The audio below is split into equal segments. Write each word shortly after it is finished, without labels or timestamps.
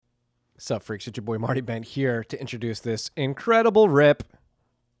Sup, freaks? It's your boy Marty Bent here to introduce this incredible rip.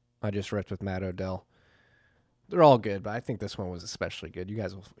 I just ripped with Matt Odell. They're all good, but I think this one was especially good. You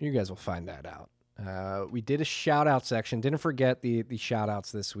guys will find that out. We did a shout out section. Didn't forget the shout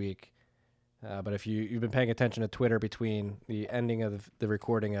outs this week. But if you've been paying attention to Twitter between the ending of the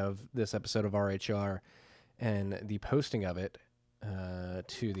recording of this episode of RHR and the posting of it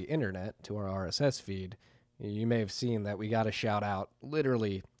to the internet, to our RSS feed, you may have seen that we got a shout out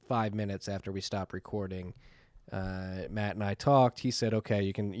literally 5 minutes after we stopped recording. Matt and I talked. He said, okay,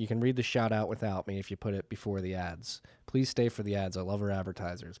 you can read the shout out without me if you put it before the ads. Please stay for the ads. I love our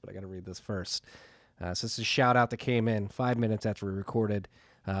advertisers, but I got to read this first. So this is a shout out that came in 5 minutes after we recorded.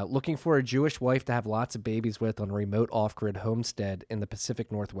 Looking for a Jewish wife to have lots of babies with on a remote off-grid homestead in the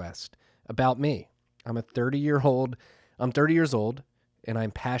Pacific Northwest. About me. I'm 30 years old, and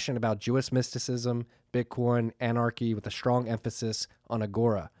I'm passionate about Jewish mysticism, Bitcoin, anarchy with a strong emphasis on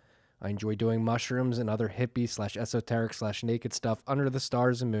Agora. I enjoy doing mushrooms and other hippie/esoteric/naked stuff under the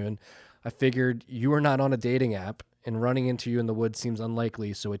stars and moon. I figured you are not on a dating app, and running into you in the woods seems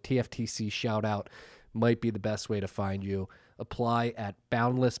unlikely, so a TFTC shout out might be the best way to find you. Apply at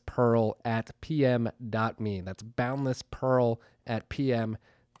boundlesspearl@pm.me. That's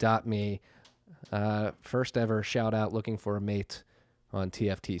boundlesspearl@pm.me. First ever shout out looking for a mate on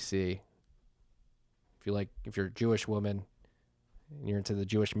TFTC. If you're a Jewish woman and you're into the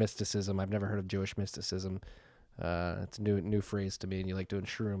Jewish mysticism, I've never heard of Jewish mysticism. It's a new phrase to me, and you like doing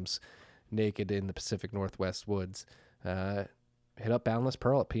shrooms naked in the Pacific Northwest woods. Hit up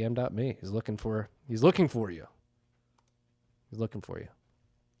boundlesspearl@pm.me. He's looking for you. He's looking for you.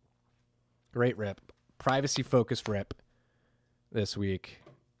 Great rip. Privacy-focused rip this week.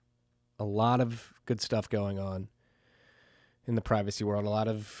 A lot of good stuff going on in the privacy world. A lot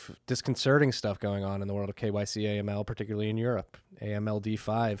of disconcerting stuff going on in the world of KYC AML, particularly in Europe.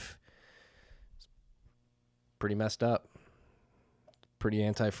 AMLD5. Pretty messed up. Pretty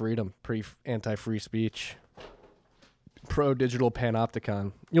anti-freedom. Pretty anti-free speech. Pro-digital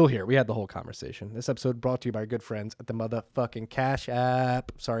panopticon. You'll hear. We had the whole conversation. This episode brought to you by our good friends at the motherfucking Cash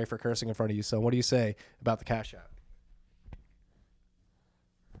App. Sorry for cursing in front of you, son. What do you say about the Cash App?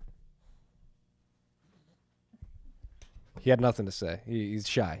 He had nothing to say. He's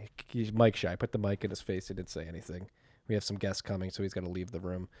shy. He's mic shy. Put the mic in his face. He didn't say anything. We have some guests coming, so he's got to leave the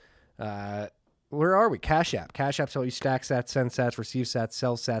room. Where are we? Cash App. Cash App tell you stack sats, send sats, receive sats,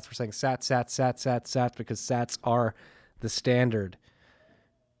 sell sats. We're saying sats because sats are the standard.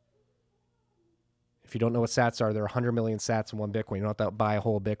 If you don't know what sats are, there are 100 million sats in one Bitcoin. You don't have to buy a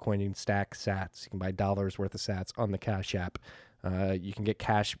whole Bitcoin. You can stack sats. You can buy dollars worth of sats on the Cash App. You can get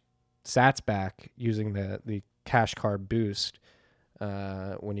cash sats back using the Cash Card Boost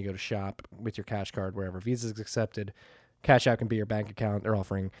when you go to shop with your Cash Card wherever Visa is accepted. Cash App can be your bank account. They're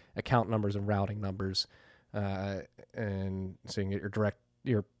offering account numbers and routing numbers, and so you can get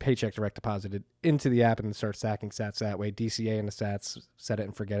your paycheck direct deposited into the app and then start stacking sats that way. DCA in the sats, set it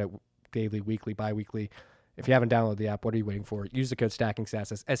and forget it, daily, weekly, bi-weekly. If you haven't downloaded the app, what are you waiting for? Use the code STACKINGSATS.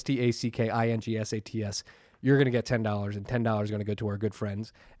 That's STACKINGSATS. You're going to get $10, and $10 is going to go to our good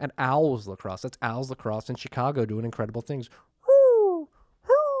friends at Owls Lacrosse. That's Owls Lacrosse in Chicago doing incredible things.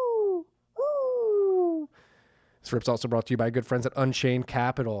 This rip's also brought to you by good friends at Unchained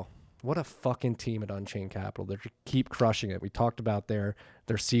Capital. What a fucking team at Unchained Capital. They keep crushing it. We talked about their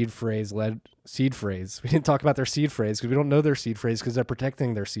seed phrase. We didn't talk about their seed phrase because we don't know their seed phrase because they're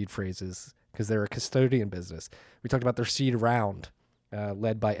protecting their seed phrases because they're a custodian business. We talked about their seed round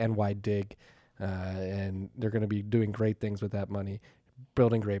led by NY Dig, and they're going to be doing great things with that money,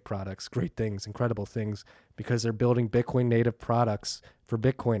 building great products, great things, incredible things, because they're building Bitcoin native products for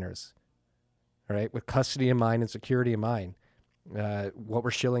Bitcoiners, all right, with custody in mind and security in mind. What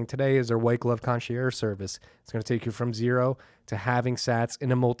we're shilling today is their white glove concierge service. It's going to take you from zero to having sats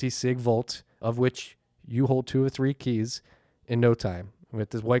in a multi-sig vault, of which you hold 2 or 3 keys in no time.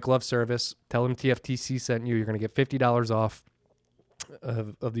 With this white glove service, tell them TFTC sent you. You're going to get $50 off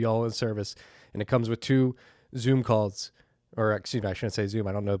of the all-in service. And it comes with 2 Zoom calls, or excuse me, I shouldn't say Zoom.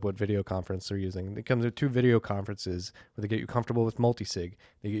 I don't know what video conference they're using. It comes with 2 video conferences where they get you comfortable with multi-sig.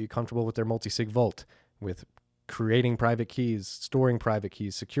 They get you comfortable with their multi-sig vault, with creating private keys, storing private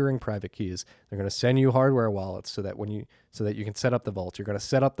keys, securing private keys. They're going to send you hardware wallets so that you can set up the vault. You're going to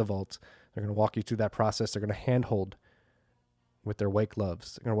set up the vault. They're going to walk you through that process. They're going to handhold with their white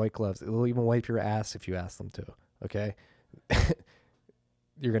gloves. They're going to white gloves. They'll even wipe your ass if you ask them to. Okay.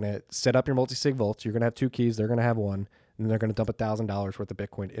 You're going to set up your multi-sig vault. You're going to have 2 keys. They're going to have 1. And then they're going to dump $1,000 worth of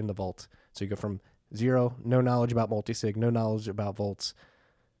Bitcoin in the vault. So you go from zero, no knowledge about multi-sig, no knowledge about vaults,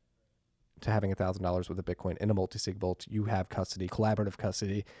 to having $1,000 with a Bitcoin in a multi-sig vault. You have custody, collaborative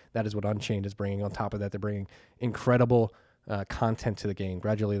custody. That is what Unchained is bringing. On top of that, they're bringing incredible content to the game.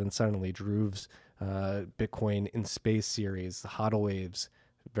 Gradually, then suddenly, Drew's Bitcoin in Space series, the HODL Waves,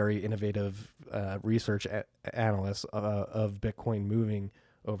 very innovative research analysts of Bitcoin moving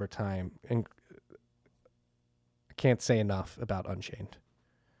over time. And I can't say enough about Unchained.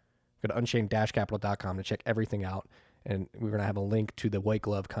 Go to unchained-capital.com to check everything out. And we're going to have a link to the White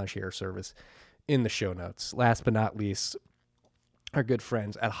Glove Concierge service in the show notes. Last but not least, our good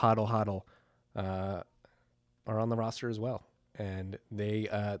friends at HODL HODL are on the roster as well. And they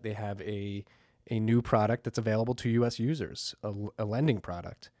have a new product that's available to U.S. users, a lending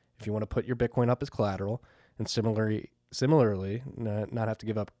product. If you want to put your Bitcoin up as collateral and similarly not have to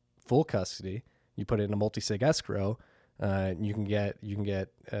give up full custody, you put it in a multi-sig escrow, you can get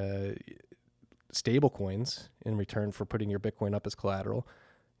stable coins in return for putting your Bitcoin up as collateral.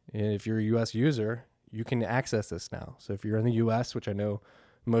 And if you're a U.S. user, you can access this now. So if you're in the U.S., which I know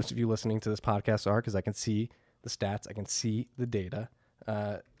most of you listening to this podcast are, because I can see the stats, I can see the data,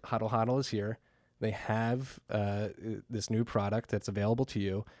 HODL HODL is here. They have this new product that's available to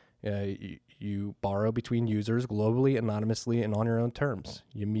you. You borrow between users globally, anonymously, and on your own terms.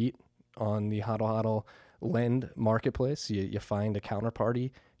 You meet on the HODL HODL Lend marketplace. You find a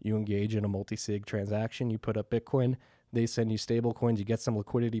counterparty. You engage in a multi-sig transaction. You put up Bitcoin. They send you stable coins. You get some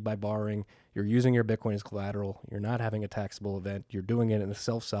liquidity by borrowing. You're using your Bitcoin as collateral. You're not having a taxable event. You're doing it in a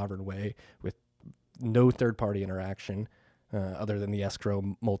self-sovereign way with no third-party interaction other than the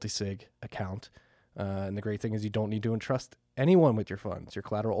escrow multi-sig account. And the great thing is you don't need to entrust anyone with your funds. Your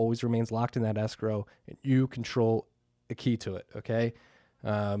collateral always remains locked in that escrow, and you control the key to it, okay?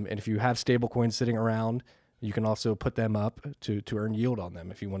 And if you have stable coins sitting around, you can also put them up to earn yield on them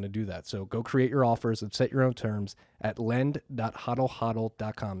if you want to do that. So go create your offers and set your own terms at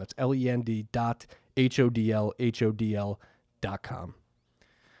lend.hodlhodl.com. That's lend.hodlhodl.com.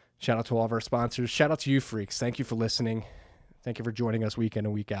 Shout out to all of our sponsors. Shout out to you freaks. Thank you for listening. Thank you for joining us week in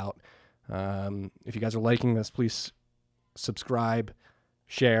and week out. If you guys are liking this, please subscribe,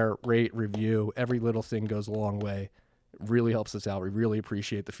 share, rate, review. Every little thing goes a long way. It really helps us out. We really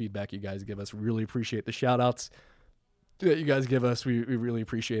appreciate the feedback you guys give us. We really appreciate the shout outs that you guys give us. We really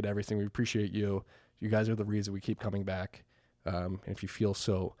appreciate everything. We appreciate you. You guys are the reason we keep coming back. And if you feel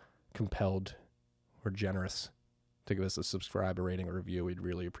so compelled or generous to give us a subscribe, a rating, a review, we'd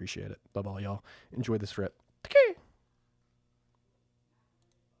really appreciate it. Love all y'all. Enjoy this rip. Okay.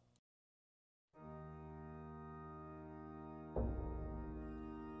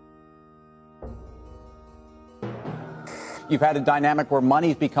 You've had a dynamic where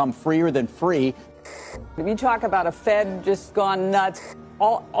money's become freer than free. If you talk about a Fed just gone nuts,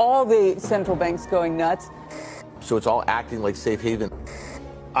 all the central banks going nuts. So it's all acting like safe haven.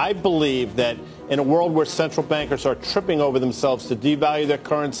 I believe that in a world where central bankers are tripping over themselves to devalue their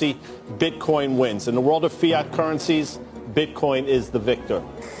currency, Bitcoin wins. In the world of fiat currencies, Bitcoin is the victor.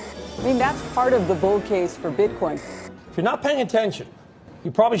 I mean, that's part of the bull case for Bitcoin. If you're not paying attention,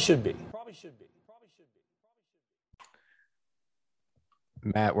 you probably should be.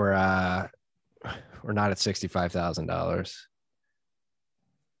 Matt, we're not at $65,000.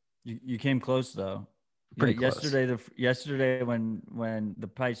 You came close though. Pretty close. Yesterday when the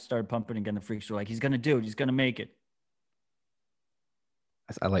price started pumping again, the freaks were like, "He's gonna do it. He's gonna make it."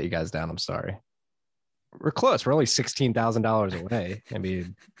 I let you guys down. I'm sorry. We're close. We're only $16,000 away. I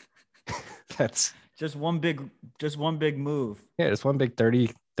mean, that's just one big move. Yeah, just one big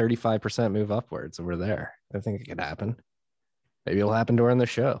 35% move upwards, and we're there. I think it could happen. Maybe it'll happen during the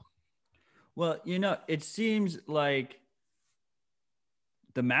show. Well, it seems like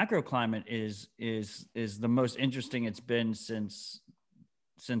the macro climate is the most interesting it's been since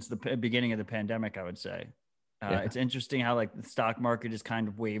the beginning of the pandemic, I would say. It's interesting how like the stock market is kind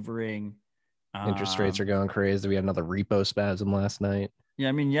of wavering. Interest rates are going crazy. We had another repo spasm last night. Yeah,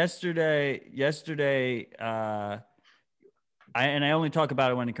 I mean, yesterday, I only talk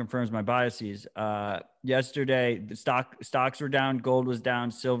about it when it confirms my biases. Yesterday, the stocks were down, gold was down,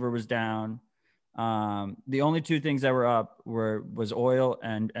 silver was down. The only two things that were up was oil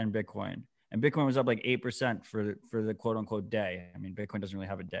and Bitcoin. And Bitcoin was up like 8% for the quote unquote day. I mean, Bitcoin doesn't really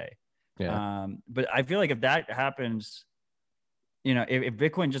have a day. Yeah. But I feel like if that happens, if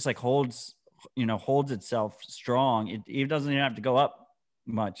Bitcoin just like holds itself strong, it doesn't even have to go up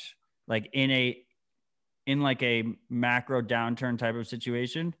much. Like in like a macro downturn type of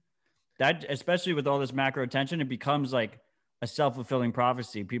situation, that especially with all this macro tension, it becomes like a self-fulfilling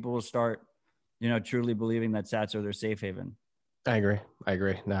prophecy. People will start, truly believing that sats are their safe haven. I agree.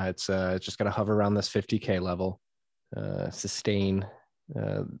 No, it's just got to hover around this 50K level, sustain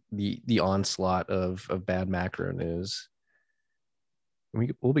the onslaught of bad macro news,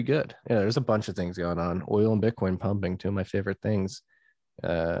 we'll be good. Yeah, there's a bunch of things going on. Oil and Bitcoin pumping, two of my favorite things.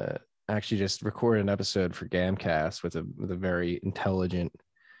 I actually just recorded an episode for Gamcast with a very intelligent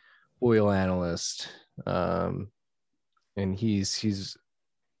oil analyst, and he's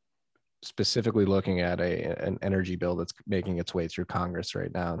specifically looking at an energy bill that's making its way through Congress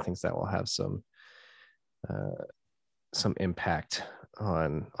right now, and thinks that will have some impact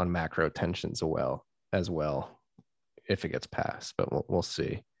on macro tensions as well if it gets passed, but we'll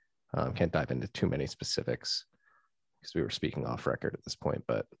see. Can't dive into too many specifics because we were speaking off record at this point,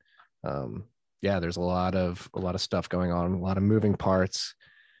 but yeah, there's a lot of stuff going on, a lot of moving parts.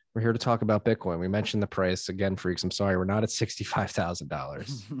 We're here to talk about Bitcoin. We mentioned the price again, freaks. I'm sorry, we're not at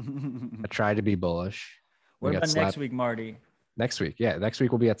 $65,000. I tried to be bullish. What about next week, Marty? Next week, yeah, next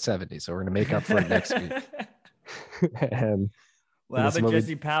week we'll be at 70, so we're gonna make up for it next week. And well, how about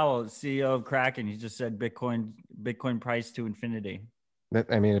Jesse Powell, CEO of Kraken? He just said Bitcoin price to infinity.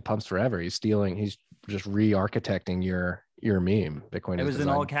 I mean, it pumps forever. He's just re-architecting your meme. Bitcoin. It was in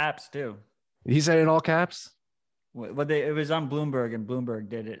all caps too. He said it in all caps. Well, it was on Bloomberg, and Bloomberg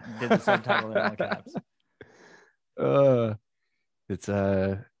did the subtitle in all caps. It's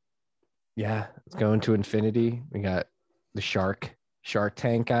going to infinity. We got the Shark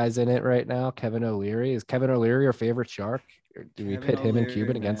Tank guys in it right now. Kevin O'Leary. Is Kevin O'Leary your favorite shark? Or do we pit him and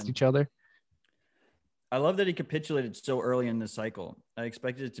Cuban against each other? I love that he capitulated so early in the cycle. I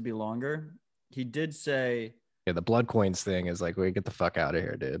expected it to be longer. He did say, yeah, the blood coins thing is like, we get the fuck out of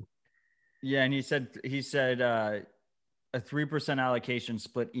here, dude. Yeah, and he said a 3% allocation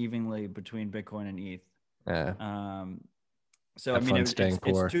split evenly between Bitcoin and ETH. Yeah. So I mean, it's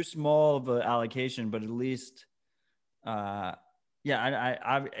too small of an allocation, but at least,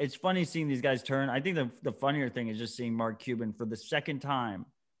 it's funny seeing these guys turn. I think the funnier thing is just seeing Mark Cuban for the second time.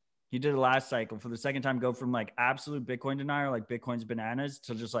 He did it last cycle for the second time, go from like absolute Bitcoin denier, like Bitcoin's bananas,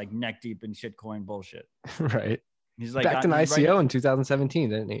 to just like neck deep in shitcoin bullshit. Right. He's like back to an ICO in 2017,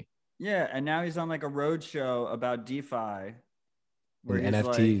 didn't he? Yeah, and now he's on like a road show about DeFi, where he's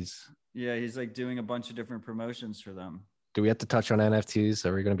NFTs. Like, he's like doing a bunch of different promotions for them. Do we have to touch on NFTs?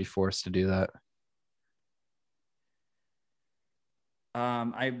 Are we going to be forced to do that?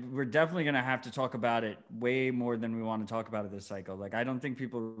 We're definitely going to have to talk about it way more than we want to talk about it this cycle. Like, I don't think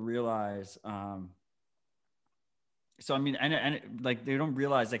people realize. So I mean, and like they don't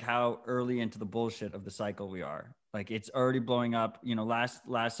realize like how early into the bullshit of the cycle we are. Like it's already blowing up. You know, last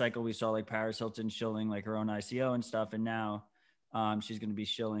cycle we saw like Paris Hilton shilling like her own ICO and stuff, and now she's going to be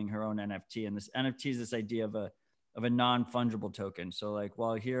shilling her own NFT. And this NFT is this idea of a non-fungible token. So like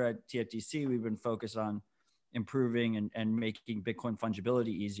while here at TFTC we've been focused on improving and making Bitcoin fungibility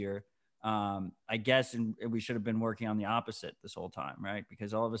easier, I guess, and we should have been working on the opposite this whole time, right?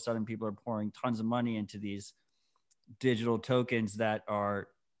 Because all of a sudden people are pouring tons of money into these digital tokens that are,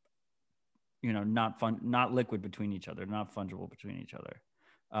 you know, not liquid between each other, not fungible between each other.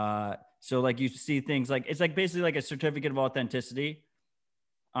 So like you see things like, it's like basically like a certificate of authenticity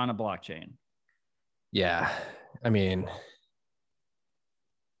on a blockchain. Yeah. I mean,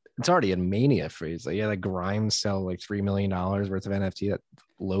 it's already a mania freeze. Like, yeah, like Grimes sell like $3 million worth of NFT. That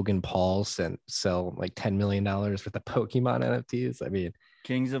Logan Paul sell like $10 million worth of Pokemon NFTs. I mean,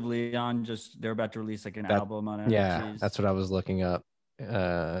 Kings of Leon they're about to release like an album on NFTs. Yeah, that's what I was looking up.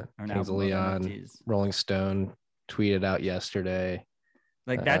 Kings of Leon, Rolling Stone tweeted out yesterday.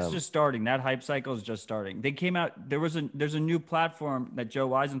 Like that's just starting. That hype cycle is just starting. They came out. There's a new platform that Joe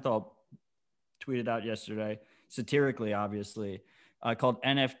Weisenthal tweeted out yesterday, satirically, obviously, called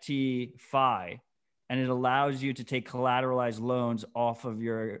NFT Fi, and it allows you to take collateralized loans off of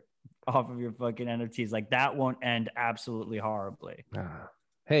your fucking NFTs. Like that won't end absolutely horribly.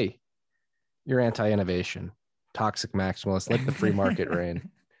 Hey, you're anti-innovation, toxic maximalist. Let the free market reign.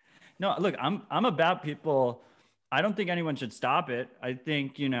 No, look, I'm about people. I don't think anyone should stop it. I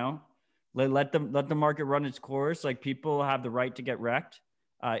think, you know, let the market run its course. Like people have the right to get wrecked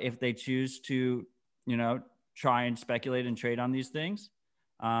if they choose to, you know, try and speculate and trade on these things.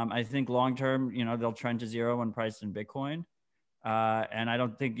 I think long term, you know, they'll trend to zero when priced in Bitcoin. And I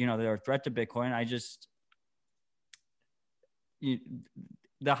don't think, you know, they're a threat to Bitcoin.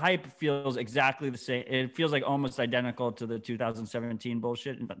 The hype feels exactly the same. It feels like almost identical to the 2017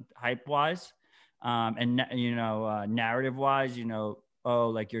 bullshit hype wise. And, you know, narrative wise, you know,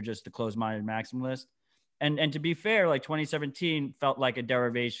 like you're just a closed-minded maximalist. And to be fair, like 2017 felt like a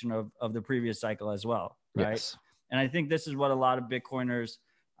derivation of the previous cycle as well. Right. Yes. And I think this is what a lot of Bitcoiners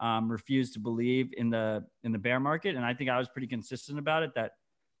refuse to believe in the bear market. And I think I was pretty consistent about it, that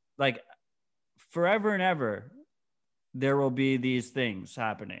like forever and ever, there will be these things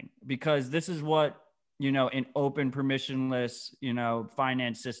happening, because this is what, an open, permissionless,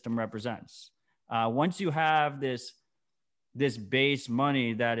 finance system represents. Once you have this base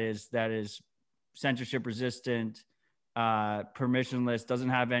money that is censorship resistant, permissionless, doesn't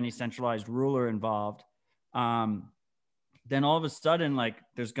have any centralized ruler involved, then all of a sudden, like,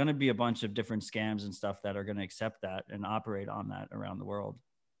 there's going to be a bunch of different scams and stuff that are going to accept that and operate on that around the world.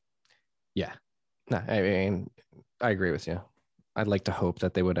 Yeah. No, I mean, I agree with you. I'd like to hope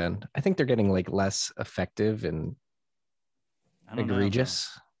that they would end. I think they're getting like less effective and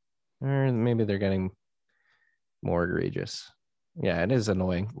egregious, or maybe they're getting more egregious. Yeah, it is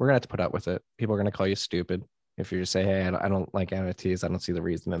annoying. We're gonna have to put up with it. People are gonna call you stupid if you just say, "Hey, I don't like NFTs. I don't see the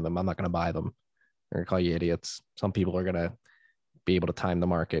reason in them. I'm not gonna buy them." They're gonna call you idiots. Some people are gonna be able to time the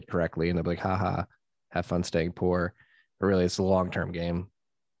market correctly, and they'll be like, "Haha, have fun staying poor." But really, it's a long-term game.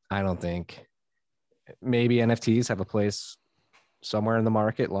 I don't think. Maybe NFTs have a place somewhere in the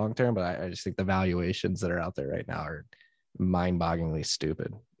market long term, but I just think the valuations that are out there right now are mind-bogglingly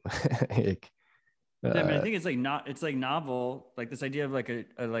stupid. Like, I mean, I think it's like novel, like this idea of like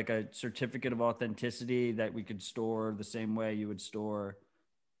a certificate of authenticity that we could store the same way you would store,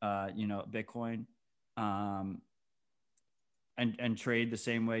 Bitcoin, and trade the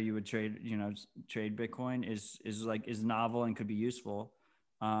same way you would trade Bitcoin is novel and could be useful.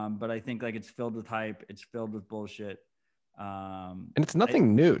 But I think like it's filled with hype. It's filled with bullshit. And it's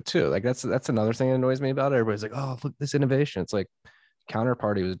nothing new too. Like that's another thing that annoys me about it. Everybody's like, "Oh, look, this innovation." It's like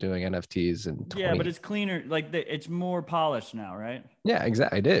Counterparty was doing NFTs and yeah, but it's cleaner. Like it's more polished now, right? Yeah,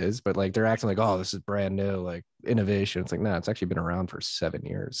 exactly. It is, but like they're acting like, "Oh, this is brand new, like innovation." It's like, no, it's actually been around for 7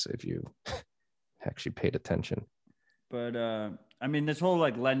 years if you actually paid attention. But I mean, this whole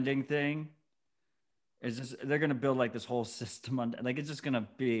like lending thing is just, they're gonna build like this whole system on, like it's gonna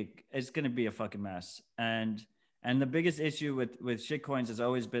be a fucking mess. And the biggest issue with shitcoins has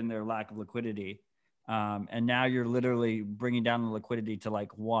always been their lack of liquidity. And now you're literally bringing down the liquidity to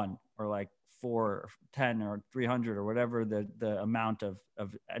like 1 or like 4 or 10 or 300 or whatever the amount of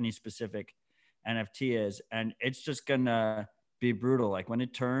any specific NFT is. And it's just going to be brutal. Like when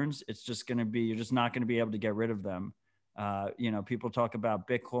it turns, it's just going to be, you're just not going to be able to get rid of them. People talk about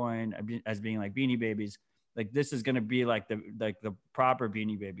Bitcoin as being like Beanie Babies. Like this is going to be like the proper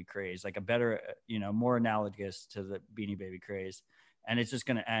Beanie Baby craze, like a better, more analogous to the Beanie Baby craze. And it's just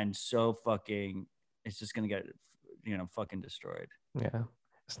going to end so fucking, it's just going to get, fucking destroyed. Yeah.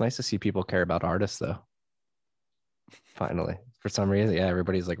 It's nice to see people care about artists though. Finally, for some reason, yeah,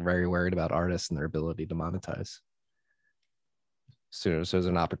 everybody's like very worried about artists and their ability to monetize. So there's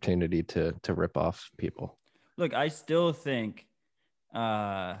an opportunity to rip off people. Look, I still think,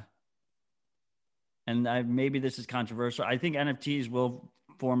 maybe this is controversial, I think NFTs will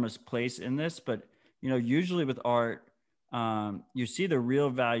form a place in this, but usually with art, you see the real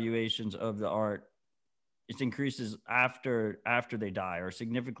valuations of the art. It increases after they die, or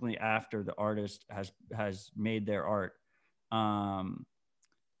significantly after the artist has made their art. I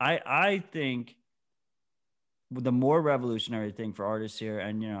think the more revolutionary thing for artists here,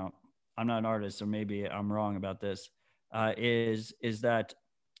 and I'm not an artist, so maybe I'm wrong about this, is that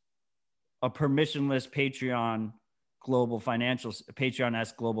a permissionless Patreon-esque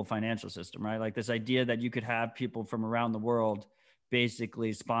global financial system, right? Like this idea that you could have people from around the world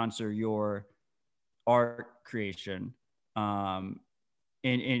basically sponsor your art creation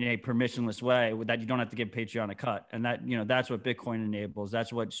in a permissionless way, that you don't have to give Patreon a cut. And that, that's what Bitcoin enables.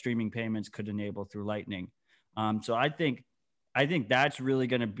 That's what streaming payments could enable through Lightning. So I think that's really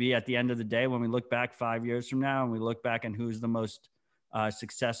going to be, at the end of the day, when we look back 5 years from now and we look back on who's the most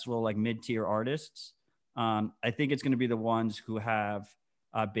successful, like mid-tier artists, I think it's going to be the ones who have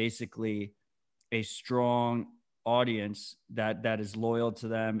basically a strong audience that is loyal to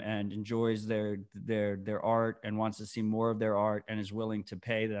them and enjoys their art and wants to see more of their art and is willing to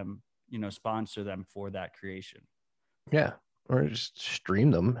pay them, sponsor them for that creation. Yeah, or just stream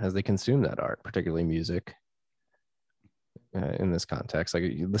them as they consume that art, particularly music. In this context, like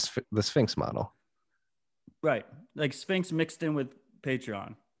the Sphinx model, right? Like Sphinx mixed in with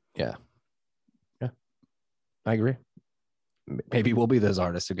Patreon. Yeah, I agree. Maybe we'll be those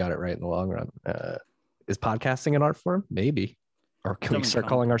artists who got it right in the long run. Is podcasting an art form? Maybe. Or can we start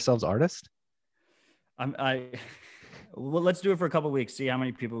calling ourselves artists? Well, let's do it for a couple of weeks. See how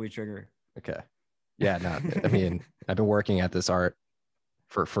many people we trigger. Okay. Yeah. No. I mean, I've been working at this art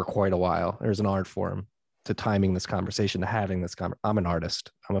for quite a while. There's an art form to timing this conversation, to having this conversation. I'm an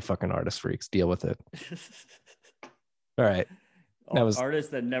artist. I'm a fucking artist, freaks. Deal with it. All right. That was artist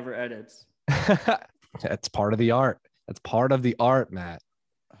that never edits. That's part of the art. That's part of the art, Matt.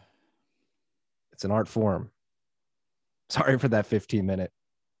 It's an art form. Sorry for that 15-minute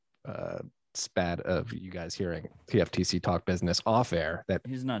spat of you guys hearing TFTC talk business off air that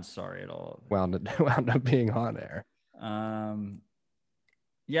He's not sorry at all. wound up being on air.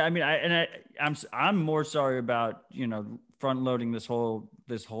 Yeah, I mean, I'm more sorry about, front loading this whole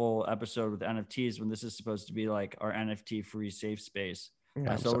episode with NFTs when this is supposed to be like our NFT free safe space.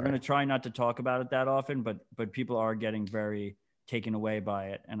 Yeah, So we're going to try not to talk about it that often, but people are getting very taken away by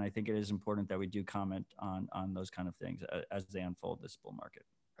it. And I think it is important that we do comment on those kind of things as they unfold this bull market.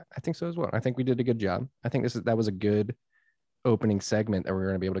 I think so as well. I think we did a good job. I think that was a good opening segment that we're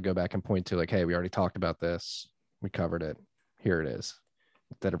going to be able to go back and point to, like, hey, we already talked about this. We covered it. Here it is,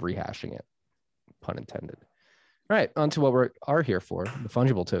 instead of rehashing it, pun intended. All right, on to what we are here for, the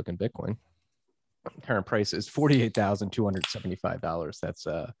fungible token, Bitcoin. Current price is $48,275. That's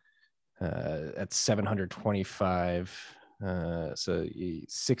 $725. So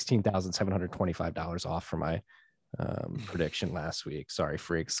 $16,725 off for my prediction last week. Sorry,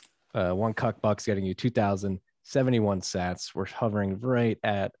 freaks. One cuck buck's getting you 2,071 sats. We're hovering right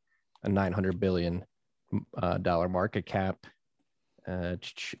at a $900 billion dollar market cap. The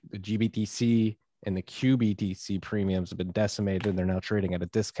GBTC and the QBTC premiums have been decimated. They're now trading at a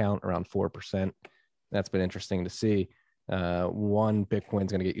discount around 4%. That's been interesting to see. One Bitcoin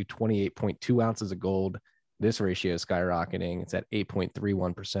is going to get you 28.2 ounces of gold. This ratio is skyrocketing. It's at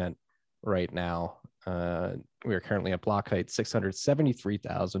 8.31% right now. We are currently at block height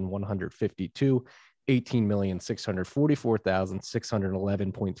 673,152,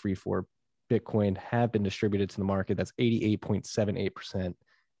 18,644,611.34 Bitcoin have been distributed to the market. That's 88.78%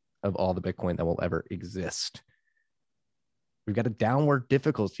 of all the Bitcoin that will ever exist. We've got a downward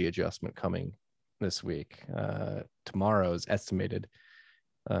difficulty adjustment coming this week. Tomorrow is estimated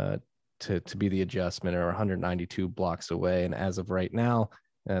to be the adjustment, or 192 blocks away. And as of right now,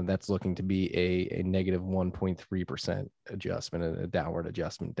 that's looking to be a negative 1.3% adjustment, a downward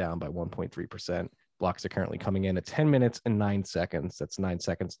adjustment down by 1.3%. Blocks are currently coming in at 10 minutes and 9 seconds. That's 9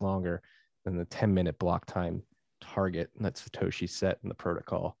 seconds longer than the 10-minute block time target that Satoshi set in the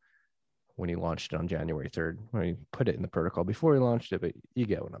protocol when he launched it on January 3rd. When he put it in the protocol before he launched it, but you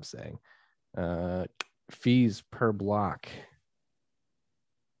get what I'm saying. Fees per block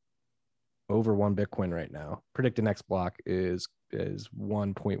over 1 Bitcoin right now. Predicted next block is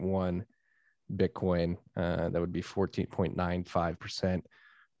 1.1 Bitcoin. That would be 14.95%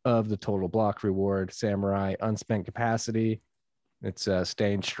 of the total block reward. Samurai unspent capacity, it's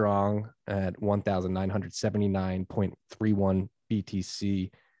staying strong at 1,979.31 BTC.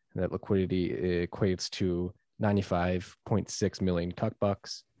 That liquidity equates to 95.6 million cuck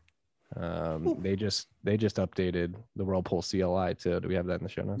bucks. They just updated the Whirlpool CLI too. Do we have that in the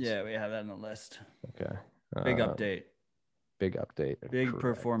show notes? Yeah, we have that on the list. Okay. Big update. Big update. Big Correct.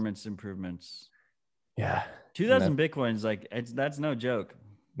 performance improvements. Yeah. 2,000 Bitcoins, that's no joke.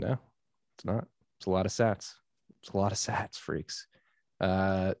 No, it's not. It's a lot of sats. It's a lot of sats, freaks. We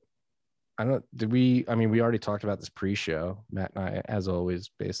already talked about this pre-show. Matt and I, as always,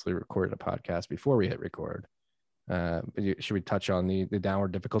 basically recorded a podcast before we hit record. Should we touch on the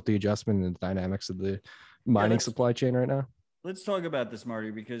downward difficulty adjustment and the dynamics of the mining supply chain right now? Let's talk about this,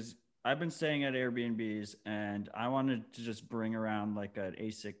 Marty, because I've been staying at Airbnbs and I wanted to just bring around like an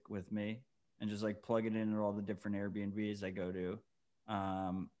ASIC with me and just like plug it into all the different Airbnbs I go to.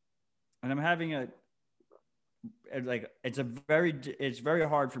 And I'm having it's very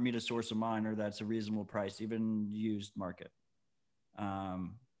hard for me to source a miner that's a reasonable price, even used market.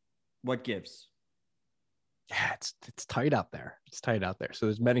 What gives? Yeah, it's tight out there. It's tight out there. So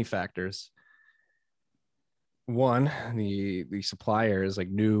there's many factors. One, the suppliers, like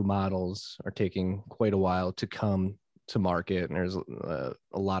new models, are taking quite a while to come to market, and there's a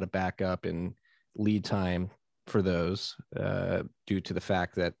lot of backup and lead time for those due to the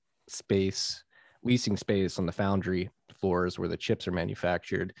fact that leasing space on the foundry floors where the chips are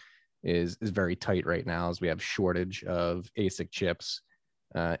manufactured is very tight right now, as we have shortage of ASIC chips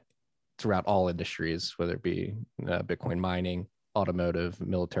throughout all industries, whether it be Bitcoin mining, automotive,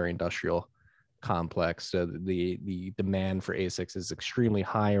 military, industrial complex. So the demand for ASICs is extremely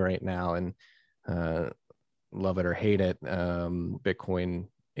high right now, and love it or hate it, Bitcoin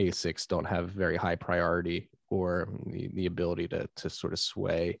ASICs don't have very high priority or the ability to sort of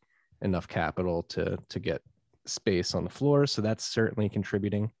sway enough capital to get space on the floor. So that's certainly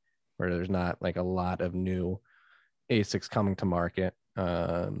contributing, where there's not like a lot of new ASICs coming to market.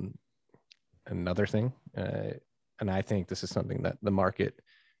 Another thing, and I think this is something that the market,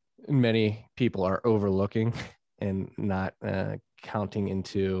 many people are overlooking and not counting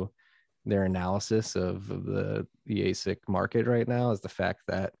into their analysis of the ASIC market right now, is the fact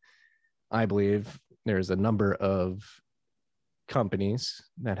that I believe there's a number of companies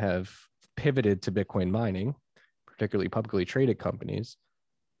that have pivoted to Bitcoin mining, particularly publicly traded companies,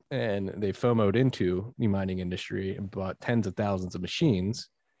 and they FOMO'd into the mining industry and bought tens of thousands of machines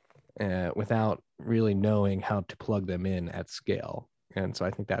without really knowing how to plug them in at scale. And so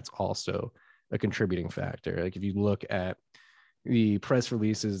I think that's also a contributing factor. Like if you look at the press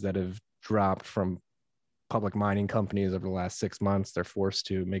releases that have dropped from public mining companies over the last 6 months, they're forced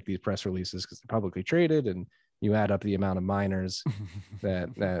to make these press releases because they're publicly traded, and you add up the amount of miners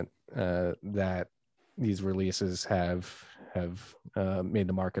that these releases have made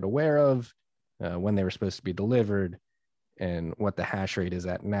the market aware of, when they were supposed to be delivered, and what the hash rate is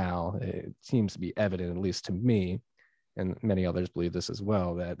at now. It seems to be evident, at least to me, and many others believe this as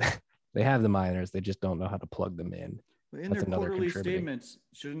well, that they have the miners, they just don't know how to plug them in. In That's their another quarterly contributing. statements,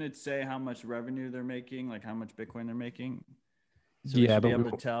 shouldn't it say how much revenue they're making, like how much Bitcoin they're making? Yeah, we should but be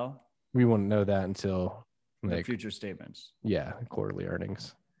able to tell we wouldn't know that until the future statements. Yeah, quarterly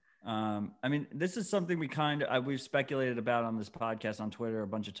earnings. I mean, this is something we've speculated about on this podcast on Twitter a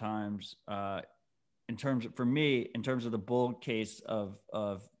bunch of times. In terms of the bull case of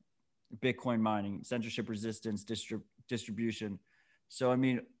Bitcoin mining, censorship resistance, distribution. So, I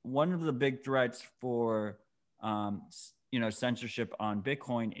mean, one of the big threats for censorship on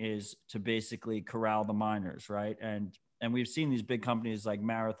Bitcoin is to basically corral the miners, right? And we've seen these big companies like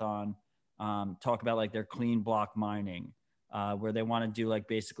Marathon talk about like their clean block mining, where they want to do like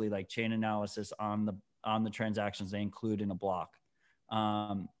basically like chain analysis on the transactions they include in a block.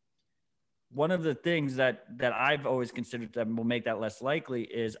 One of the things that I've always considered that will make that less likely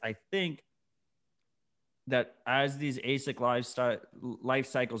is, I think that as these ASIC life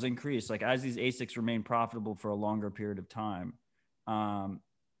cycles increase, like as these ASICs remain profitable for a longer period of time, all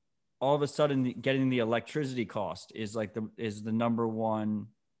of a sudden getting the electricity cost is like the number one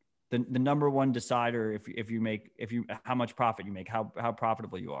decider how much profit you make, how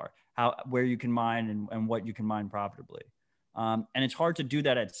profitable you are, where you can mine and what you can mine profitably. And it's hard to do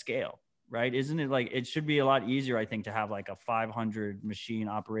that at scale, right? Isn't it? Like, it should be a lot easier, I think, to have like a 500 machine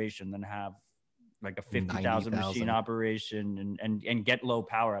operation than have like a 50,000 machine operation and get low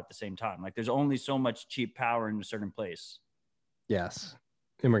power at the same time. Like, there's only so much cheap power in a certain place. Yes.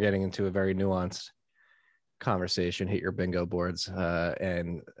 And we're getting into a very nuanced conversation. Hit your bingo boards.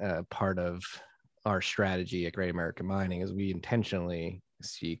 And part of our strategy at Great American Mining is we intentionally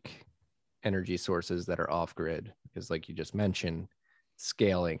seek energy sources that are off grid, because like you just mentioned,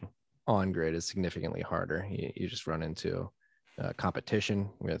 scaling on grid is significantly harder. You just run into competition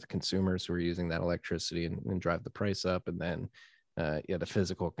with consumers who are using that electricity and drive the price up. And then the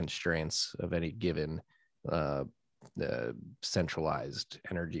physical constraints of any given centralized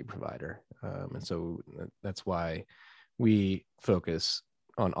energy provider. And so that's why we focus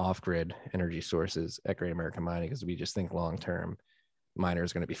on off-grid energy sources at Great American Mining, because we just think long-term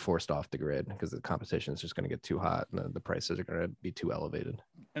miners are going to be forced off the grid because the competition is just going to get too hot and the prices are going to be too elevated.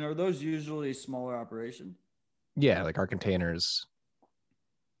 And are those usually smaller operations? Yeah, like our containers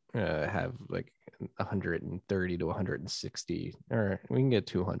have like 130 to 160, or we can get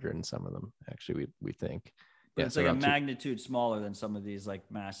 200 in some of them. Actually, we think. But it's like a magnitude smaller than some of these like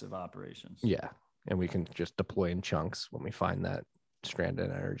massive operations. Yeah, and we can just deploy in chunks when we find that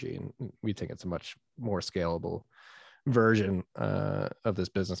stranded energy, and we think it's a much more scalable version of this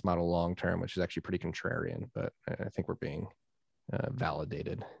business model long term, which is actually pretty contrarian. But I think we're being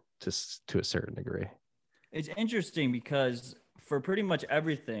validated to a certain degree. It's interesting because for pretty much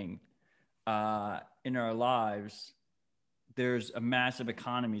everything in our lives, there's a massive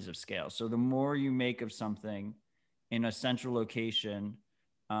economies of scale. So the more you make of something in a central location,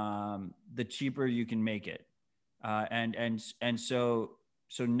 the cheaper you can make it. And so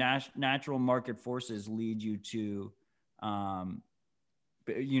natural market forces lead you to,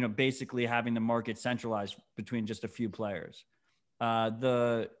 basically having the market centralized between just a few players.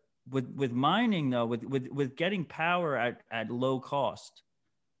 With mining though, with getting power at low cost,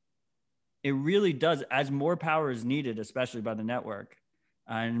 it really does, as more power is needed, especially by the network,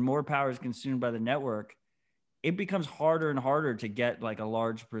 and more power is consumed by the network, it becomes harder and harder to get like a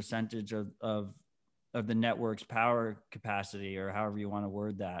large percentage of the network's power capacity, or however you want to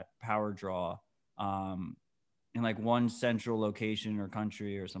word that, power draw, in like one central location or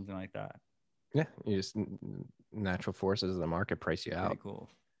country or something like that. Yeah, you just natural forces of the market price you out. Pretty cool.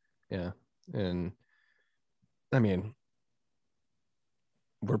 Yeah, and I mean,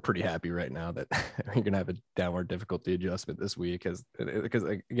 we're pretty happy right now that you're gonna have a downward difficulty adjustment this week, because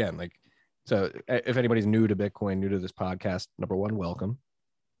again, like, so if anybody's new to Bitcoin, new to this podcast, number one, welcome,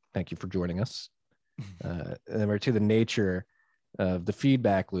 thank you for joining us. And number two, the nature of the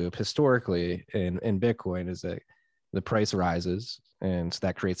feedback loop historically in Bitcoin is that the price rises, and so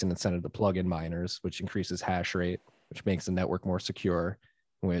that creates an incentive to plug in miners, which increases hash rate, which makes the network more secure,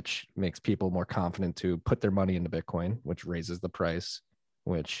 which makes people more confident to put their money into Bitcoin, which raises the price,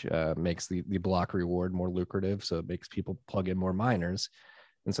 which makes the block reward more lucrative. So it makes people plug in more miners.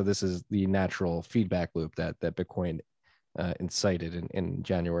 And so this is the natural feedback loop that Bitcoin incited in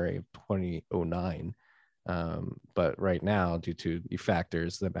January of 2009. But right now, due to the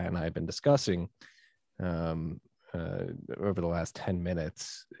factors that Matt and I have been discussing over the last 10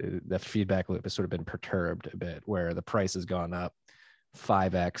 minutes, the feedback loop has sort of been perturbed a bit, where the price has gone up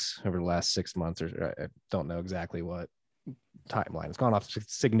 5x over the last 6 months, or I don't know exactly what timeline. It's gone up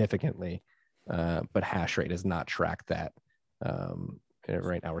significantly, but hash rate has not tracked that.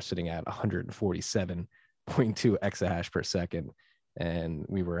 Right now we're sitting at 147.2 exahash per second, and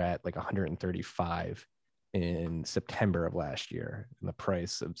we were at like 135 in September of last year, and the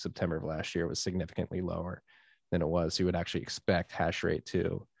price of September of last year was significantly lower than it was. So you would actually expect hash rate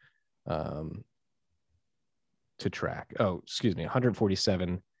to track.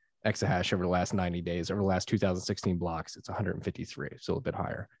 147 exahash over the last 90 days. Over the last 2016 blocks, it's 153, so a bit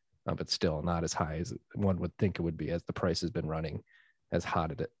higher, but still not as high as one would think it would be, as the price has been running as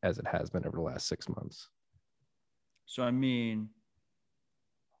hot as it has been over the last 6 months. So I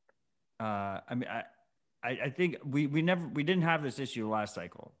think we didn't have this issue last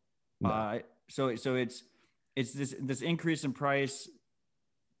cycle. No. So it's this increase in price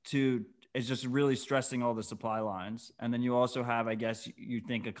is just really stressing all the supply lines. And then you also have, I guess you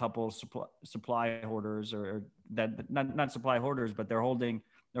think, a couple supply hoarders, or that not supply hoarders, but they're holding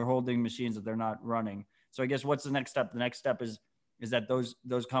machines that they're not running. So I guess what's the next step? The next step is that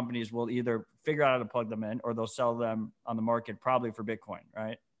those companies will either figure out how to plug them in, or they'll sell them on the market, probably for Bitcoin,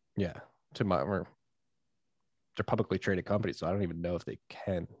 right? Yeah. They're publicly traded companies, so I don't even know if they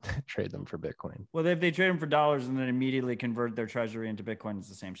can trade them for Bitcoin. Well, if they trade them for dollars and then immediately convert their treasury into Bitcoin, it's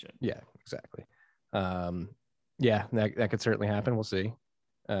the same shit. Yeah, exactly. Yeah, that could certainly happen. We'll see.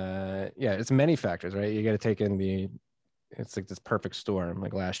 Yeah, it's many factors, right? You got to take in it's like this perfect storm.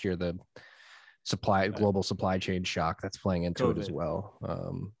 Like last year, the global supply chain shock that's playing into COVID. It as well.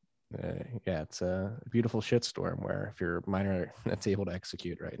 Yeah, it's a beautiful shitstorm where if you're a miner that's able to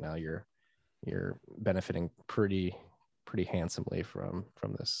execute right now, you're benefiting pretty handsomely from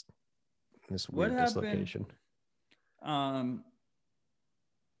this weird dislocation. I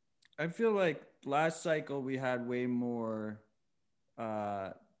feel like last cycle we had way more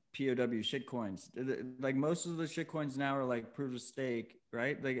POW shitcoins. Like most of the shitcoins now are like proof of stake,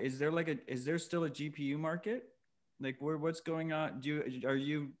 right? Like, is there still a GPU market? Like, what's going on? Are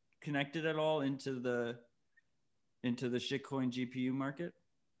you connected at all into the shitcoin GPU market?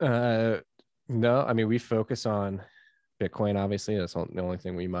 No, I mean, we focus on Bitcoin, obviously. That's the only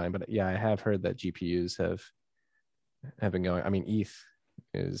thing we mine. But yeah, I have heard that GPUs have been going. I mean, ETH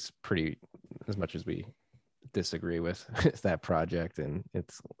is pretty, as much as we disagree with that project, and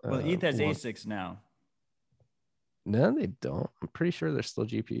it's ETH has ASICs now. No, they don't. I'm pretty sure they're still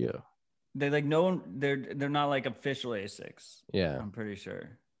GPU. They're not like official ASICs. Yeah, I'm pretty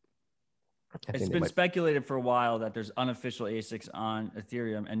sure. It's been speculated for a while that there's unofficial ASICs on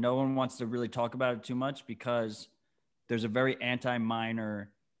Ethereum, and no one wants to really talk about it too much because there's a very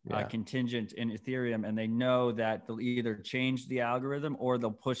anti-miner contingent in Ethereum, and they know that they'll either change the algorithm or they'll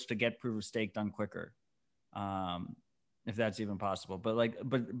push to get proof of stake done quicker, if that's even possible.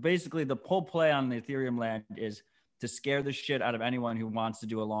 But basically, the whole play on the Ethereum land is to scare the shit out of anyone who wants to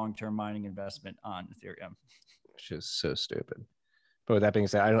do a long-term mining investment on Ethereum. Which is so stupid. But with that being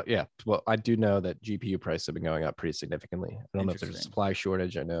said, I do know that GPU prices have been going up pretty significantly. I don't know if there's a supply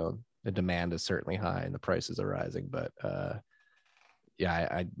shortage. I know the demand is certainly high and the prices are rising, but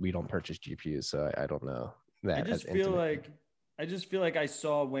we don't purchase GPUs, so I don't know that. I just feel like I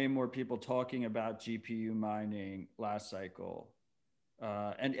saw way more people talking about GPU mining last cycle.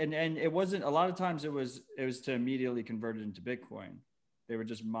 And it wasn't, a lot of times it was to immediately convert it into Bitcoin. They would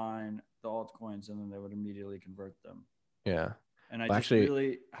just mine the altcoins and then they would immediately convert them. Yeah. And I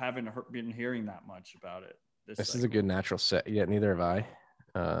really haven't been hearing that much about it. This is a good natural set. Yeah, neither have I.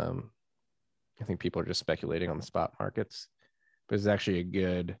 I think people are just speculating on the spot markets. But it's actually a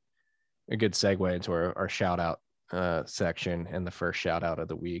good segue into our shout out section, and the first shout out of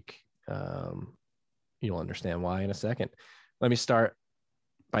the week. You'll understand why in a second. Let me start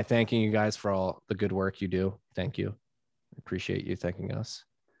by thanking you guys for all the good work you do. Thank you. Appreciate you thanking us.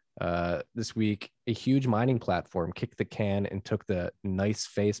 This week, a huge mining platform kicked the can and took the nice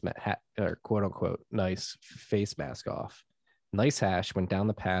quote unquote nice face mask off. NiceHash went down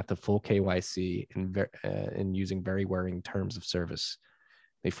the path of full KYC and using very worrying terms of service.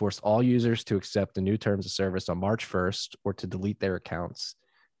 They forced all users to accept the new terms of service on March 1st or to delete their accounts.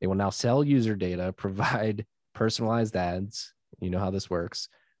 They will now sell user data, provide personalized ads. You know how this works.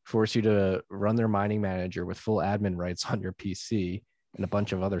 Force you to run their mining manager with full admin rights on your PC and a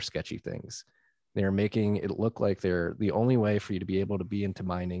bunch of other sketchy things. They're making it look like they're the only way for you to be able to be into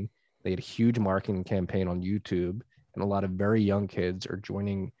mining. They had a huge marketing campaign on YouTube, and a lot of very young kids are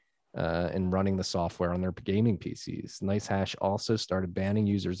joining and running the software on their gaming PCs. NiceHash also started banning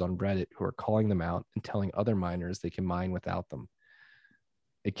users on Reddit who are calling them out and telling other miners they can mine without them.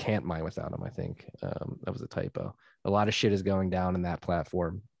 They can't mine without them, I think. That was a typo. A lot of shit is going down in that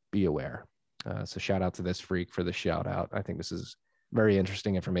platform. Be aware. So shout out to this freak for the shout out. I think this is very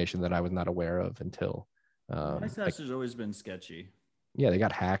interesting information that I was not aware of until. NiceHash has always been sketchy. Yeah, they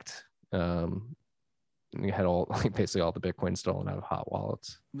got hacked. You had basically all the Bitcoin stolen out of hot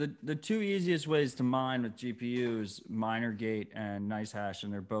wallets. The two easiest ways to mine with GPUs, MinerGate and NiceHash,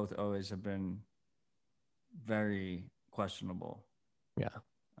 and they're both always have been very questionable. Yeah.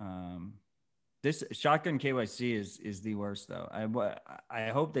 This shotgun KYC is the worst though. I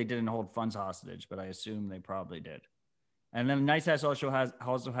hope they didn't hold funds hostage, but I assume they probably did. And then NiceHash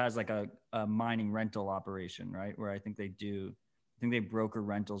also has like a mining rental operation, right? Where I think they broker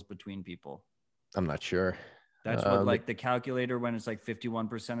rentals between people. I'm not sure. That's what like the calculator when it's like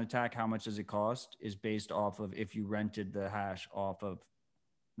 51% attack, how much does it cost is based off of if you rented the hash off of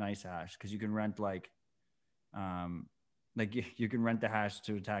NiceHash, because you can rent like you can rent the hash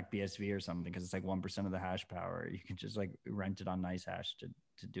to attack BSV or something because it's like 1% of the hash power. You can just like rent it on NiceHash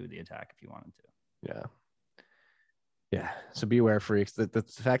to do the attack if you wanted to. Yeah. Yeah. So beware, freaks. The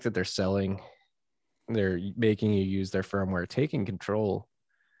fact that they're making you use their firmware, taking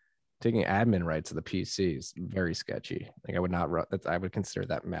admin rights of the PC is very sketchy. Like I would consider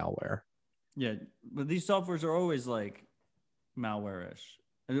that malware. Yeah, but these softwares are always like malware-ish.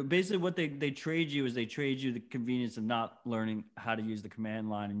 And basically what they trade you is they trade you the convenience of not learning how to use the command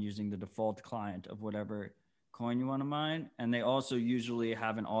line and using the default client of whatever coin you want to mine. And they also usually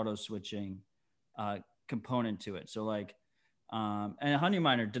have an auto switching component to it. So like, and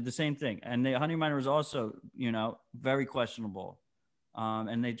Honeyminer did the same thing. And Honeyminer was also, very questionable.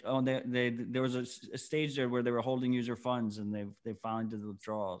 And there was a stage there where they were holding user funds and they finally did the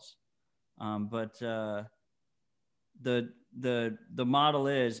withdrawals. But the model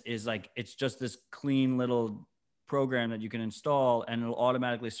is like, it's just this clean little program that you can install and it'll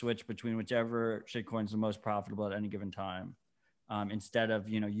automatically switch between whichever shitcoin is the most profitable at any given time. Instead of,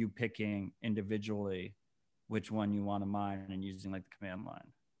 you picking individually which one you want to mine and using like the command line.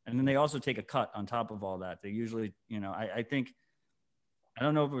 And then they also take a cut on top of all that. They usually, I think, I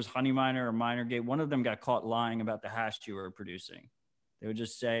don't know if it was Honeyminer or MinerGate. One of them got caught lying about the hash you were producing. They would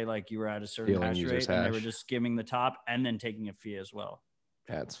just say like you were at a certain hash rate and they were just skimming the top and then taking a fee as well.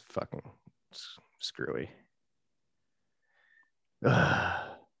 Yeah, it's fucking screwy.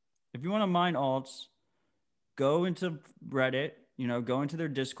 If you want to mine alts, go into Reddit, go into their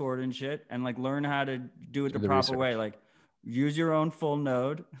Discord and shit and like learn how to do it the proper way. Like use your own full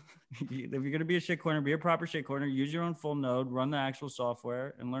node. If you're going to be a shitcoiner, be a proper shitcoiner, use your own full node, run the actual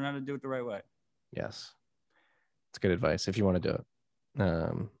software and learn how to do it the right way. Yes. It's good advice if you want to do it.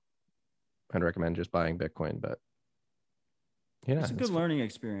 I'd recommend just buying Bitcoin, but yeah, it's a good learning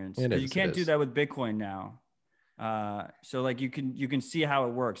experience. It is, you can't do that with Bitcoin now. So like you can see how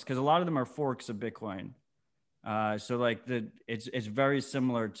it works because a lot of them are forks of Bitcoin. So like it's very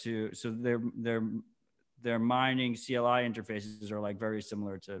similar to, so their mining CLI interfaces are like very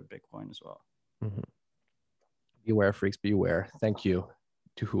similar to Bitcoin as well. Mm-hmm. Beware, freaks, beware. Thank you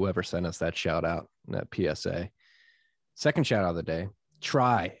to whoever sent us that shout out, that PSA. Second shout out of the day.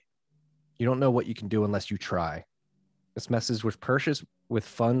 Try. You don't know what you can do unless you try. This message was purchased with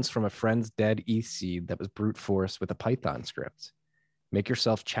funds from a friend's dead ETH seed that was brute force with a Python script. Make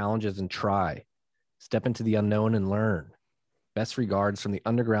yourself challenges and try. Step into the unknown and learn. Best regards from the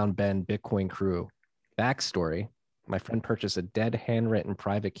Underground Ben Bitcoin crew. Backstory: my friend purchased a dead handwritten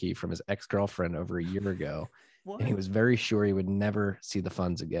private key from his ex-girlfriend over a year ago, and he was very sure he would never see the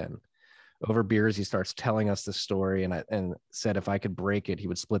funds again. Over beers, he starts telling us the story and said if I could break it, he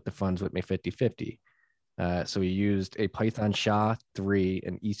would split the funds with me 50-50. So he used a Python SHA-3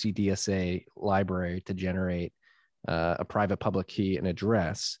 and ECDSA library to generate a private public key and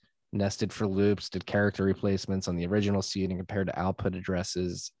address, nested for loops, did character replacements on the original seed and compared to output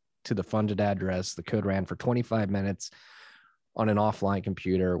addresses to the funded address. The code ran for 25 minutes on an offline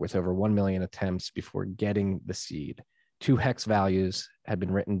computer with over 1 million attempts before getting the seed. 2 hex values had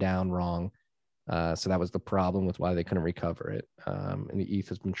been written down wrong. So that was the problem with why they couldn't recover it. And the ETH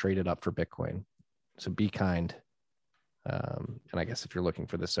has been traded up for Bitcoin. So be kind. And I guess if you're looking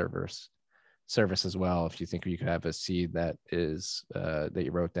for the service as well, if you think you could have a seed that is that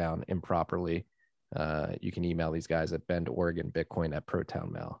you wrote down improperly, you can email these guys at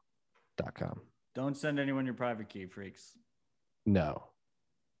bendoregonbitcoin@protonmail.com. Don't send anyone your private key, freaks. No,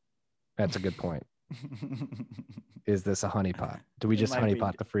 that's a good point. Is this a honeypot? Do we just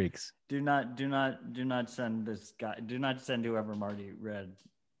honeypot the freaks? Do not send this guy. Do not send whoever Marty read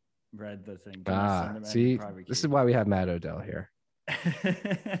the thing. Do not send him any See, private this key. is why we have Matt Odell here.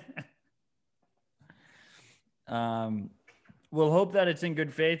 We'll hope that it's in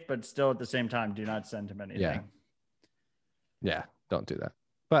good faith, but still at the same time, do not send him anything. Yeah, don't do that.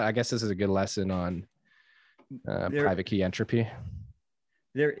 But I guess this is a good lesson on private key entropy.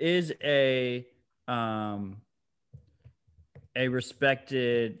 There is a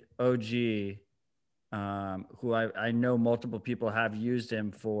respected OG who I know multiple people have used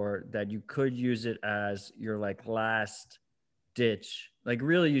him for, that you could use it as your like last ditch. Like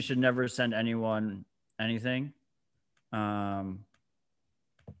really, you should never send anyone anything. But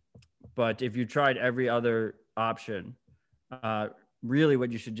if you tried every other option, really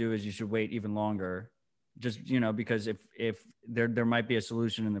what you should do is you should wait even longer, just, because if there might be a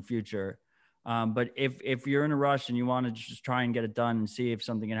solution in the future. But if you're in a rush and you want to just try and get it done and see if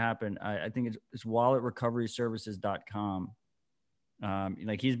something can happen, I think it's walletrecoveryservices.com.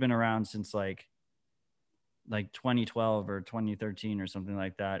 Like he's been around since like 2012 or 2013 or something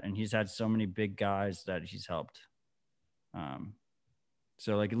like that. And he's had so many big guys that he's helped.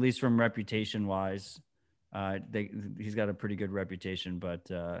 So like, at least from reputation wise, he's got a pretty good reputation, but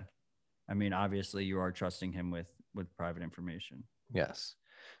I mean, obviously you are trusting him with private information. Yes.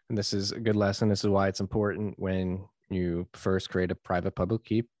 And this is a good lesson. This is why it's important when you first create a private public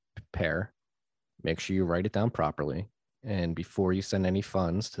key pair, make sure you write it down properly. And before you send any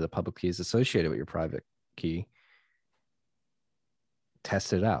funds to the public keys associated with your private key,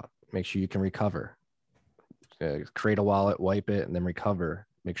 test it out. Make sure you can recover. Create a wallet, wipe it, and then recover.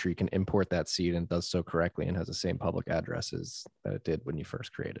 Make sure you can import that seed and does so correctly and has the same public addresses that it did when you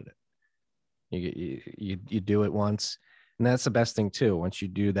first created it. You do it once, and that's the best thing too. Once you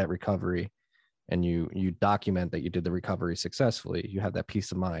do that recovery and you document that you did the recovery successfully, you have that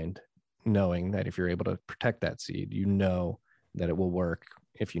peace of mind knowing that if you're able to protect that seed, you know that it will work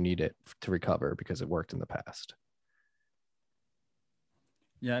if you need it to recover because it worked in the past.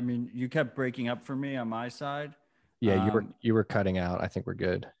 Yeah, I mean, you kept breaking up for me on my side. Yeah, you were cutting out. I think we're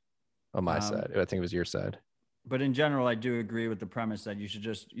good on my side. I think it was your side. But in general, I do agree with the premise that you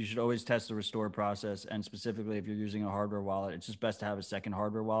should always test the restore process. And specifically, if you're using a hardware wallet, it's just best to have a second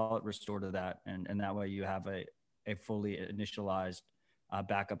hardware wallet restore to that. And that way you have a fully initialized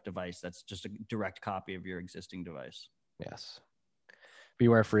backup device that's just a direct copy of your existing device. Yes.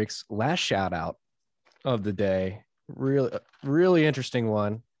 Beware freaks. Last shout out of the day. Really interesting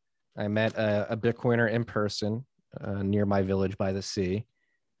one. I met a Bitcoiner in person near my village by the sea.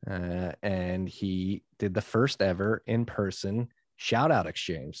 And he did the first ever in-person shout out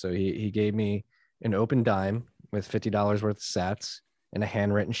exchange. So he gave me an open dime with $50 worth of sats and a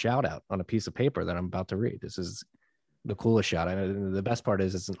handwritten shout out on a piece of paper that I'm about to read. This is the coolest shout out. And the best part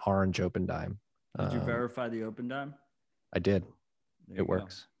is it's an orange open dime. Did you verify the open dime? I did. It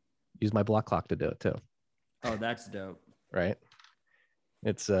works. Use my block clock to do it too. Oh, that's dope. Right.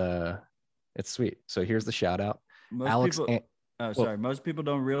 It's sweet. So here's the shout out. Most people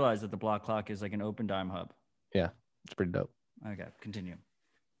don't realize that the block clock is like an open dime hub. Yeah, it's pretty dope. Okay, continue.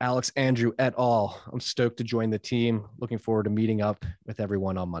 Alex Andrew et al. I'm stoked to join the team. Looking forward to meeting up with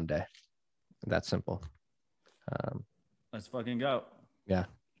everyone on Monday. That's simple. Let's fucking go. Yeah,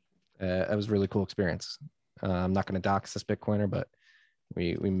 it was a really cool experience. I'm not going to dox this Bitcoiner, but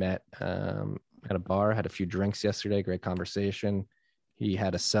we met at a bar, had a few drinks yesterday. Great conversation. He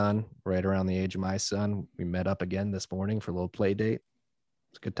had a son right around the age of my son. We met up again this morning for a little play date.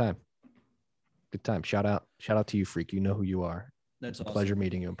 It's a good time. Good time. Shout out to you, freak. You know who you are. That's a awesome. Pleasure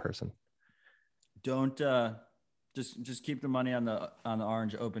meeting you in person. Don't just keep the money on the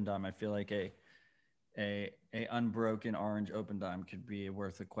orange open dime. I feel like a unbroken orange open dime could be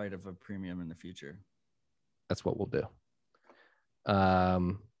worth quite of a premium in the future. That's what we'll do.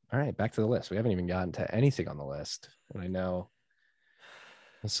 All right, back to the list. We haven't even gotten to anything on the list, and I know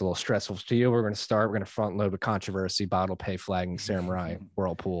it's a little stressful to you. We're going to front load with controversy, bottle pay, flagging, Samurai,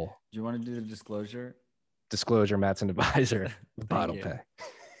 Whirlpool. Do you want to do the disclosure? Disclosure, Matt's an advisor. Bottle pay.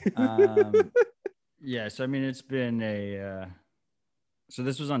 Yeah, so I mean, it's been so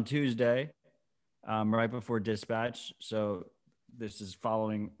this was on Tuesday, right before Dispatch. So this is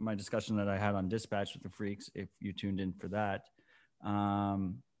following my discussion that I had on Dispatch with the freaks, if you tuned in for that.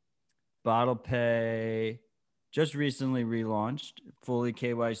 Bottle pay just recently relaunched, fully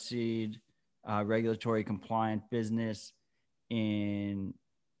KYC'd, regulatory compliant business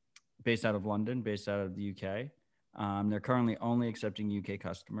based out of London, based out of the UK. They're currently only accepting UK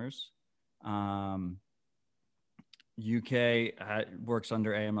customers. UK works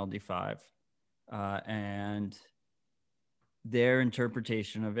under AMLD5, and their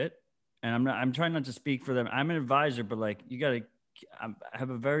interpretation of it. And I'm trying not to speak for them. I'm an advisor, but like I have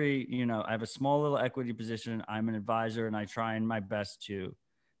a very, I have a small little equity position. I'm an advisor, and I try my best to,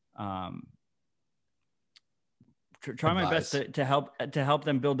 my best to help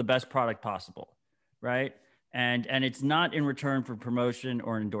them build the best product possible, right? And it's not in return for promotion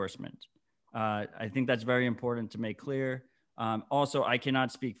or endorsement. I think that's very important to make clear. Also, I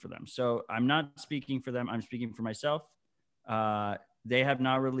cannot speak for them, so I'm not speaking for them. I'm speaking for myself. They have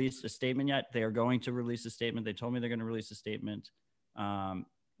not released a statement yet. They are going to release a statement. They told me they're going to release a statement. One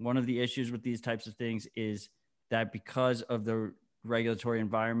of the issues with these types of things is that because of the regulatory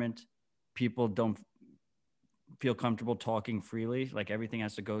environment, people don't feel comfortable talking freely. Like everything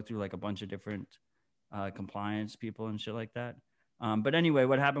has to go through like a bunch of different compliance people and shit like that. But anyway,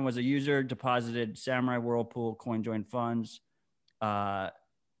 what happened was a user deposited Samurai Whirlpool CoinJoin funds. BottlePay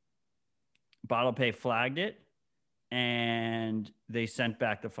flagged it, and they sent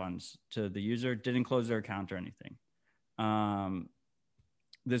back the funds to the user. Didn't close their account or anything.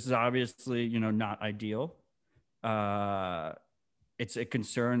 This is obviously, not ideal. It's a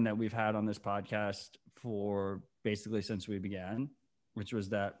concern that we've had on this podcast for basically since we began, which was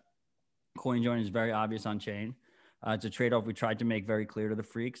that CoinJoin is very obvious on chain. It's a trade-off we tried to make very clear to the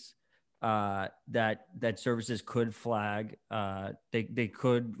freaks, that services could flag. They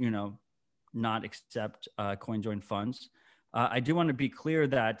could, not accept CoinJoin funds. I do want to be clear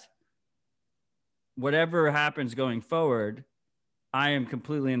that whatever happens going forward, I am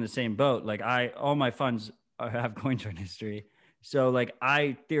completely in the same boat. Like all my funds have CoinJoin history. So like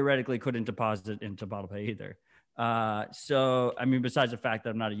I theoretically couldn't deposit into BottlePay either. So, I mean, besides the fact that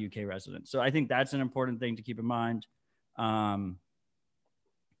I'm not a UK resident. So I think that's an important thing to keep in mind. I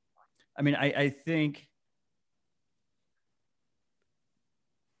mean, I think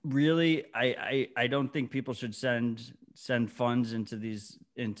really, I don't think people should send funds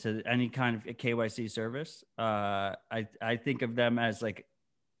into any kind of KYC service. I think of them as like,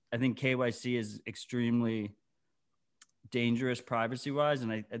 I think KYC is extremely dangerous privacy wise.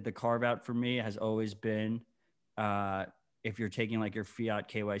 And the carve out for me has always been, if you're taking like your fiat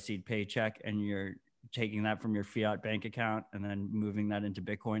KYC paycheck and you're taking that from your fiat bank account and then moving that into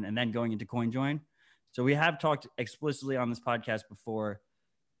Bitcoin and then going into CoinJoin. So we have talked explicitly on this podcast before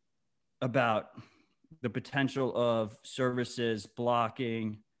about the potential of services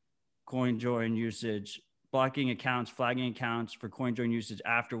blocking CoinJoin usage, blocking accounts, flagging accounts for CoinJoin usage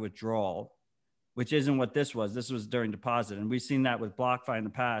after withdrawal, which isn't what this was. This was during deposit. And we've seen that with BlockFi in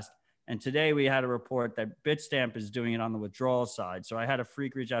the past. And today we had a report that Bitstamp is doing it on the withdrawal side. So I had a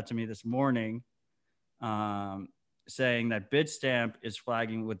freak reach out to me this morning saying that Bitstamp is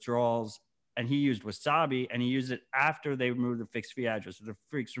flagging withdrawals, and he used Wasabi, and he used it after they removed the fixed fee address. So the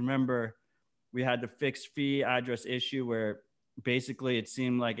freaks remember we had the fixed fee address issue where basically it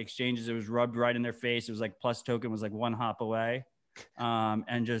seemed like exchanges, it was rubbed right in their face. It was like Plus Token was like one hop away. And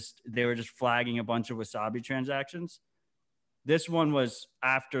they were just flagging a bunch of Wasabi transactions. This one was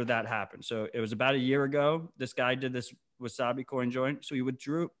after that happened. So it was about a year ago. This guy did this Wasabi CoinJoin. So he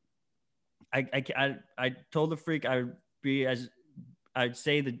withdrew. I told the freak I'd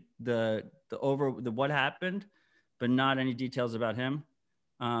say the what happened, but not any details about him.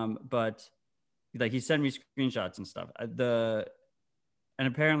 But like he sent me screenshots and stuff. And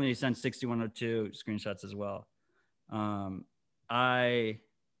apparently he sent 6102 screenshots as well.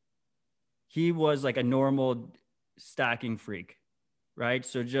 He was like a normal stacking freak, right?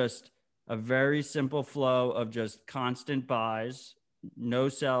 So just a very simple flow of just constant buys, no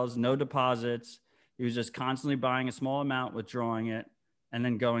sells, no deposits. He was just constantly buying a small amount, withdrawing it, and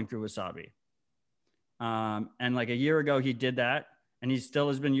then going through Wasabi. And like a year ago, he did that, and he still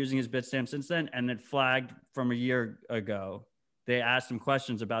has been using his Bitstamp since then. And it flagged from a year ago. They asked him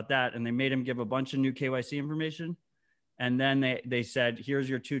questions about that, and they made him give a bunch of new KYC information. And then they said, here's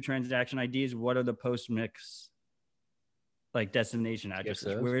your 2 transaction IDs. What are the post-mix like destination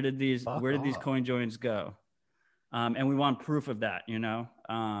addresses? Where did these CoinJoins go? And we want proof of that,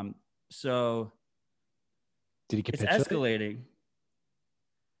 So did he capitulate? It's escalating.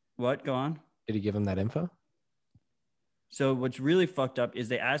 What? Go on. Did he give him that info? So what's really fucked up is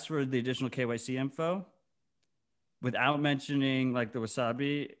they asked for the additional KYC info without mentioning like the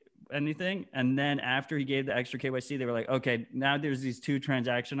Wasabi anything. And then after he gave the extra KYC, they were like, okay, now there's these 2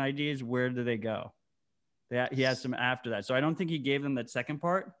 transaction IDs. Where do they go? He has some after that. So I don't think he gave them that second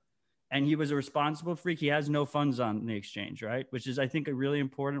part. And he was a responsible freak. He has no funds on the exchange, right? Which is, I think, really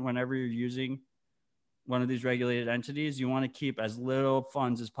important whenever you're using one of these regulated entities. You want to keep as little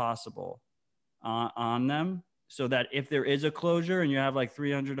funds as possible on them, so that if there is a closure and you have like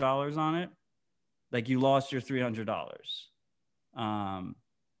 $300 on it, like you lost your $300.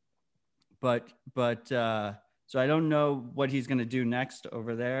 So I don't know what he's going to do next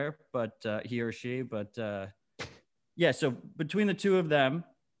over there, but he or she, but yeah. So between the two of them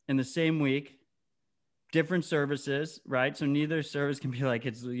in the same week, different services, right? So neither service can be like,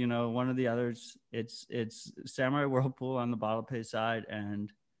 it's, you know, one of the others. It's Samurai Whirlpool on the bottle pay side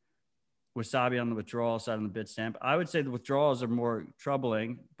and Wasabi on the withdrawal side on the Bitstamp. I would say the withdrawals are more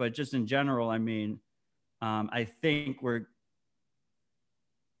troubling, but just in general, I mean, I think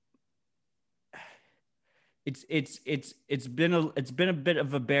it's been a bit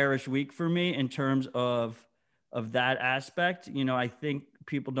of a bearish week for me in terms of that aspect. You know, I think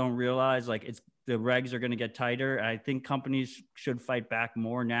people don't realize like the regs are going to get tighter. I think companies should fight back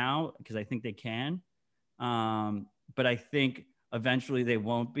more now because I think they can. But I think eventually they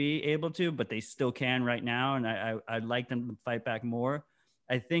won't be able to, but they still can right now. And I'd like them to fight back more.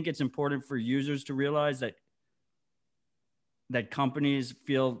 I think it's important for users to realize that companies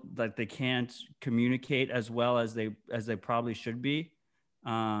feel that they can't communicate as well as they probably should be.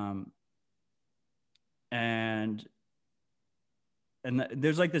 And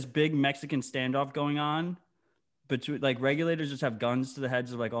there's like this big Mexican standoff going on between like regulators just have guns to the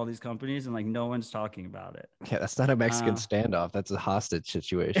heads of like all these companies and like no one's talking about it. Yeah, that's not a Mexican standoff. That's a hostage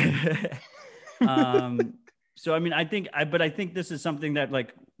situation. So I mean, I think this is something that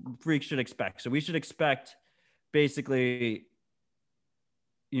like freaks should expect. So we should expect basically,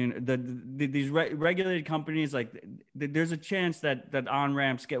 you know, these regulated companies, like there's a chance that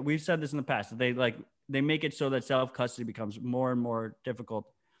on-ramps we've said this in the past, that they make it so that self-custody becomes more and more difficult.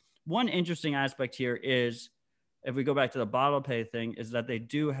 One interesting aspect here is, if we go back to the bottle pay thing, is that they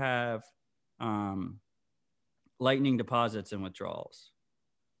do have lightning deposits and withdrawals.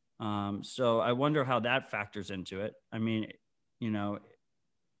 So I wonder how that factors into it. I mean, if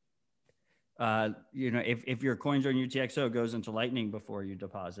your CoinJoin UTXO goes into Lightning before you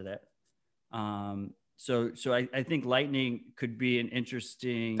deposit it. So I think Lightning could be an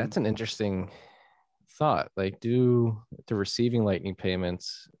interesting. That's an interesting thought. Like, they're receiving Lightning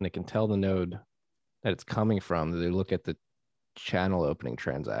payments and they can tell the node that it's coming from. They look at the channel opening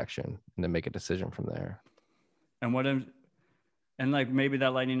transaction and then make a decision from there. And like maybe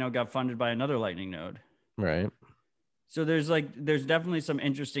that Lightning node got funded by another Lightning node. Right. So there's definitely some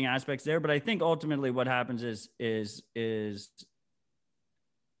interesting aspects there, but I think ultimately what happens is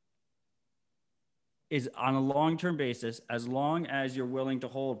on a long-term basis, as long as you're willing to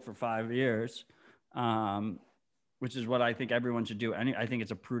hold for 5 years, which is what I think everyone should do. I think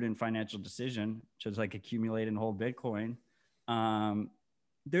it's a prudent financial decision to like accumulate and hold Bitcoin.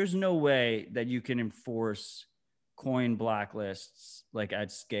 There's no way that you can enforce coin blacklists like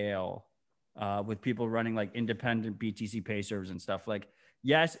at scale with people running like independent BTC pay servers and stuff. Like,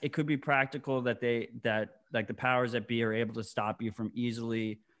 yes, it could be practical that like the powers that be are able to stop you from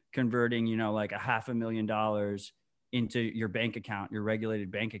easily converting, like $500,000 into your bank account, your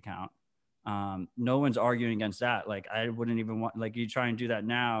regulated bank account. No one's arguing against that. Like, I wouldn't even want, like, you try and do that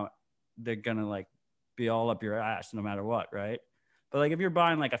now, they're gonna like be all up your ass no matter what, right? But like if you're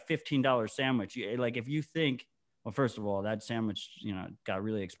buying like a $15 sandwich, like if you think, well, first of all, that sandwich, got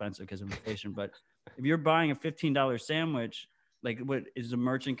really expensive because of inflation. But if you're buying a $15 sandwich, like what is the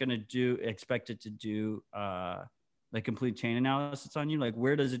merchant going to do, expected to do like complete chain analysis on you? Like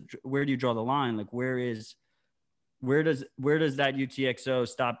where do you draw the line? Like where does that UTXO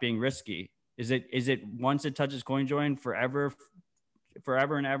stop being risky? Is it once it touches CoinJoin forever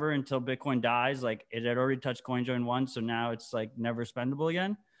and ever until Bitcoin dies? Like it had already touched CoinJoin once, so now it's like never spendable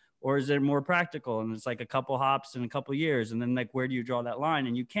again? Or is it more practical and it's like a couple hops in a couple years, and then like where do you draw that line?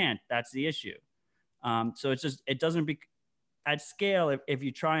 And you can't. That's the issue. So it doesn't be at scale. If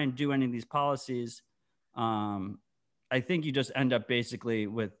you try and do any of these policies, I think you just end up basically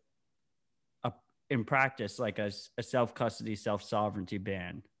with in practice like a self-custody, self-sovereignty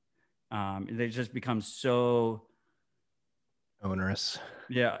ban. They just become so onerous.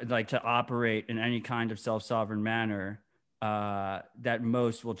 Yeah, like to operate in any kind of self-sovereign manner. That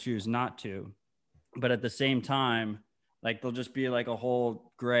most will choose not to. But at the same time, like there'll just be like a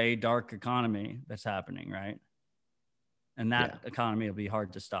whole gray, dark economy that's happening, right? And that economy will be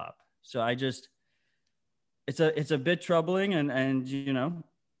hard to stop. So it's a bit troubling, and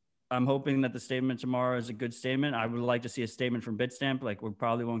I'm hoping that the statement tomorrow is a good statement. I would like to see a statement from Bitstamp. Like we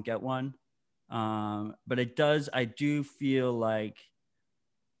probably won't get one. But I do feel like,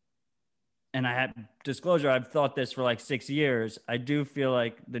 and I have disclosure, I've thought this for like 6 years. I do feel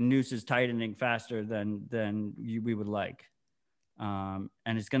like the noose is tightening faster than we would like. And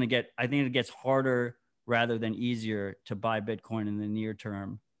it's going to I think it gets harder rather than easier to buy Bitcoin in the near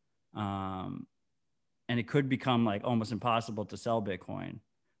term. And it could become like almost impossible to sell Bitcoin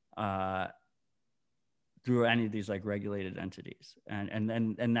through any of these like regulated entities. And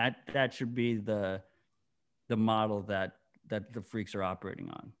that should be the model that the freaks are operating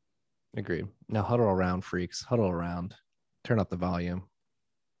on. Agreed. Now huddle around, freaks. Huddle around. Turn up the volume.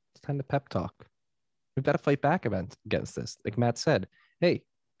 It's time to pep talk. We've got to fight back against this. Like Matt said, hey,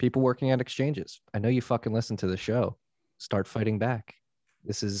 people working at exchanges, I know you fucking listen to the show. Start fighting back.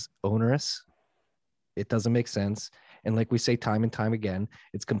 This is onerous. It doesn't make sense. And like we say time and time again,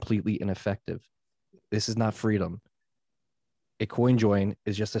 it's completely ineffective. This is not freedom. A coin join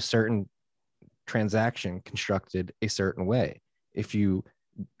is just a certain transaction constructed a certain way. If you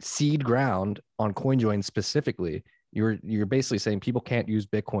seed ground on CoinJoin specifically, you're basically saying people can't use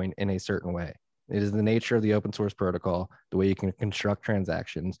Bitcoin in a certain way. It is the nature of the open source protocol, the way you can construct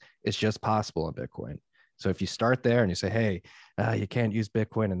transactions. It's just possible in Bitcoin. So if you start there and you say, hey, you can't use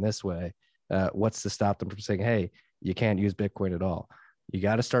Bitcoin in this way, what's to stop them from saying, hey, you can't use Bitcoin at all? You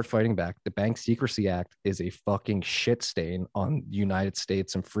got to start fighting back. The Bank Secrecy Act is a fucking shit stain on the United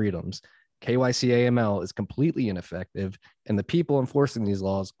States and freedoms. KYC AML is completely ineffective, and the people enforcing these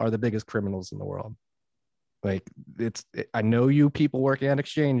laws are the biggest criminals in the world. Like I know you people working at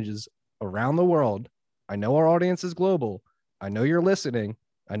exchanges around the world. I know our audience is global. I know you're listening.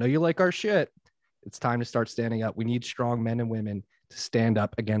 I know you like our shit. It's time to start standing up. We need strong men and women to stand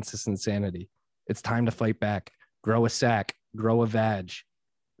up against this insanity. It's time to fight back. Grow a sack, grow a vag.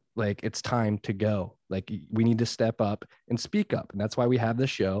 Like it's time to go. Like we need to step up and speak up. And that's why we have this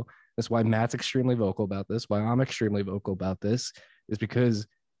show. That's why Matt's extremely vocal about this. Why I'm extremely vocal about this is because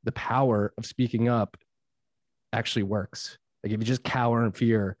the power of speaking up actually works. Like if you just cower in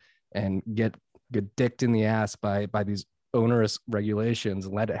fear and get dicked in the ass by these onerous regulations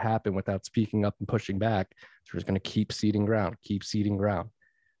and let it happen without speaking up and pushing back, they're just going to keep ceding ground.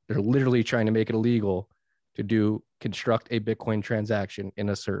 They're literally trying to make it illegal to construct a Bitcoin transaction in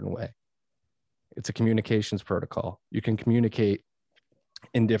a certain way. It's a communications protocol. You can communicate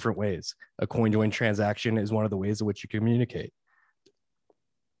in different ways. A CoinJoin transaction is one of the ways in which you communicate.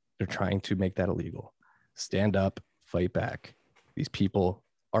 They're trying to make that illegal. Stand up, fight back. These people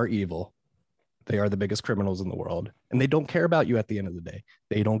are evil. They are the biggest criminals in the world, and they don't care about you at the end of the day.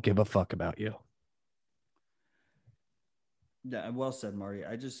 They don't give a fuck about you. Yeah, well said, Marty.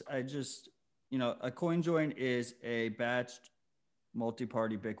 I just, a CoinJoin is a batched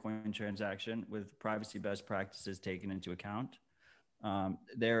multi-party Bitcoin transaction with privacy best practices taken into account.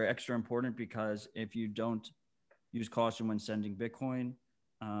 They're extra important because if you don't use caution when sending Bitcoin,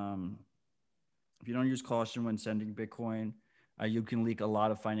 you can leak a lot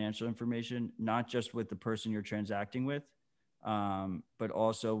of financial information, not just with the person you're transacting with, but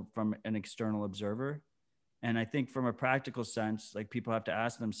also from an external observer. And I think from a practical sense, like people have to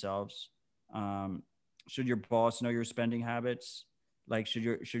ask themselves, should your boss know your spending habits? Like, should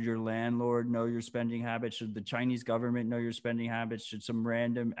your landlord know your spending habits? Should the Chinese government know your spending habits? Should some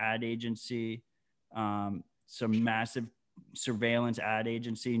random ad agency, some massive surveillance ad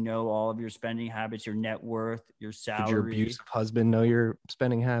agency know all of your spending habits, your net worth, your salary? Should your abusive husband know your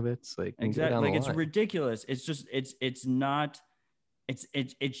spending habits? Like, exactly. Like, it's ridiculous. It's just, it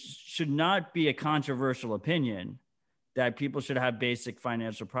should not be a controversial opinion that people should have basic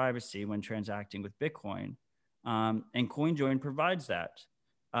financial privacy when transacting with Bitcoin. And CoinJoin provides that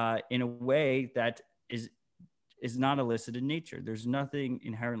in a way that is not illicit in nature. There's nothing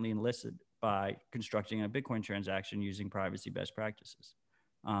inherently illicit by constructing a Bitcoin transaction using privacy best practices.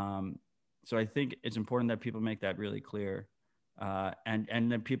 So I think it's important that people make that really clear,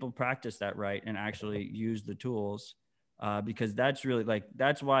 and that people practice that right and actually use the tools, because that's really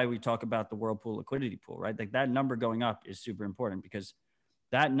that's why we talk about the Whirlpool liquidity pool, right? Like that number going up is super important because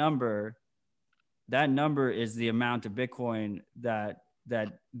that number is the amount of Bitcoin that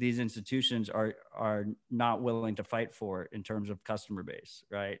these institutions are not willing to fight for in terms of customer base,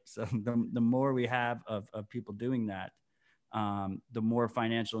 right? So the more we have of people doing that, the more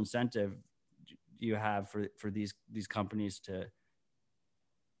financial incentive you have for these companies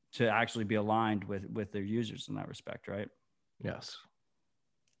to actually be aligned with their users in that respect, right? Yes.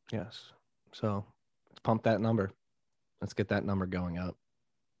 So let's pump that number. Let's get that number going up.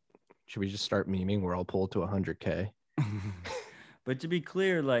 Should we just start memeing Whirlpool to 100K? But to be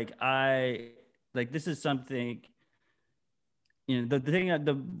clear, this is something the thing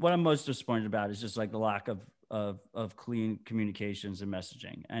that what I'm most disappointed about is just like the lack of clean communications and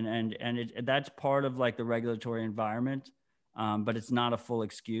messaging, and that's part of like the regulatory environment, but it's not a full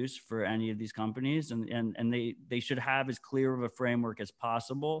excuse for any of these companies, and they should have as clear of a framework as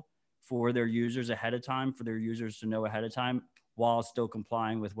possible for their users ahead of time, for their users to know ahead of time, while still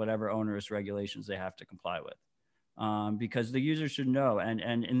complying with whatever onerous regulations they have to comply with, because the users should know, and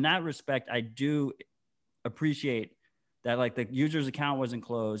in that respect, I do appreciate that like the user's account wasn't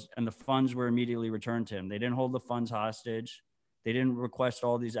closed and the funds were immediately returned to him. They didn't hold the funds hostage. They didn't request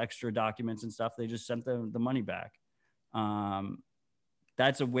all these extra documents and stuff. They just sent the money back.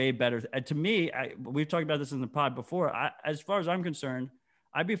 That's a way better. To me, we've talked about this in the pod before. As far as I'm concerned,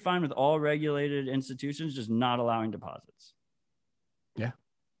 I'd be fine with all regulated institutions just not allowing deposits. Yeah.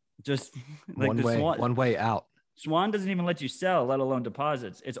 Just like one way out. Swan doesn't even let you sell, let alone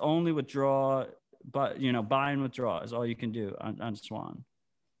deposits. It's only withdraw. But buy and withdraw is all you can do on Swan.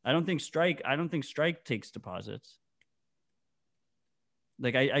 I don't think Strike takes deposits.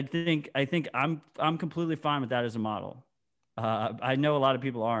 Like I think I'm completely fine with that as a model. I know a lot of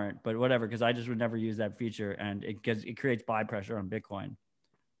people aren't, but whatever, because I just would never use that feature, and it creates buy pressure on Bitcoin.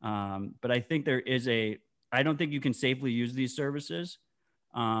 But I think I don't think you can safely use these services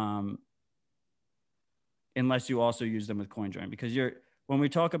unless you also use them with CoinJoin, because when we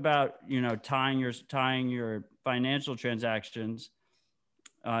talk about, tying your financial transactions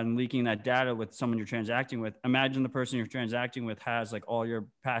and leaking that data with someone you're transacting with, imagine the person you're transacting with has like all your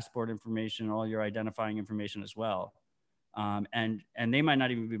passport information, all your identifying information as well. And they might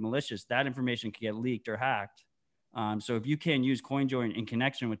not even be malicious. That information can get leaked or hacked. So if you can't use CoinJoin in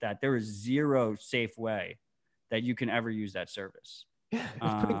connection with that, there is zero safe way that you can ever use that service. Yeah,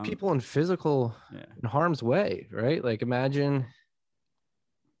 it's putting people in in harm's way, right? Like imagine,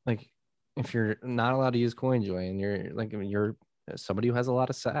 like if you're not allowed to use CoinJoin, you're somebody who has a lot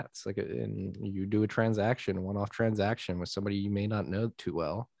of sats, like, and you do a one-off transaction with somebody you may not know too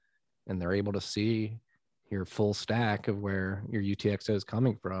well, and they're able to see your full stack of where your UTXO is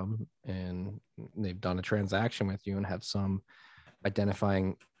coming from, and they've done a transaction with you and have some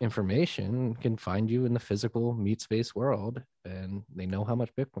identifying information, can find you in the physical meat space world, and they know how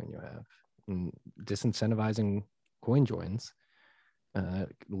much Bitcoin you have. And disincentivizing CoinJoins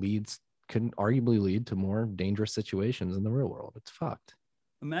can arguably lead to more dangerous situations in the real world. It's fucked.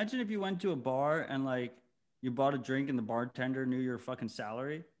 Imagine if you went to a bar and like you bought a drink and the bartender knew your fucking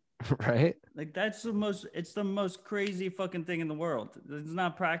salary. Right? Like it's the most crazy fucking thing in the world. It's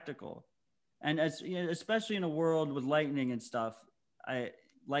not practical. And especially in a world with Lightning and stuff,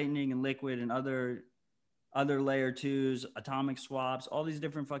 Lightning and Liquid and other layer twos, atomic swaps, all these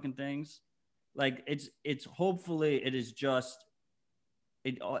different fucking things. Like it's hopefully it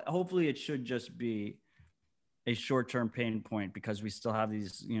should just be a short-term pain point, because we still have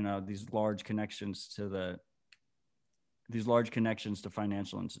these large connections to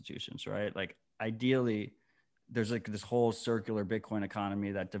financial institutions, right? Like ideally there's like this whole circular Bitcoin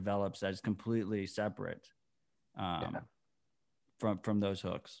economy that develops that is completely separate from those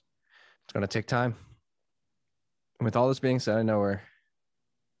hooks. It's going to take time. With all this being said, I know we're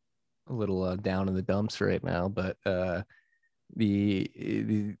a little down in the dumps right now, but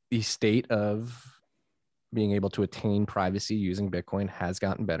the state of being able to attain privacy using Bitcoin has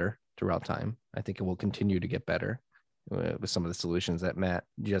gotten better throughout time. I think it will continue to get better with some of the solutions that Matt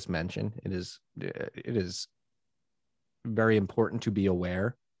just mentioned. It is very important to be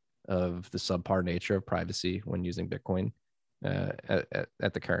aware of the subpar nature of privacy when using Bitcoin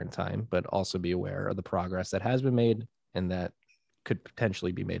at the current time, but also be aware of the progress that has been made and that could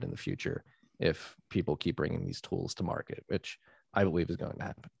potentially be made in the future if people keep bringing these tools to market, which I believe is going to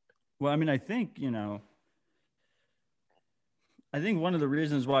happen. Well, I mean, I think one of the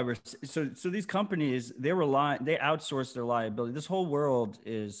reasons why so these companies, they outsource their liability. This whole world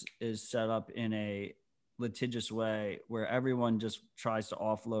is set up in a litigious way where everyone just tries to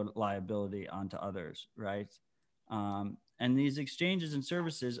offload liability onto others, right? And these exchanges and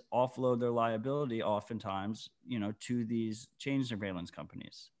services offload their liability oftentimes, to these chain surveillance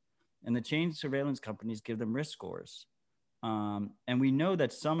companies. And the chain surveillance companies give them risk scores. And we know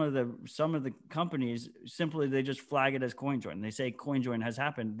that some of the companies simply, they just flag it as CoinJoin. They say CoinJoin has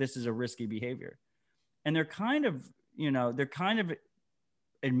happened. This is a risky behavior. And they're kind of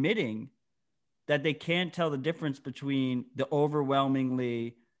admitting that they can't tell the difference between the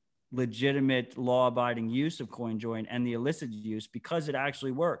overwhelmingly legitimate law-abiding use of CoinJoin and the illicit use, because it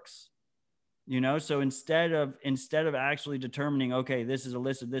actually works. So instead of actually determining, okay, this is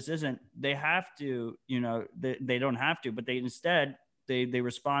illicit, this isn't, they have to, they don't have to, but they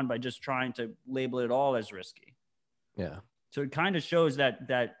respond by just trying to label it all as risky. Yeah. So it kind of shows that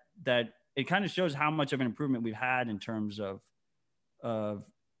it kind of shows how much of an improvement we've had in terms of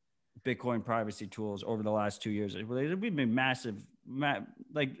Bitcoin privacy tools over the last 2 years. We've been massive,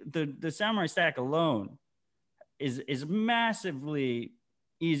 like the Samurai Stack alone is massively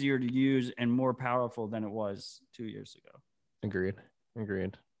easier to use and more powerful than it was 2 years ago. Agreed.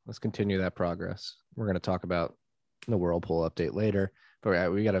 Let's continue that progress. We're going to talk about the Whirlpool update later,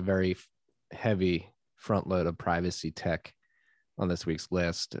 but we got a very heavy front load of privacy tech on this week's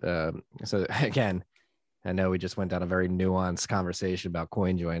list. So again, I know we just went down a very nuanced conversation about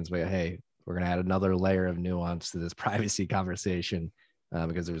CoinJoins, but hey, we're going to add another layer of nuance to this privacy conversation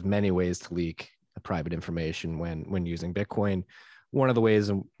because there's many ways to leak private information when using Bitcoin. One of the ways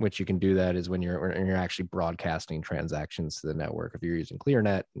in which you can do that is when you're actually broadcasting transactions to the network. If you're using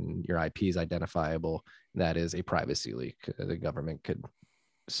ClearNet and your IP is identifiable, that is a privacy leak. The government could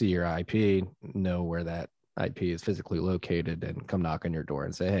see your IP, know where that IP is physically located, and come knock on your door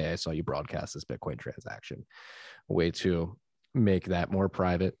and say, hey, I saw you broadcast this Bitcoin transaction. A way to make that more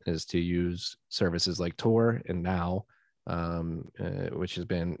private is to use services like Tor and Now, which has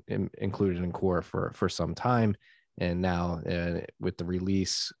been included in Core for some time. And now with the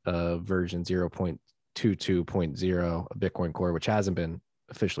release of version 0.22.0 of Bitcoin Core, which hasn't been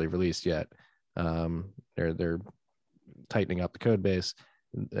officially released yet, they're tightening up the code base.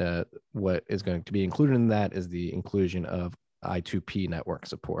 What is going to be included in that is the inclusion of I2P network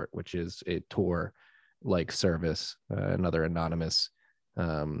support, which is a Tor-like service, another anonymous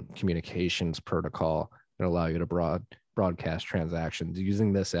communications protocol that allow you to broadcast transactions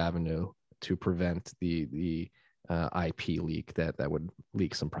using this avenue to prevent the IP leak that would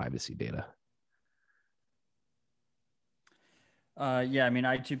leak some privacy data. Yeah, I mean,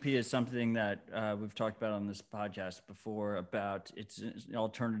 I2P is something that we've talked about on this podcast before. About it's an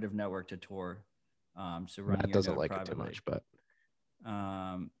alternative network to Tor. So running Matt doesn't like privately. It too much, but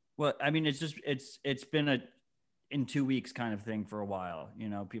well, I mean, it's been a in 2 weeks kind of thing for a while. You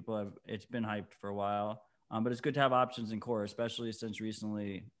know, it's been hyped for a while, but it's good to have options in Core, especially since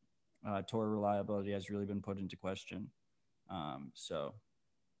recently Tor reliability has really been put into question. So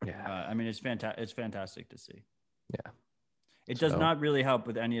yeah, I mean, it's fantastic to see. Yeah. It does not really help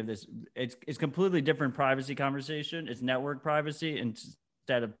with any of this. It's completely different privacy conversation. It's network privacy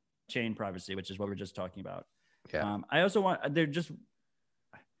instead of chain privacy, which is what we're just talking about. Yeah. I also want, they're just,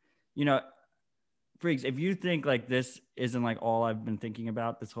 you know, freaks, if you think like this isn't like all I've been thinking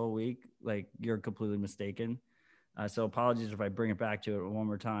about this whole week, like you're completely mistaken. So apologies if I bring it back to it one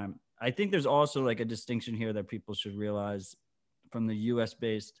more time. I think there's also like a distinction here that people should realize from the US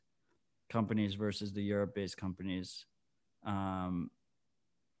based companies versus the Europe based companies. And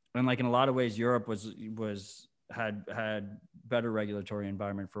like in a lot of ways, Europe had better regulatory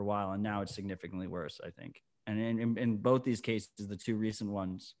environment for a while, and now it's significantly worse, I think. And in both these cases, the two recent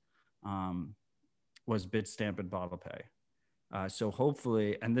ones was Bitstamp and BottlePay. So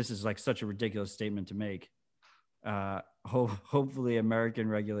hopefully, and this is like such a ridiculous statement to make, hopefully American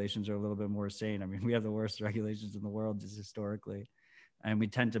regulations are a little bit more sane. I mean, we have the worst regulations in the world just historically, and we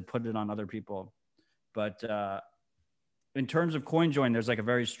tend to put it on other people. But in terms of CoinJoin, there's like a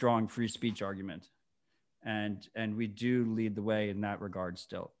very strong free speech argument, and we do lead the way in that regard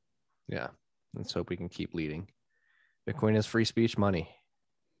still. Yeah, let's hope we can keep leading. Bitcoin is free speech money.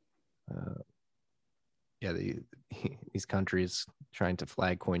 Yeah, these countries trying to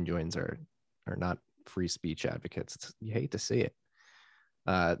flag CoinJoins are not free speech advocates. You hate to see it.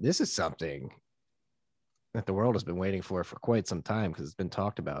 This is something that the world has been waiting for quite some time, because it's been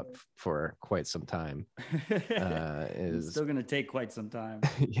talked about for quite some time. It's still going to take quite some time.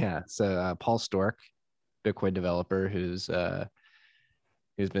 Yeah. So Paul Stork, Bitcoin developer, who's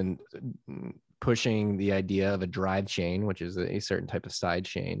been pushing the idea of a drive chain, which is a certain type of side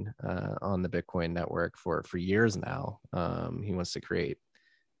chain on the Bitcoin network for years now. He wants to create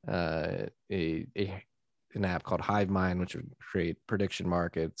an app called HiveMind, which would create prediction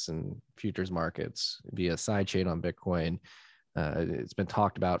markets and futures markets via sidechain on Bitcoin. It's been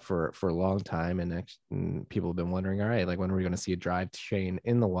talked about for a long time, and people have been wondering, all right, like when are we going to see a drive chain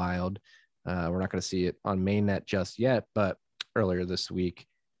in the wild? We're not going to see it on mainnet just yet, but earlier this week,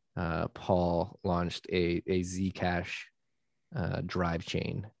 Paul launched a Zcash drive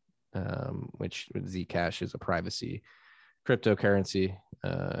chain, which Zcash is a privacy cryptocurrency,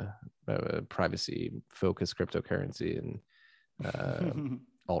 privacy focused cryptocurrency, and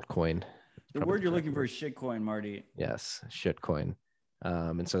altcoin. The word you're looking for is shitcoin, Marty. Yes, shitcoin.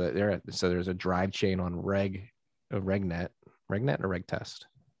 And so there's a drive chain on RegNet or RegTest.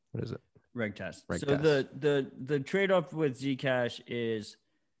 What is it? RegTest. RegTest. So the trade-off with Zcash is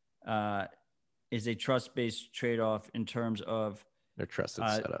is a trust-based trade-off in terms of Their trusted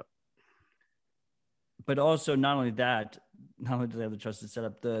setup. But also not only that, not only do they have the trusted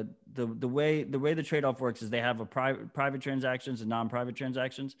setup, the way the trade-off works is they have a private transactions and non-private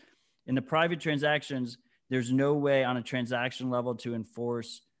transactions. In the private transactions, there's no way on a transaction level to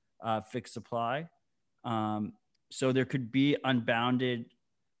enforce fixed supply. So there could be unbounded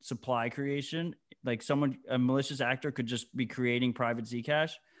supply creation. Like a malicious actor could just be creating private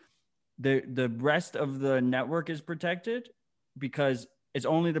Zcash. The rest of the network is protected because it's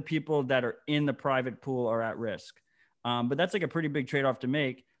only the people that are in the private pool are at risk. But that's like a pretty big trade-off to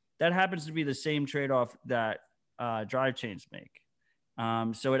make. That happens to be the same trade-off that drive chains make.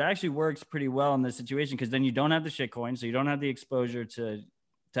 So it actually works pretty well in this situation because then you don't have the shitcoin, so you don't have the exposure to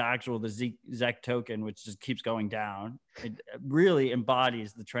the ZEC token, which just keeps going down. It really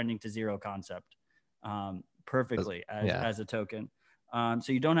embodies the trending to zero concept perfectly as a token.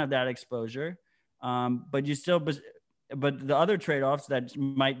 So you don't have that exposure, but you still. But the other trade-offs that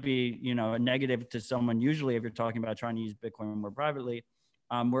might be, a negative to someone, usually if you're talking about trying to use Bitcoin more privately,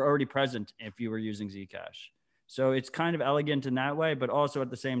 were already present if you were using Zcash. So it's kind of elegant in that way, but also at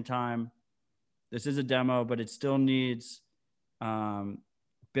the same time, this is a demo, but it still needs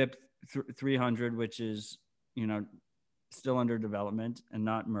BIP 300, which is, still under development and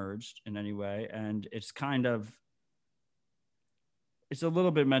not merged in any way. And it's it's a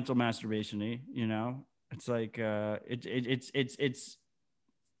little bit mental masturbation-y, It's like it's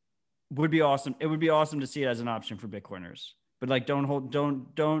would be awesome. It would be awesome to see it as an option for Bitcoiners. But like don't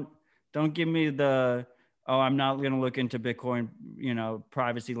give me the I'm not going to look into Bitcoin,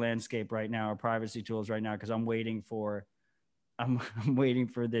 privacy landscape right now or privacy tools right now because I'm waiting for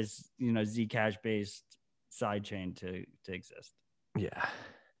this, Zcash based sidechain to exist. Yeah.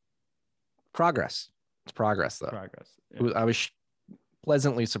 Progress. It's progress though. Progress. Yeah. I was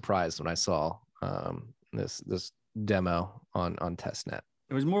pleasantly surprised when I saw this demo on testnet.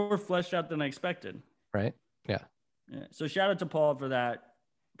 It was more fleshed out than I expected. Right? Yeah. So shout out to Paul for that.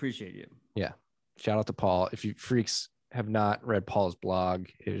 Appreciate you. Yeah. Shout out to Paul. If you freaks have not read Paul's blog,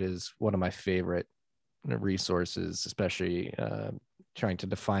 it is one of my favorite resources, especially trying to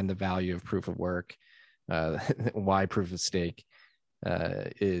define the value of proof of work, why proof of stake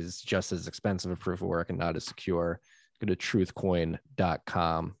is just as expensive a proof of work and not as secure. Go to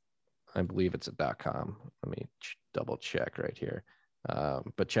truthcoin.com. I believe it's a .com. Let me double check right here.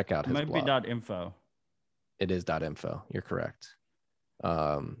 But check out his blog. It might be .info. It is .info. You're correct.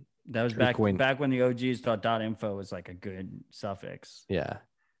 That was back when the OGs thought .info was like a good suffix. Yeah.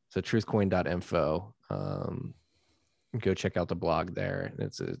 So truthcoin.info. Go check out the blog there.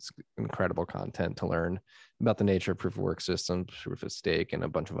 It's incredible content to learn about the nature of proof of work systems, proof of stake, and a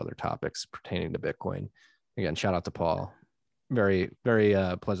bunch of other topics pertaining to Bitcoin. Again, shout out to Paul. Very, very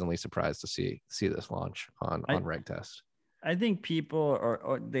pleasantly surprised to see this launch on RegTest. I think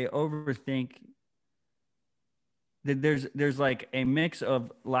people they overthink. There's like a mix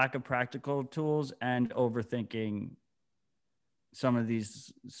of lack of practical tools and overthinking some of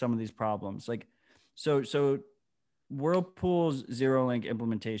these problems. Like, so Whirlpool's ZeroLink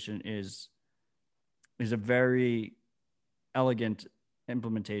implementation is a very elegant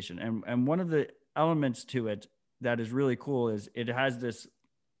implementation, and one of the elements to it that is really cool is it has this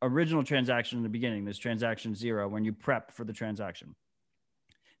original transaction in the beginning, this transaction 0, when you prep for the transaction.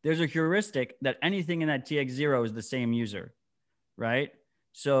 There's a heuristic that anything in that TX0 is the same user, right?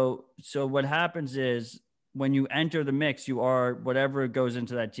 So what happens is when you enter the mix, you are whatever goes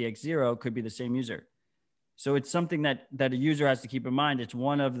into that TX0 could be the same user. So it's something that a user has to keep in mind. It's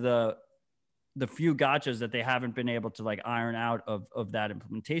one of the few gotchas that they haven't been able to like iron out of that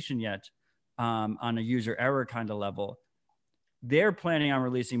implementation yet on a user error kind of level. They're planning on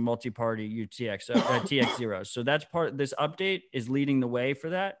releasing multi-party TX0. So that's this update is leading the way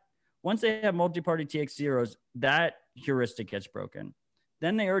for that. Once they have multi-party TX0s, that heuristic gets broken.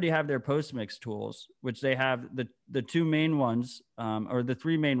 Then they already have their post-mix tools, which they have the two main ones, or the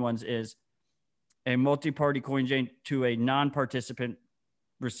three main ones is a multi-party coin join to a non-participant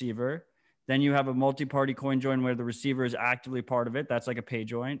receiver. Then you have a multi-party coin join where the receiver is actively part of it. That's like a pay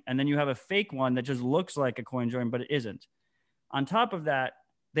join. And then you have a fake one that just looks like a coin join, but it isn't. On top of that,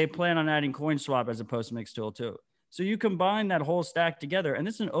 they plan on adding CoinSwap as a post-mix tool too. So you combine that whole stack together, and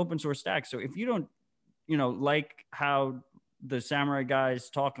this is an open source stack. So if you don't, like how the Samurai guys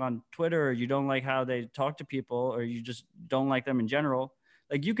talk on Twitter, or you don't like how they talk to people, or you just don't like them in general,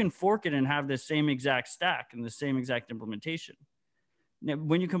 like you can fork it and have the same exact stack and the same exact implementation. Now,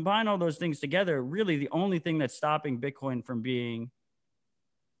 when you combine all those things together, really the only thing that's stopping Bitcoin from being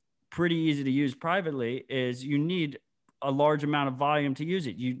pretty easy to use privately is you need a large amount of volume to use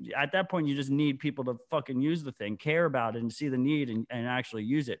it. You at that point, you just need people to fucking use the thing, care about it, and see the need and actually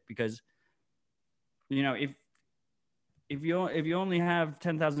use it. Because, you know, if you only have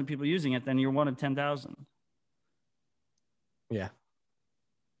 10,000 people using it, then you're one of 10,000. Yeah.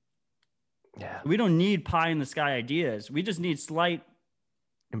 Yeah. We don't need pie in the sky ideas. We just need slight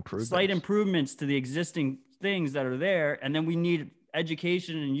improvements to the existing things that are there, and then we need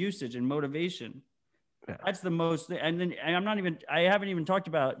education and usage and motivation. Yeah. That's the most. And I haven't even talked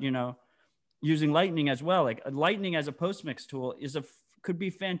about, you know, using Lightning as well. Like Lightning as a post-mix tool could be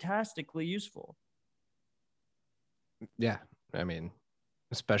fantastically useful. Yeah, I mean,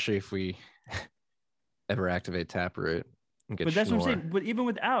 especially if we ever activate Taproot and get. But that's what I'm saying. But even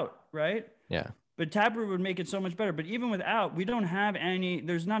without, right? Yeah. But Taproot would make it so much better. But even without, we don't have any.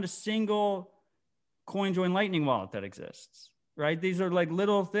 There's not a single CoinJoin Lightning wallet that exists, right? These are like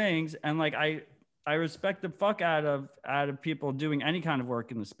little things, and like I respect the fuck out of people doing any kind of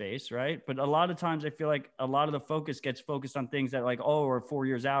work in the space, right? But a lot of times I feel like a lot of the focus gets focused on things that like, oh, are 4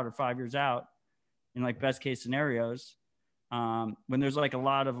 years out or 5 years out in like best case scenarios. When there's like a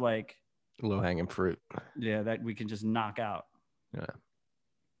lot of like low hanging fruit. Yeah, that we can just knock out. Yeah.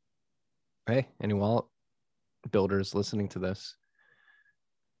 Hey, any wallet builders listening to this,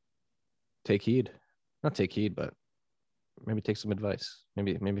 take heed. Not take heed, but maybe take some advice.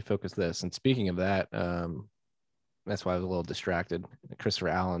 Maybe focus this. And speaking of that, that's why I was a little distracted. Christopher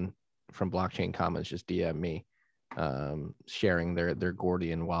Allen from Blockchain Commons just DM'd me, sharing their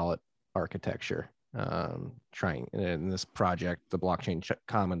Gordian wallet architecture. Trying in this project, the Blockchain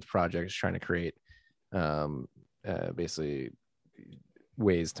Commons project is trying to create basically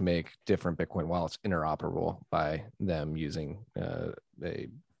ways to make different Bitcoin wallets interoperable by them using a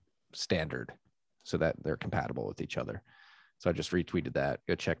standard so that they're compatible with each other. So I just retweeted that.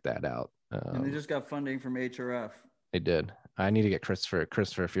 Go check that out. And they just got funding from HRF. They did. I need to get Christopher.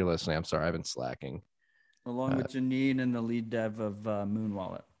 Christopher, if you're listening, I'm sorry, I've been slacking. Along with Janine and the lead dev of Moon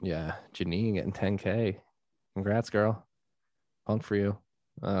Wallet. Yeah, Janine getting 10K. Congrats, girl. Pumped for you.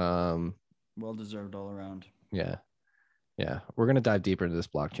 Well deserved all around. Yeah. We're gonna dive deeper into this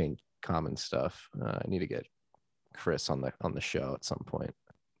Blockchain Commons stuff. I need to get Chris on the show at some point.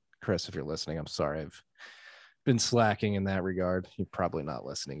 Chris, if you're listening, I'm sorry I've been slacking in that regard. You're probably not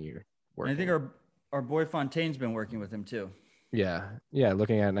listening. You're working. I think our boy Fontaine's been working with him too. Yeah.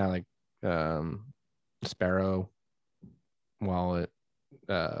 Looking at it now, like Sparrow wallet,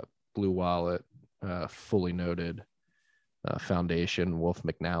 Blue Wallet, fully noted, Foundation, Wolf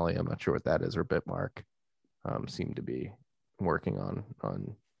McNally. I'm not sure what that is, or Bitmark. Seem to be working on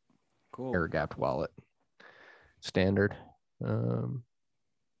cool air gapped wallet standard.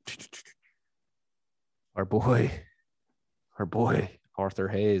 Our boy Arthur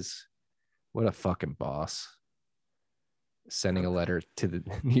Hayes, what a fucking boss, sending a letter to the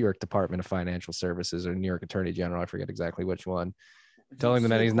New York Department of Financial Services or New York Attorney General, I forget exactly which one, telling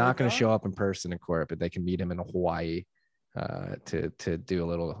them that he's not going to show up in person in court, but they can meet him in Hawaii to do a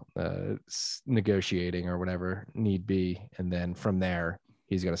little negotiating or whatever need be, and then from there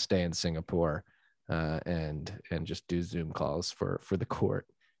he's going to stay in Singapore and just do Zoom calls for the court.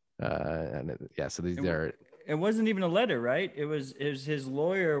 So these are. It wasn't even a letter, right? It was his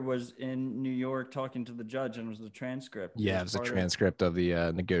lawyer was in New York talking to the judge, and it was the transcript. Yeah, it was a transcript of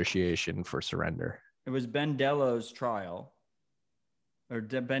the negotiation for surrender. It was Ben Dello's trial, or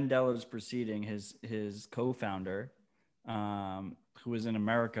Ben Dello's proceeding. His co-founder, who was in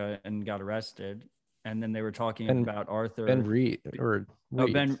America and got arrested, and then they were talking about Arthur Ben Reed or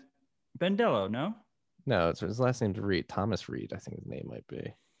Reed. Oh, Ben Dello, no, it's his last name's Reed, Thomas Reed, I think his name might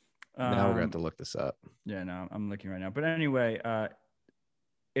be. Now we're gonna have to look this up. Yeah, no, I'm looking right now. But anyway,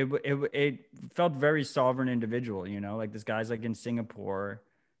 it felt very sovereign individual, you know, like this guy's like in Singapore.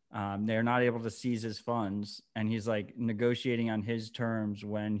 They're not able to seize his funds, and he's like negotiating on his terms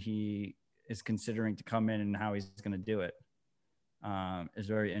when he is considering to come in and how he's going to do it. Is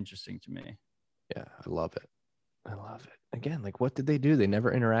very interesting to me. Yeah, I love it. Again, like, what did they do? They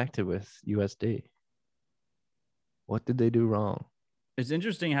never interacted with USD. What did they do wrong? It's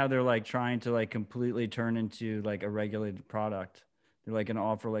interesting how they're like trying to like completely turn into like a regulated product. They're like going to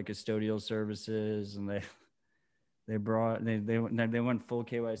offer like custodial services, and they went full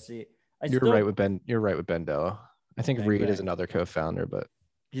KYC. You're right with Ben Dello. I think Reed is another co-founder, but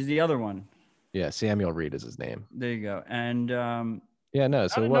he's the other one. Yeah, Samuel Reed is his name. There you go. And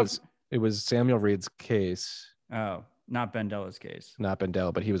so it was Samuel Reed's case. Oh, not Ben Dello's case. Not Ben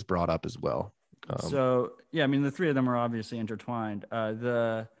Dello, but he was brought up as well. So yeah, I mean the three of them are obviously intertwined.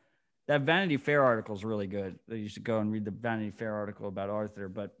 That Vanity Fair article is really good. You should go and read the Vanity Fair article about Arthur.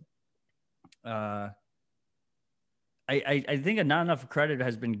 But I I think not enough credit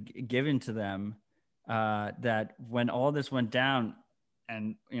has been given to them that when all this went down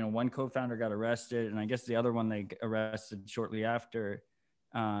and, one co-founder got arrested and I guess the other one they arrested shortly after,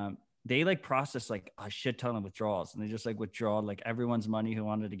 they like processed like a shit ton of withdrawals and they just like withdraw like everyone's money who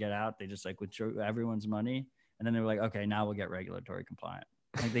wanted to get out. They just like withdrew everyone's money. And then they were like, okay, now we'll get regulatory compliant.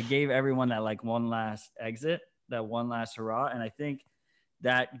 Like they gave everyone that like one last exit, that one last hurrah. And I think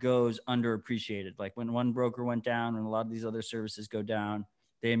that goes underappreciated. Like when one broker went down and a lot of these other services go down,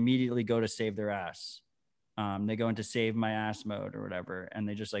 they immediately go to save their ass. They go into save my ass mode or whatever. And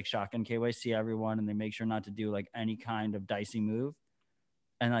they just like shotgun KYC everyone. And they make sure not to do like any kind of dicey move.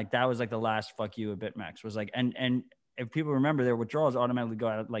 And like, that was like the last fuck you at BitMEX was like, and if people remember their withdrawals automatically go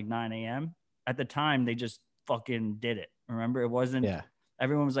out at like 9 a.m. At the time, they just fucking did it. Remember, it wasn't,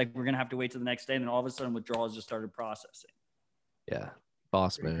 everyone was like, we're going to have to wait till the next day. And then all of a sudden withdrawals just started processing. Yeah.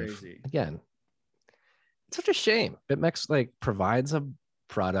 Boss Pretty move. crazy. Again, it's such a shame. BitMEX like provides a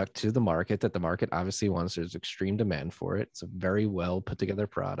product to the market that the market obviously wants. There's extreme demand for it. It's a very well put together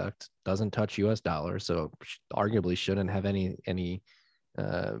product. Doesn't touch US dollars, so arguably shouldn't have any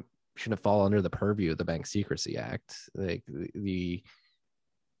shouldn't fall under the purview of the Bank Secrecy Act. Like the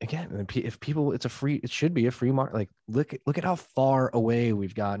again, if people, it should be a free market. Like look at how far away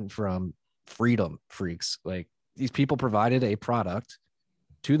we've gotten from freedom freaks. Like these people provided a product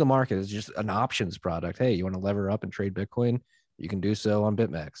to the market. It's just an options product. Hey, you want to lever up and trade Bitcoin? You can do so on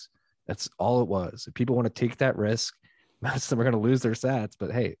BitMEX. That's all it was. If people want to take that risk, most of them are going to lose their sats,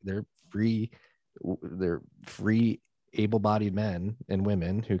 but hey, they're free able-bodied men and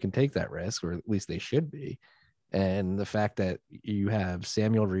women who can take that risk, or at least they should be. And the fact that you have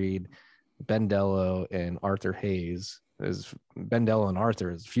Samuel Reed, Ben Dello, and Arthur Hayes, as Ben Dello and Arthur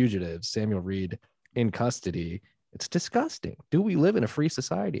as fugitives, Samuel Reed in custody, it's disgusting. Do we live in a free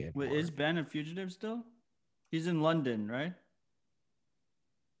society anymore? Wait, is Ben a fugitive still? He's in London, right?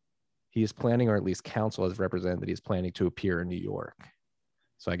 He is planning, or at least counsel has represented that he's planning to appear in New York.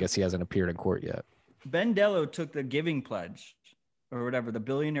 So I guess he hasn't appeared in court yet. Ben Dello took the giving pledge or whatever, the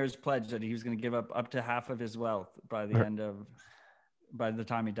billionaire's pledge that he was going to give up to half of his wealth by the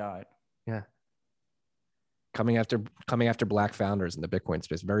time he died. Yeah. Coming after black founders in the Bitcoin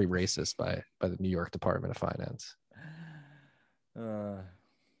space, very racist by the New York Department of Finance.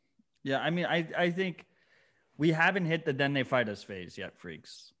 Yeah, I mean, I think we haven't hit the then they fight us phase yet,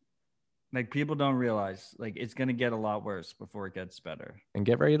 freaks. Like people don't realize like it's going to get a lot worse before it gets better. And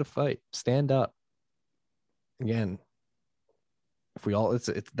get ready to fight. Stand up. Again, if we all, it's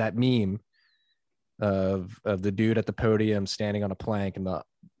that meme of the dude at the podium standing on a plank and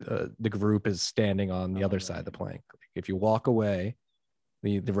the group is standing on the other side of the plank. If you walk away,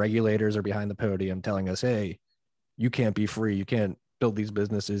 the regulators are behind the podium telling us, hey, you can't be free. You can't build these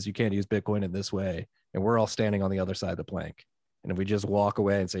businesses. You can't use Bitcoin in this way. And we're all standing on the other side of the plank. And if we just walk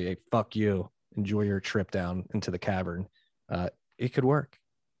away and say, hey, fuck you, enjoy your trip down into the cavern, it could work.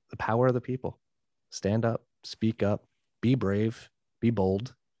 The power of the people. Stand up, speak up, be brave, be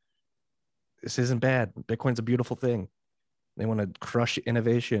bold. This isn't bad. Bitcoin's a beautiful thing. They want to crush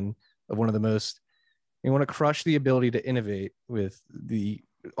innovation of one of the most, they want to crush the ability to innovate with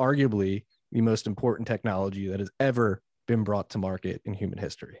arguably the most important technology that has ever been brought to market in human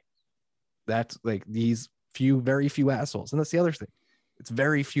history. That's like these very few assholes. And that's the other thing. It's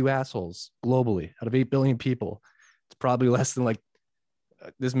very few assholes globally out of 8 billion people. It's probably less than like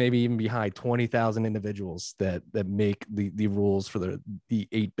this, maybe even be high 20,000 individuals that make the rules for the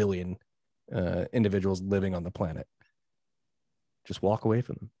 8 billion individuals living on the planet. Just walk away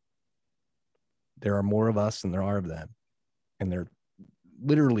from them. There are more of us than there are of them. And they're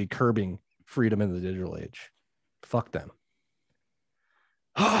literally curbing freedom in the digital age. Fuck them.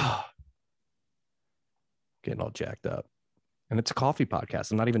 Getting all jacked up. And it's a coffee podcast.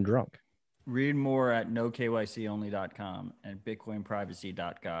 I'm not even drunk. Read more at nokyconly.com and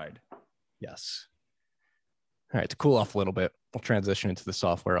bitcoinprivacy.guide. Yes. All right, to cool off a little bit, we'll transition into the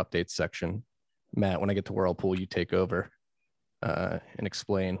software updates section. Matt, when I get to Whirlpool, you take over and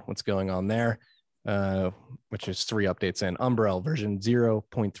explain what's going on there, which is 3 updates in. Umbrel version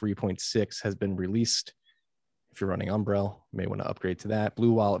 0.3.6 has been released. If you're running Umbrel, you may want to upgrade to that.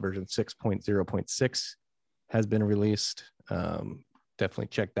 Blue Wallet version 6.0.6 has been released. Definitely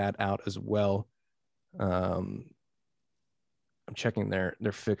check that out as well. I'm checking their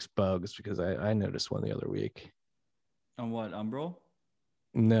fixed bugs because I noticed one the other week. On what, Umbrel?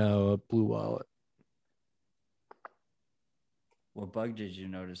 No, Blue Wallet. What bug did you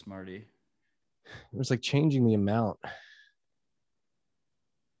notice, Marty? It was like changing the amount.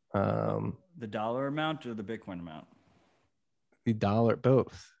 The dollar amount or the Bitcoin amount? The dollar,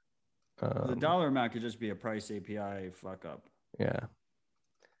 both. The dollar amount could just be a price API fuck up. Yeah.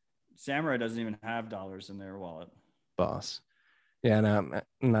 Samurai doesn't even have dollars in their wallet. Boss. Yeah, no,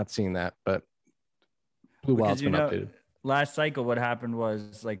 I'm not seeing that, but Blue Wallet's been updated. Last cycle, what happened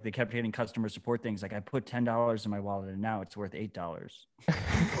was like they kept hitting customer support things. Like I put $10 in my wallet and now it's worth $8.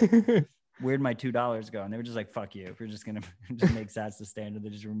 Where'd my $2 go? And they were just like, fuck you. If you're just going to just make Sats the standard, they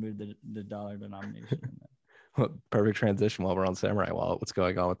just removed the dollar denomination. Well, perfect transition while we're on Samurai Wallet. What's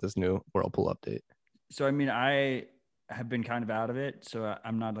going on with this new Whirlpool update? So, I mean, I have been kind of out of it. So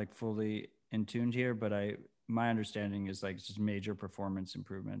I'm not like fully in tuned here, but my understanding is like it's just major performance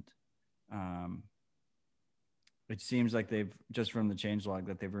improvement. It seems like they've just from the changelog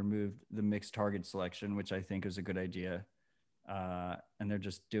that they've removed the mixed target selection, which I think is a good idea. And they're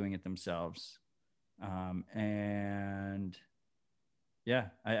just doing it themselves. And yeah,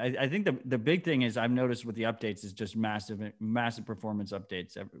 I think the big thing is I've noticed with the updates is just massive performance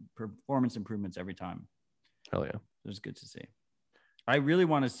updates, performance improvements every time. Hell yeah. It's good to see. I really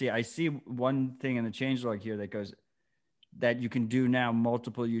want to see, I see one thing in the changelog here that goes that you can do now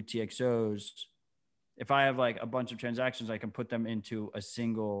multiple UTXOs. If I have like a bunch of transactions, I can put them into a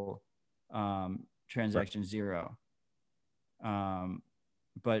single transaction zero.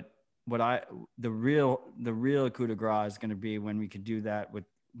 But the real coup de grace is going to be when we could do that with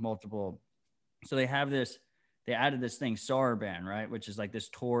multiple. So they added this thing, Saraban, right? Which is like this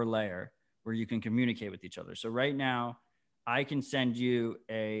Tor layer where you can communicate with each other. So right now I can send you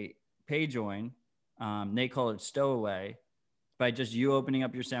a pay join. They call it stowaway. By just you opening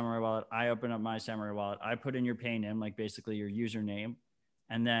up your Samurai wallet, I open up my Samurai wallet, I put in your paynim, like basically your username,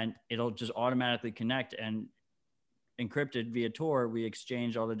 and then it'll just automatically connect and encrypted via Tor. We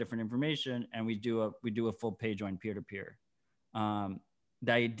exchange all the different information and we do a full pay join peer to peer.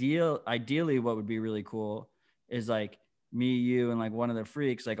 Ideally, what would be really cool is like me, you, and like one of the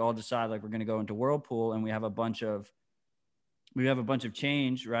freaks, like all decide like we're going to go into Whirlpool and we have a bunch of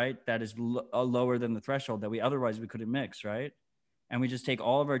change, right? That is lower than the threshold that we couldn't mix, right? And we just take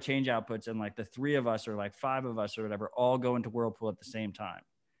all of our change outputs and like the 3 of us or like 5 of us or whatever all go into Whirlpool at the same time.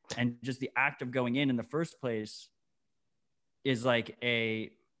 And just the act of going in the first place is like a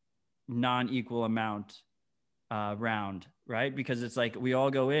non-equal amount round, right? Because it's like we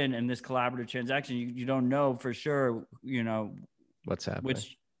all go in and this collaborative transaction, you don't know for sure, what's happening,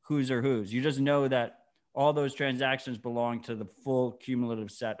 whose or whose. You just know that all those transactions belong to the full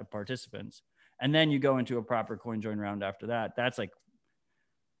cumulative set of participants. And then you go into a proper coin join round after that. That's like,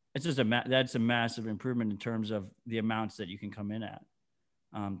 that's a massive improvement in terms of the amounts that you can come in at.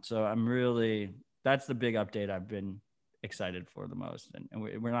 So that's the big update I've been excited for the most. And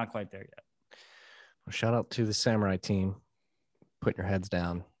we're not quite there yet. Well, shout out to the Samurai team, putting your heads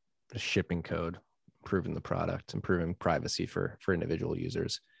down, the shipping code, improving the product, improving privacy for individual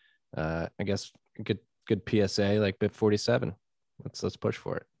users. I guess good PSA like BIP47. Let's push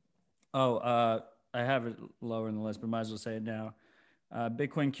for it. I have it lower in the list, but might as well say it now.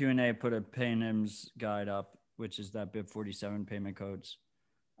 Bitcoin Q&A put a paynims guide up, which is that BIP47 payment codes.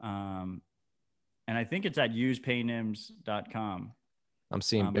 And I think it's at usepaynims.com. I'm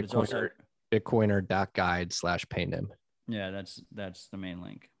seeing bitcoiner.guide/paynim. Yeah, that's the main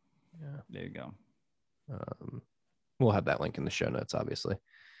link. Yeah. There you go. We'll have that link in the show notes, obviously.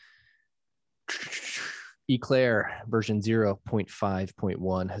 Eclair version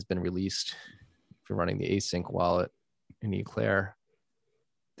 0.5.1 has been released. If you're running the async wallet in Eclair,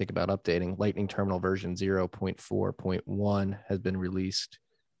 think about updating. Lightning Terminal version 0.4.1 has been released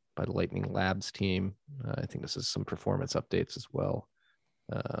by the Lightning Labs team. I think this is some performance updates as well,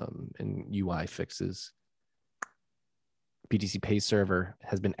 and UI fixes. BTC Pay Server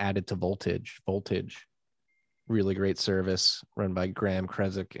has been added to Voltage. Voltage, really great service run by Graham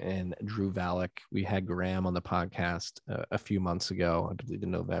Kresik and Drew Valek. We had Graham on the podcast a few months ago, I believe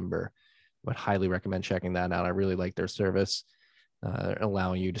in November. Would highly recommend checking that out. I really like their service,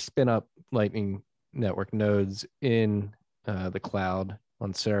 allowing you to spin up Lightning Network nodes in the cloud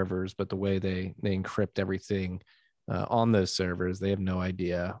on servers, but the way they encrypt everything on those servers, they have no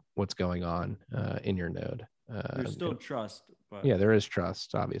idea what's going on in your node. There's still trust. But... Yeah, there is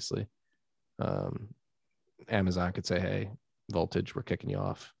trust, obviously. Amazon could say, hey, Voltage, we're kicking you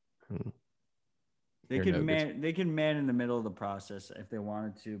off. They can man in the middle of the process if they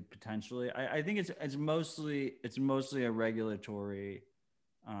wanted to potentially. I think it's mostly a regulatory.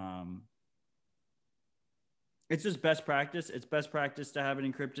 It's just best practice. It's best practice to have it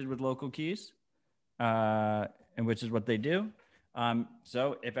encrypted with local keys, and which is what they do.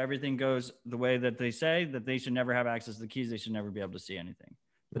 So if everything goes the way that they say, that they should never have access to the keys, they should never be able to see anything.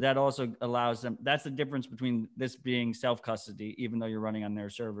 But that also allows them. That's the difference between this being self-custody, even though you're running on their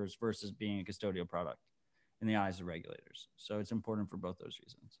servers, versus being a custodial product in the eyes of regulators. So it's important for both those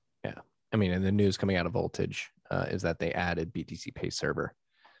reasons. Yeah. I mean, and the news coming out of Voltage is that they added BTC Pay Server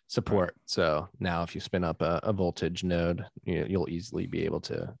support. Right. So now if you spin up a Voltage node, you'll easily be able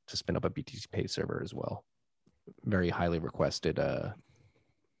to spin up a BTC Pay Server as well. Very highly requested.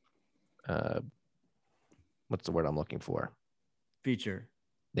 What's the word I'm looking for? Feature.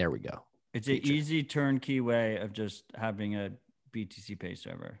 There we go. It's an easy turnkey way of just having a BTC Pay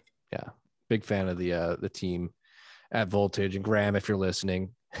Server. Yeah. Big fan of the team at Voltage. And Graham, if you're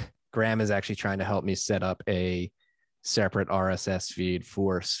listening, Graham is actually trying to help me set up a separate RSS feed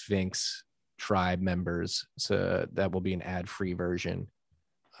for Sphinx tribe members. So that will be an ad-free version.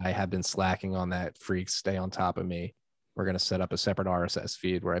 I have been slacking on that. Freaks, stay on top of me. We're going to set up a separate RSS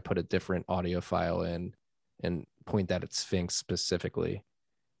feed where I put a different audio file in and point that at Sphinx specifically,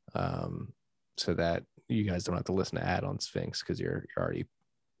 so that you guys don't have to listen to ad on Sphinx because you're already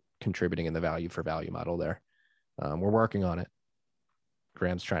contributing in the value for value model there. We're working on it.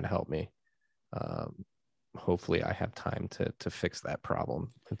 Graham's trying to help me. Hopefully I have time to fix that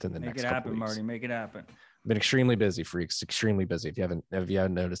problem within the next couple weeks. Make it happen, Marty. Make it happen. I've been extremely busy, Freaks. Extremely busy. If you haven't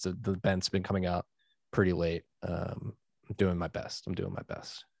noticed, the event's been coming out pretty late. I'm doing my best.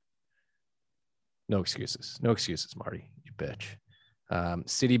 No excuses. No excuses, Marty. You bitch.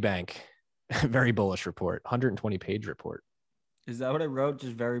 Citibank, very bullish report. 120-page report. Is that what I wrote?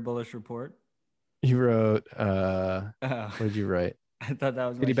 Just very bullish report? You wrote, what did you write? I thought that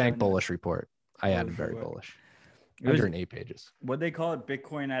was Citibank bullish report. I added very bullish. 108 pages. What they call it?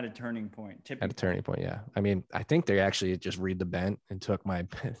 Bitcoin at a turning point. At a turning point, yeah. I mean, I think they actually just read the bent and took my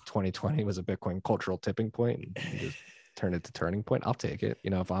 2020 was a Bitcoin cultural tipping point and just turned it to turning point. I'll take it.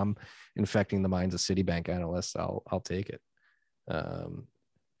 If I'm infecting the minds of Citibank analysts, I'll take it.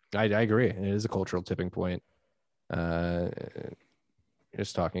 I agree. It is a cultural tipping point.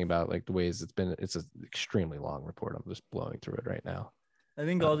 Just talking about like the ways it's an extremely long report. I'm just blowing through it right now. I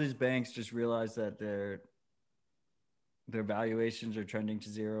think all these banks just realize that their valuations are trending to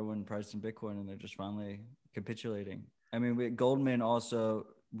zero when priced in Bitcoin, and they're just finally capitulating. I mean, Goldman also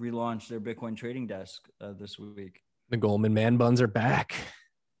relaunched their Bitcoin trading desk this week. The Goldman man buns are back.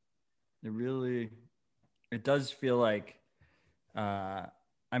 It does feel like, I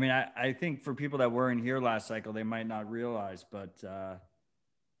mean, I think for people that weren't here last cycle, they might not realize, but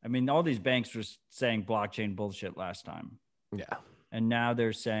I mean, all these banks were saying blockchain bullshit last time. Yeah. And now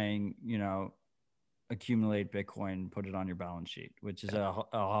they're saying, accumulate Bitcoin, put it on your balance sheet, which is a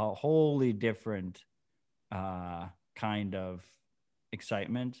wholly different kind of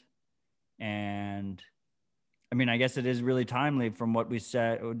excitement. And I mean, I guess it is really timely from what we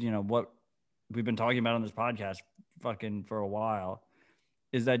said, what we've been talking about on this podcast fucking for a while,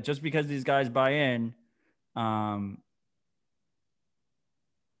 is that just because these guys buy in,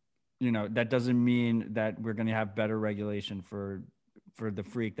 that doesn't mean that we're going to have better regulation for the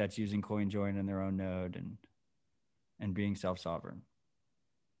freak that's using CoinJoin in their own node and being self-sovereign.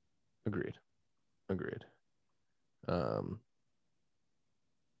 Agreed. But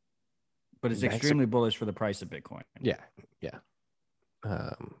it's extremely bullish for the price of Bitcoin. Yeah.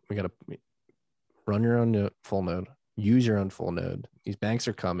 We got to run your own full node, use your own full node. These banks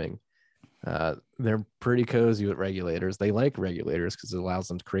are coming. They're pretty cozy with regulators. They like regulators because it allows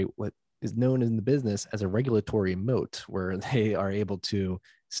them to create what is known in the business as a regulatory moat, where they are able to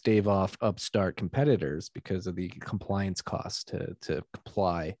stave off upstart competitors because of the compliance costs to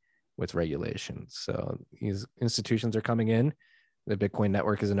comply with regulations. So these institutions are coming in. The Bitcoin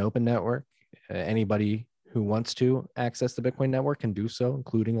network is an open network. Anybody who wants to access the Bitcoin network can do so,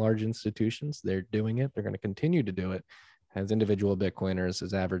 including large institutions. They're doing it. They're going to continue to do it. As individual Bitcoiners,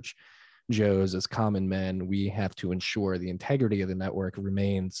 as average Joes, as common men, we have to ensure the integrity of the network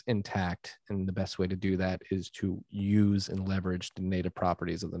remains intact. And the best way to do that is to use and leverage the native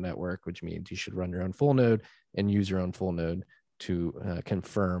properties of the network, which means you should run your own full node and use your own full node to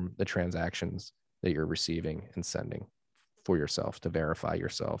confirm the transactions that you're receiving and sending for yourself, to verify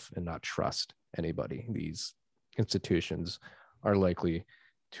yourself and not trust anybody. These institutions are likely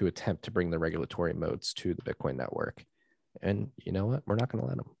to attempt to bring the regulatory moats to the Bitcoin network. And you know what? We're not going to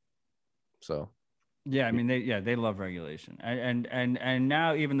let them. So, yeah, I mean, they love regulation, and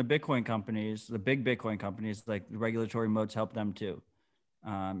now even the Bitcoin companies, the big Bitcoin companies, like the regulatory moats help them too.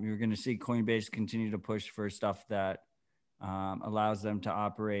 You're going to see Coinbase continue to push for stuff that allows them to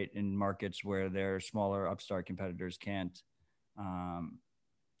operate in markets where their smaller upstart competitors can't.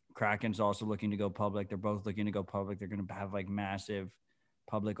 Kraken's also looking to go public. They're both looking to go public. They're going to have like massive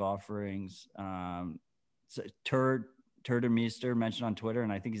public offerings. Meester mentioned on Twitter,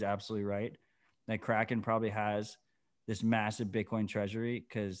 and I think he's absolutely right, that Kraken probably has this massive Bitcoin treasury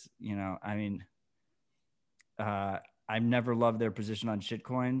because, I've never loved their position on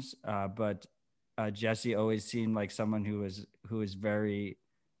shitcoins, but Jesse always seemed like someone who is very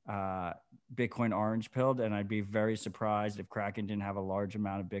Bitcoin orange pilled, and I'd be very surprised if Kraken didn't have a large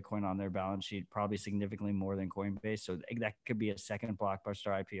amount of Bitcoin on their balance sheet, probably significantly more than Coinbase. So that could be a second blockbuster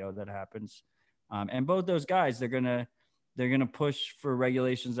IPO that happens. And both those guys, they're gonna push for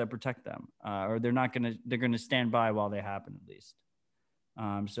regulations that protect them, or they're gonna stand by while they happen at least.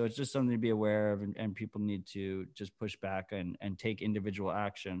 So it's just something to be aware of, and people need to just push back and take individual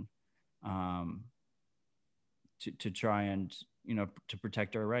action to try and, to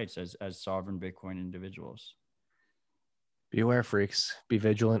protect our rights as sovereign Bitcoin individuals. Beware, freaks. Be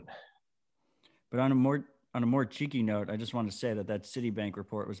vigilant. But on a more cheeky note, I just want to say that Citibank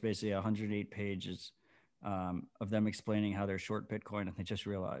report was basically 108 pages of them explaining how they're short Bitcoin, and they just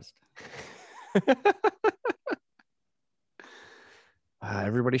realized.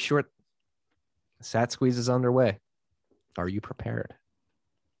 Everybody's short. Sat squeeze is underway. Are you prepared?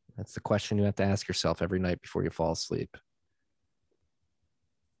 That's the question you have to ask yourself every night before you fall asleep.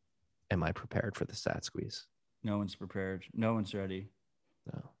 Am I prepared for the sat squeeze? No one's prepared. No one's ready.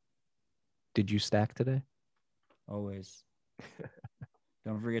 No. Did you stack today? Always.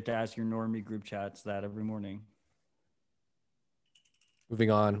 Don't forget to ask your normie group chats that every morning.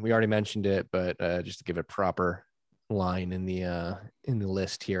 Moving on. We already mentioned it, but just to give it proper line in the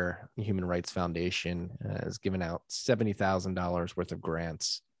list here, the Human Rights Foundation has given out $70,000 worth of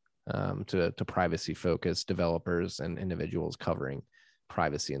grants to privacy focused developers and individuals covering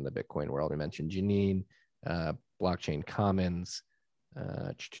privacy in the Bitcoin world. I mentioned Janine, Blockchain Commons,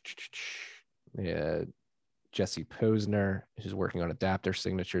 Jesse Posner, who's working on adapter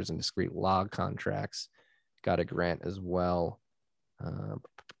signatures and discrete log contracts, got a grant as well. I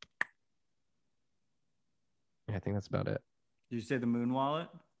think that's about it. Did you say the Moon Wallet?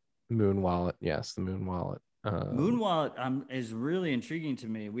 Moon Wallet, yes, the Moon Wallet. Moon Wallet is really intriguing to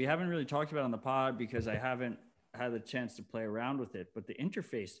me. We haven't really talked about it on the pod because I haven't had the chance to play around with it. But the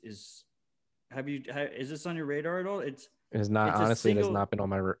interface is. Is this on your radar at all? It has not been on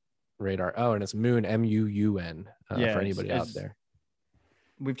my radar. Oh, and it's Moon, M-U-U-N, for anybody out there.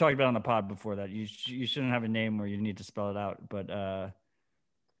 We've talked about it on the pod before that you shouldn't have a name where you need to spell it out. But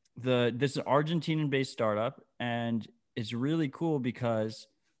this is an Argentinian-based startup, and it's really cool because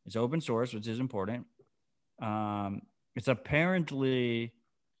it's open source, which is important. It's apparently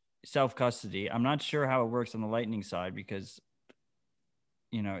self-custody. I'm not sure how it works on the Lightning side because,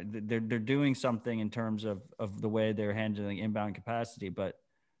 they're doing something in terms of the way they're handling inbound capacity. But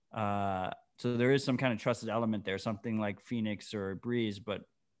so there is some kind of trusted element there, something like Phoenix or Breeze, but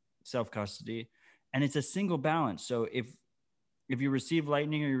self-custody. And it's a single balance. So if you receive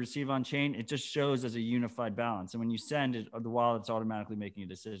Lightning or you receive on-chain, it just shows as a unified balance. And when you send it, the wallet's automatically making a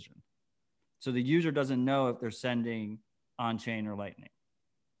decision. So the user doesn't know if they're sending on-chain or Lightning.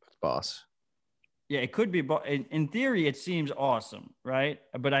 That's boss. Yeah, it could be. In theory, it seems awesome, right?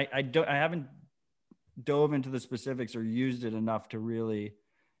 But I haven't dove into the specifics or used it enough to really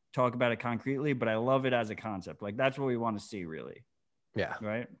talk about it concretely. But I love it as a concept. Like that's what we want to see, really. Yeah.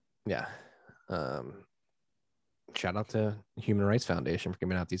 Right. Yeah. Shout out to Human Rights Foundation for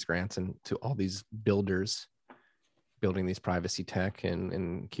giving out these grants and to all these builders building these privacy tech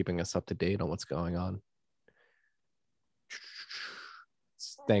and keeping us up to date on what's going on.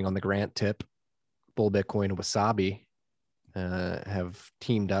 Staying on the grant tip, Bull Bitcoin and Wasabi have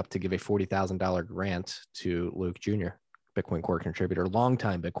teamed up to give a $40,000 grant to Luke Jr., Bitcoin Core contributor,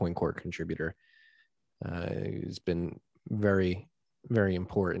 longtime Bitcoin Core contributor. He's been very, very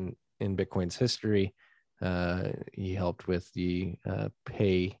important in Bitcoin's history. He helped with the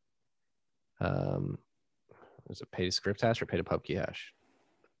pay. Was it pay to script hash or pay to pubkey hash?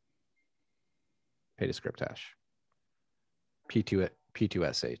 Pay to script hash.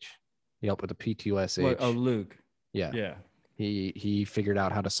 P2SH. He helped with the P2SH. What? Oh, Luke. Yeah. Yeah. He figured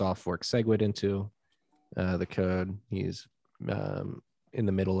out how to soft fork SegWit into the code. He's in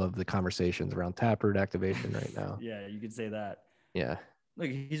the middle of the conversations around Taproot activation right now. Yeah, you could say that. Yeah. Look,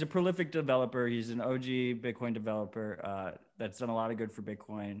 he's a prolific developer. He's an OG Bitcoin developer that's done a lot of good for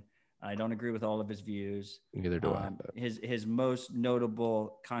Bitcoin. I don't agree with all of his views. Neither do I. His most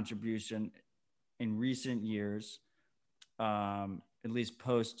notable contribution in recent years, at least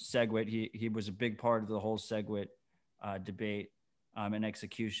post SegWit, he was a big part of the whole SegWit debate and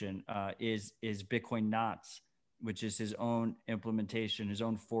execution. Is Bitcoin Knots, which is his own implementation, his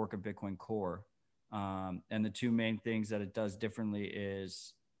own fork of Bitcoin Core. And the two main things that it does differently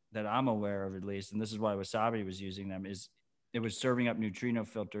is that I'm aware of, at least, and this is why Wasabi was using them, is it was serving up neutrino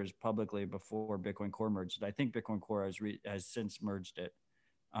filters publicly before Bitcoin Core merged. I think Bitcoin Core has since merged it,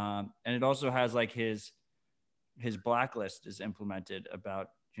 and it also has like his blacklist is implemented about,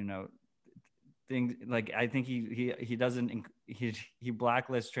 you know, things like, I think he doesn't he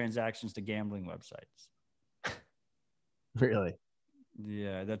blacklists transactions to gambling websites. Really?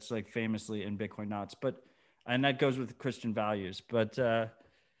 Yeah, that's like famously in Bitcoin Knots, and that goes with Christian values. But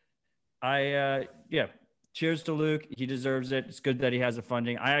yeah, cheers to Luke. He deserves it. It's good that he has the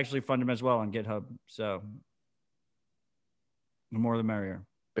funding. I actually fund him as well on GitHub, so the more the merrier.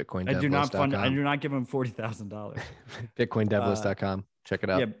 Bitcoin. I do not give him $40,000. BitcoinDevlist.com. Check it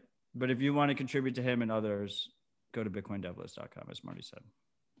out. Yeah, but if you want to contribute to him and others, go to BitcoinDevlist.com, as Marty said.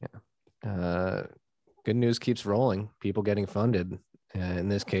 Yeah. Good news keeps rolling. People getting funded. In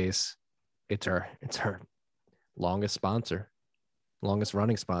this case, it's our longest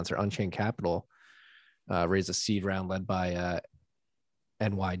running sponsor, Unchained Capital, raised a seed round led by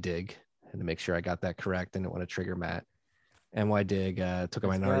NYDIG. And to make sure I got that correct, didn't want to trigger Matt. NYDIG took a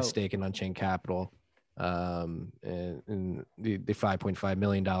minority stake in Unchained Capital. And the $5.5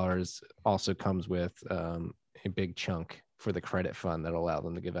 million also comes with a big chunk for the credit fund that allow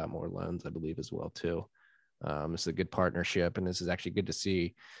them to give out more loans, I believe, as well too. This is a good partnership, and this is actually good to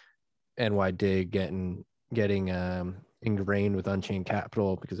see NYDIG getting ingrained with Unchained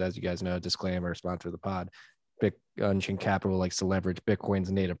Capital, because as you guys know, disclaimer, sponsor of the pod, Unchained Capital likes to leverage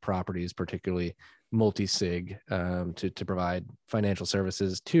Bitcoin's native properties, particularly multi-sig, to provide financial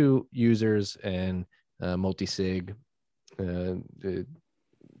services to users, and multi-sig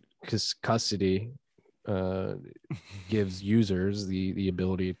custody gives users the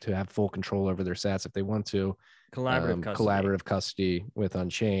ability to have full control over their sats if they want to. Collaborative custody with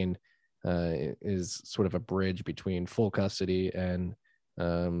Unchained is sort of a bridge between full custody and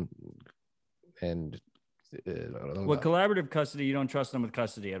collaborative custody, you don't trust them with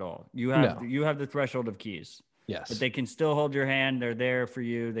custody at all. You have the threshold of keys. Yes, but they can still hold your hand. They're there for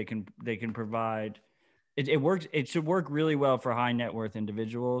you. They can provide. It works. It should work really well for high net worth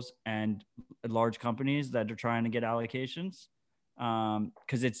individuals and large companies that are trying to get allocations,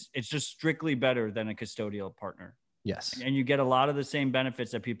 because it's just strictly better than a custodial partner. Yes, and you get a lot of the same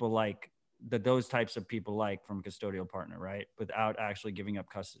benefits that those types of people like from a custodial partner, right? Without actually giving up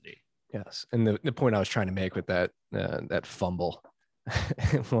custody. Yes, and the point I was trying to make with that fumble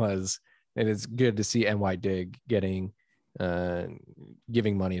was, and it's good to see NYDIG getting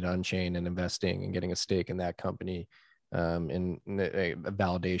giving money to Unchained and investing and getting a stake in that company, in a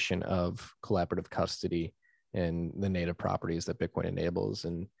validation of collaborative custody and the native properties that Bitcoin enables.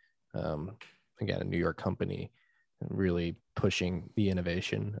 And again, a New York company really pushing the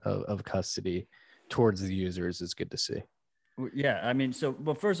innovation of custody towards the users is good to see. Yeah, I mean,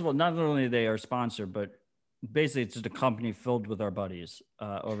 first of all, not only are they our sponsor, but basically it's just a company filled with our buddies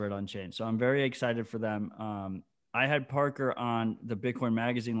over at Unchained. So I'm very excited for them. I had Parker on the Bitcoin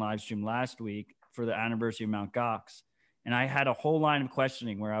Magazine live stream last week for the anniversary of Mt. Gox, and I had a whole line of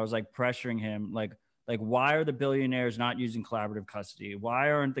questioning where I was like pressuring him, like why are the billionaires not using collaborative custody?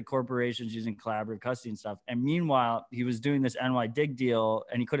 Why aren't the corporations using collaborative custody and stuff? And meanwhile, he was doing this NYDIG deal,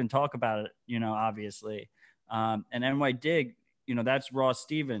 and he couldn't talk about it, obviously. And NYDIG, that's Ross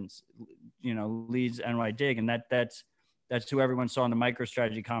Stevens, leads NYDIG, and that's who everyone saw in the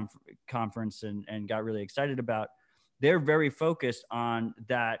MicroStrategy conference and got really excited about. They're very focused on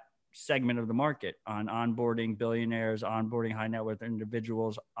that segment of the market, on onboarding billionaires, onboarding high net worth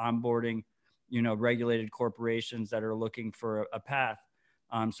individuals, onboarding, regulated corporations that are looking for a path.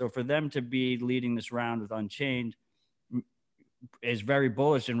 So for them to be leading this round with Unchained is very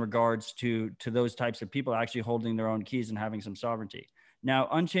bullish in regards to those types of people actually holding their own keys and having some sovereignty. Now,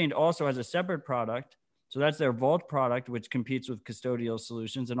 Unchained also has a separate product. So that's their Vault product, which competes with custodial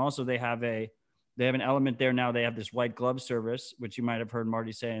solutions. And also they have an element there now. They have this white glove service, which you might have heard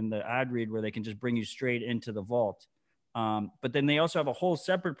Marty say in the ad read, where they can just bring you straight into the Vault. But then they also have a whole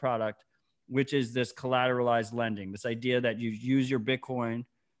separate product, which is this collateralized lending, this idea that you use your Bitcoin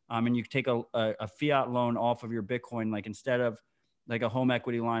and you take a fiat loan off of your Bitcoin, like instead of like a home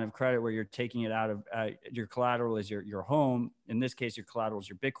equity line of credit where you're taking it out of your collateral is your home. In this case, your collateral is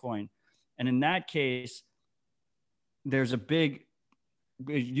your Bitcoin. And in that case, there's a big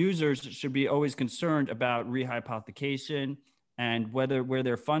users should be always concerned about rehypothecation and where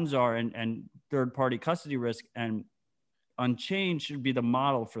their funds are and third-party custody risk. And Unchained should be the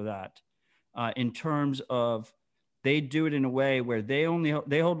model for that in terms of they do it in a way where they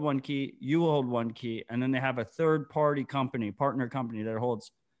hold one key, you hold one key, and then they have a third-party company, partner company that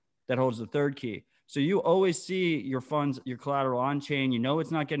holds the third key. So you always see your funds, your collateral on chain. You know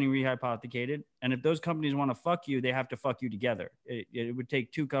it's not getting rehypothecated. And if those companies want to fuck you, they have to fuck you together. It would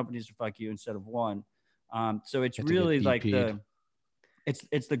take two companies to fuck you instead of one. So it's really like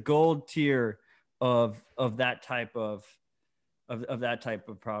it's the gold tier of that type of that type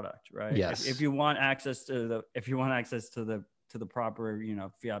of product, right? Yes. If you want access to the proper,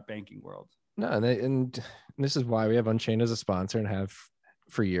 fiat banking world. No, and this is why we have Unchained as a sponsor and have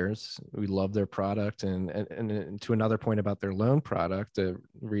for years. We love their product, and to another point about their loan product, I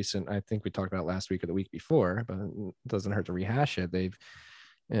think we talked about last week or the week before, but it doesn't hurt to rehash it. They've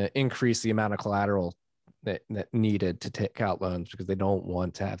increased the amount of collateral that needed to take out loans because they don't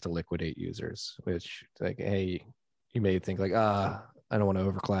want to have to liquidate users, which like, hey, you may think like, I don't want to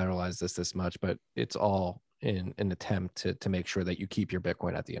over collateralize this much, but it's all in an attempt to make sure that you keep your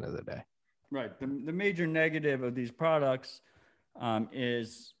Bitcoin at the end of the day. Right. The major negative of these products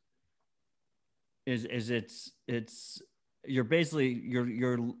is it's you're basically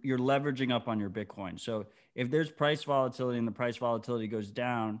you're leveraging up on your Bitcoin. So if there's price volatility and the price volatility goes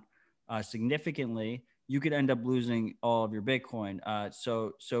down significantly, you could end up losing all of your Bitcoin.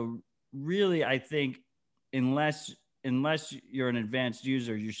 So really, I think unless you're an advanced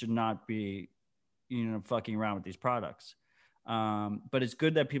user, you should not be fucking around with these products. But it's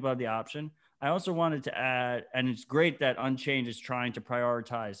good that people have the option. I also wanted to add, and it's great that Unchained is trying to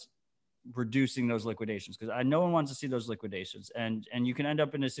prioritize reducing those liquidations, because no one wants to see those liquidations. And you can end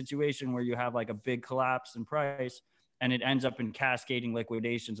up in a situation where you have like a big collapse in price and it ends up in cascading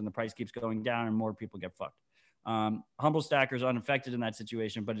liquidations and the price keeps going down and more people get fucked. Humble Stacker is unaffected in that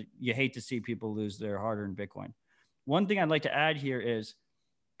situation, but you hate to see people lose their hard-earned Bitcoin. One thing I'd like to add here is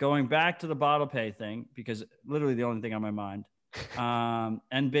going back to the bottle pay thing, because literally the only thing on my mind,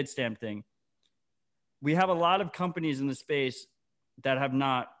 and Bitstamp thing. We have a lot of companies in the space that have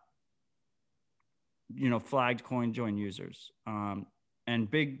not, flagged CoinJoin users. And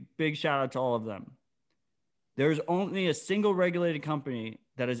big shout out to all of them. There's only a single regulated company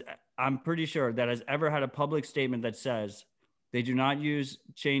I'm pretty sure, that has ever had a public statement that says they do not use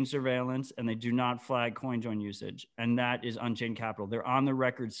chain surveillance and they do not flag CoinJoin usage. And that is Unchained Capital. They're on the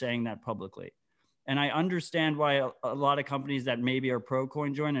record saying that publicly. And I understand why a lot of companies that maybe are pro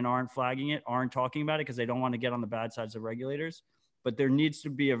CoinJoin and aren't flagging it, aren't talking about it because they don't want to get on the bad sides of regulators. But there needs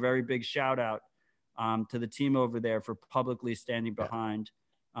to be a very big shout out to the team over there for publicly standing behind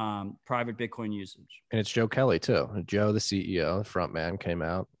private Bitcoin usage. And it's Joe Kelly too. Joe, the CEO, front man, came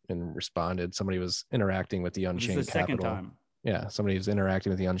out and responded. Somebody was interacting with the Unchained This is the Capital. second time. Yeah, somebody was interacting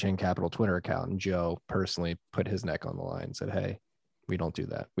with the Unchained Capital Twitter account, and Joe personally put his neck on the line and said, hey, we don't do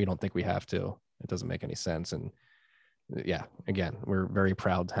that. We don't think we have to. It doesn't make any sense. And yeah, again, we're very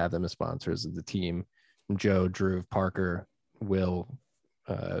proud to have them as sponsors of the team. Joe, Drew, Parker, Will,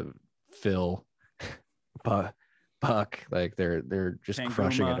 Phil, Buck, like they're just Tanguma.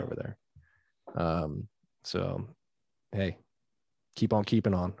 Crushing it over there. So hey, keep on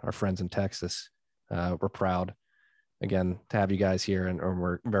keeping on, our friends in Texas. We're proud again to have you guys here, and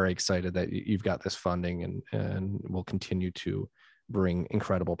we're very excited that you've got this funding, and we'll continue to bring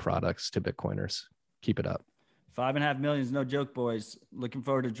incredible products to Bitcoiners. Keep it up. 5.5 million is no joke, boys. Looking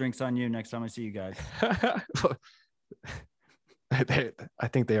forward to drinks on you next time I see you guys. I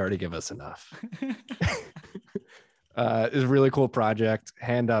think they already give us enough. It's a really cool project.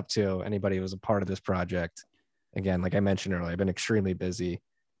 Hand up to anybody who was a part of this project. Again, like I mentioned earlier, I've been extremely busy.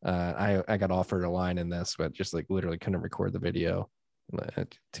 I got offered a line in this, but just like literally couldn't record the video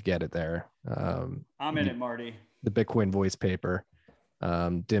to get it there. I'm in it, Marty. The Bitcoin voice paper.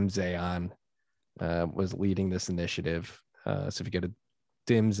 Dim Zayon was leading this initiative. So if you go to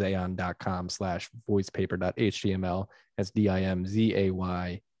dimzayon.com/voicepaper.html, that's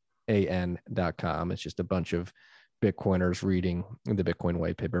dimzayan.com. It's just a bunch of Bitcoiners reading the Bitcoin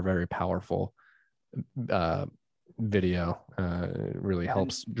white paper. Very powerful video. It really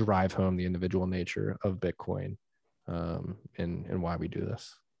helps drive home the individual nature of Bitcoin and why we do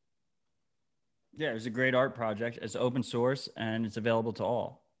this. Yeah, it's a great art project. It's open source and it's available to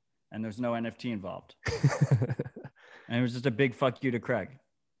all. And there's no NFT involved. And it was just a big fuck you to Craig.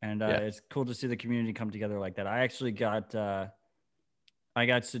 And It's cool to see the community come together like that. I actually got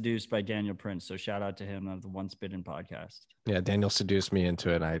seduced by Daniel Prince. So shout out to him of the Once Bitten podcast. Yeah, Daniel seduced me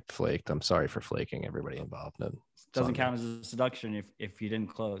into it and I flaked. I'm sorry for flaking everybody involved. Doesn't count as a seduction if you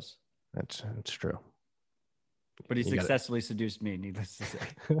didn't close. That's true. But he successfully seduced me, needless to say.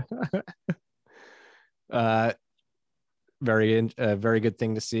 Very good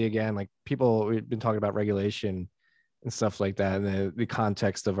thing to see again. Like people, we've been talking about regulation and stuff like that. And the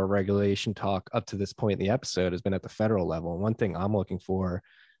context of our regulation talk up to this point in the episode has been at the federal level. And one thing I'm looking for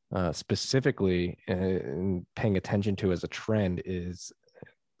specifically and paying attention to as a trend is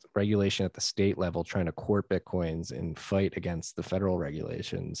regulation at the state level trying to court Bitcoins and fight against the federal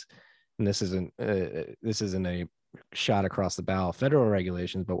regulations. And this isn't a shot across the bow of federal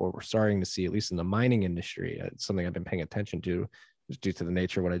regulations, but what we're starting to see, at least in the mining industry, it's something I've been paying attention to due to the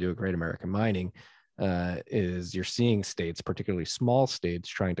nature of what I do at Great American Mining, is you're seeing states, particularly small states,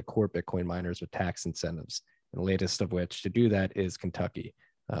 trying to court Bitcoin miners with tax incentives. And the latest of which to do that is Kentucky.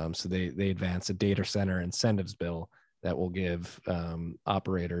 So they advance a data center incentives bill that will give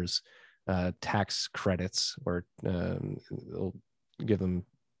operators tax credits, or it'll give them,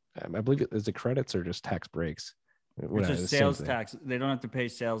 I believe, is it credits or just tax breaks? It's just sales tax. They don't have to pay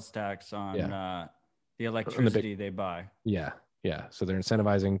sales tax on the electricity they buy. Yeah. So they're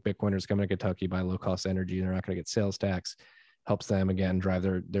incentivizing Bitcoiners coming to Kentucky, buy low cost energy. They're not going to get sales tax. Helps them again drive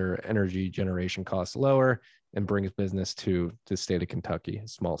their energy generation costs lower and brings business to the state of Kentucky, a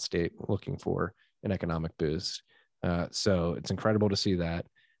small state looking for an economic boost. So it's incredible to see that.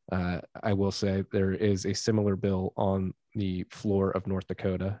 I will say there is a similar bill on the floor of North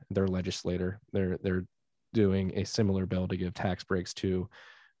Dakota. Their legislator, they're doing a similar bill to give tax breaks to.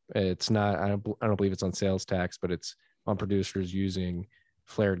 It's not. I don't believe it's on sales tax, but it's on producers using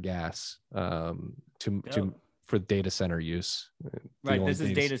flared gas for data center use. Right. This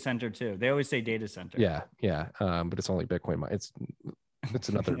is data center too. They always say data center. Yeah. But it's only Bitcoin. It's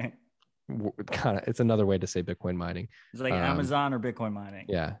another it's another way to say Bitcoin mining. It's like Amazon or Bitcoin mining.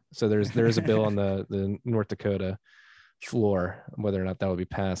 Yeah. So there's a bill on the North Dakota floor. Whether or not that will be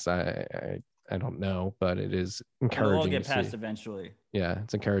passed, I don't know, but it is encouraging. It'll all get passed eventually. Yeah,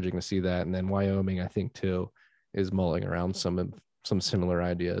 it's encouraging to see that. And then Wyoming, I think too, is mulling around some similar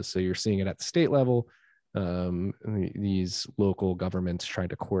ideas. So you're seeing it at the state level. These local governments trying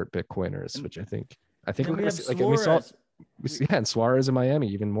to court Bitcoiners, which I think we're gonna see, we saw and Suarez in Miami,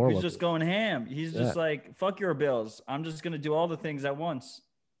 even more. He's just going ham. He's just like, fuck your bills. I'm just gonna do all the things at once.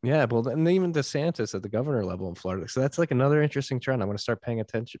 Yeah, well, and even DeSantis at the governor level in Florida. So that's like another interesting trend I'm going to start paying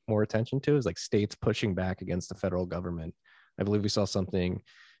more attention to, is like states pushing back against the federal government. I believe we saw something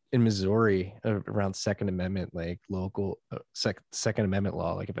in Missouri around Second Amendment, like local Second Amendment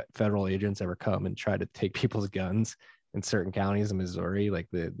law. Like if federal agents ever come and try to take people's guns in certain counties in Missouri, like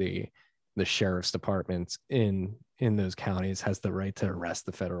the sheriff's departments in those counties has the right to arrest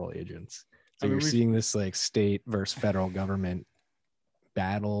the federal agents. So you're seeing this like state versus federal government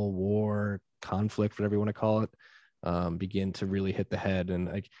battle, war, conflict, whatever you want to call it, begin to really hit the head. And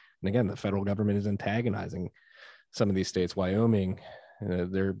again, the federal government is antagonizing some of these states. Wyoming,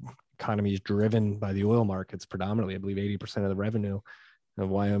 their economy is driven by the oil markets predominantly. I believe 80% of the revenue of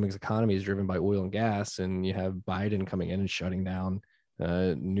Wyoming's economy is driven by oil and gas. And you have Biden coming in and shutting down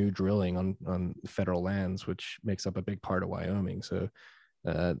new drilling on federal lands, which makes up a big part of Wyoming. So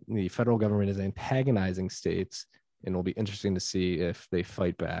the federal government is antagonizing states. And it'll be interesting to see if they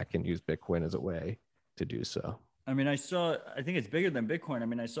fight back and use Bitcoin as a way to do so. I mean, I think it's bigger than Bitcoin. I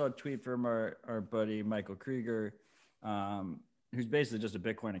mean, I saw a tweet from our buddy, Michael Krieger, who's basically just a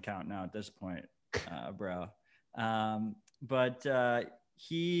Bitcoin account now at this point, bro. But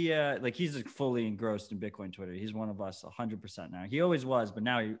he's fully engrossed in Bitcoin Twitter. He's one of us 100% now. He always was, but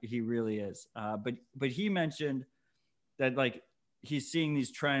now he really is. But he mentioned that like he's seeing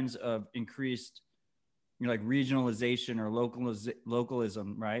these trends of increased like regionalization or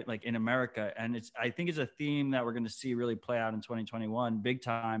localism, right? Like in America. And I think it's a theme that we're going to see really play out in 2021 big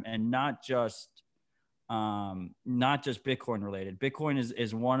time, and not just Bitcoin related. Bitcoin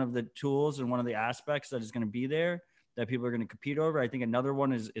is one of the tools and one of the aspects that is going to be there that people are going to compete over. I think another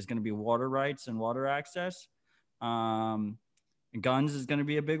one is going to be water rights and water access. Guns is going to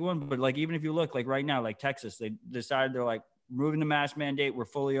be a big one. But like, even if you look like right now, like Texas, they decided they're like, removing the mask mandate, we're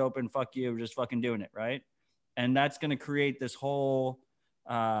fully open, fuck you, we're just fucking doing it, right? And that's going to create this whole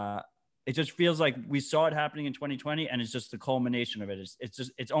it just feels like we saw it happening in 2020, and it's just the culmination of it.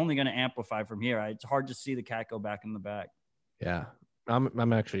 It's only going to amplify from here. It's hard to see the cat go back in the bag. Yeah,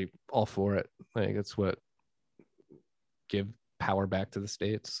 I'm actually all for it. Like it's what give power back to the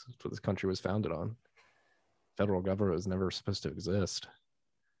states. That's what this country was founded on. Federal government was never supposed to exist.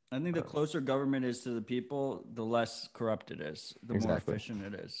 I think the closer government is to the people, the less corrupt it is, the more efficient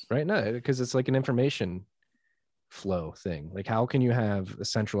it is. Right. No, because it's like an information flow thing. Like, how can you have a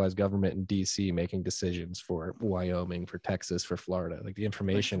centralized government in DC making decisions for Wyoming, for Texas, for Florida? Like the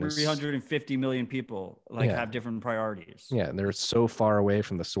information like 350 million people have different priorities. Yeah. And they're so far away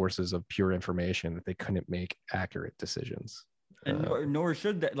from the sources of pure information that they couldn't make accurate decisions. And nor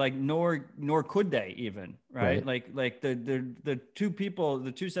should they, like, nor could they even, right? Like the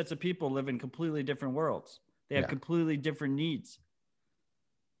two sets of people live in completely different worlds. They have completely different needs.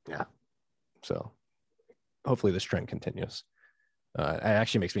 Yeah. So hopefully this trend continues. It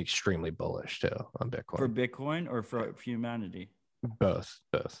actually makes me extremely bullish too on Bitcoin. For Bitcoin or for humanity? Both.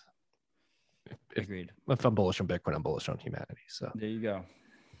 Agreed. If I'm bullish on Bitcoin, I'm bullish on humanity. So There you go.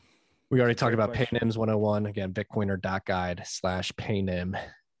 we already That's a talked fair about question. PayNims 101. Again,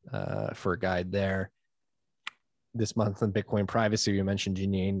 bitcoiner.guide/PayNim for a guide there. This month in Bitcoin privacy, we mentioned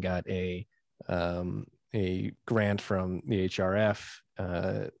Janine got a grant from the HRF.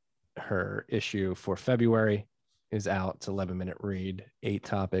 Her issue for February is out. It's 11-minute read, 8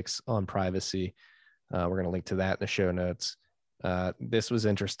 topics on privacy. We're going to link to that in the show notes. This was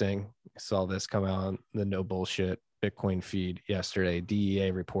interesting. I saw this come out on the No Bullshit Bitcoin feed yesterday.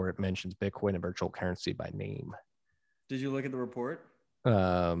 DEA report mentions Bitcoin and virtual currency by name. Did you look at the report?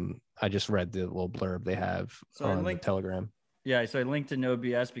 I just read the little blurb they have on the Telegram. Yeah, so I linked to No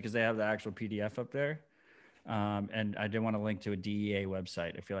BS because they have the actual PDF up there. And I didn't want to link to a DEA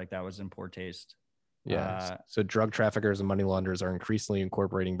website. I feel like that was in poor taste. Yeah. So drug traffickers and money launderers are increasingly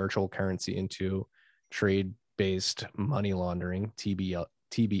incorporating virtual currency into trade-based money laundering, TBML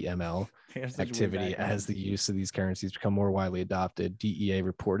activity as the use of these currencies become more widely adopted. DEA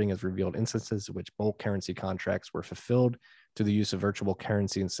reporting has revealed instances in which bulk currency contracts were fulfilled to the use of virtual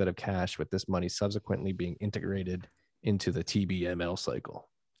currency instead of cash, with this money subsequently being integrated into the TBML cycle.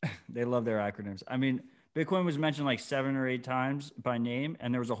 They love their acronyms. I mean, Bitcoin was mentioned like 7 or 8 times by name,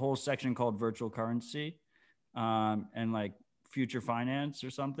 and there was a whole section called virtual currency and like future finance or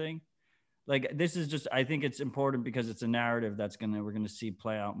something. Like, this is just, I think it's important because it's a narrative that's we're gonna see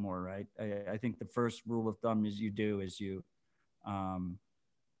play out more, right? I think the first rule of thumb is you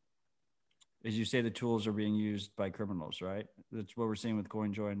say the tools are being used by criminals, right? That's what we're seeing with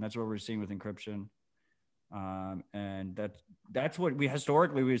CoinJoin. That's what we're seeing with encryption. And that's what we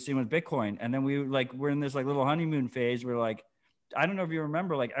historically we've seen with Bitcoin. And then we're in this like little honeymoon phase. We're like, I don't know if you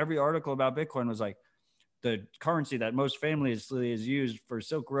remember, like every article about Bitcoin was like the currency that most famously is used for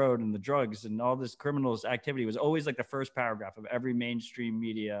Silk Road and the drugs and all this criminals activity was always like the first paragraph of every mainstream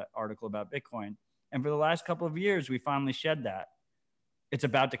media article about Bitcoin. And for the last couple of years, we finally shed that. It's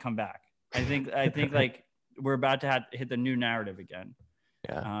about to come back. I think like we're about to hit the new narrative again.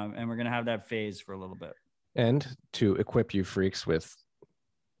 Yeah. And we're going to have that phase for a little bit. And to equip you freaks with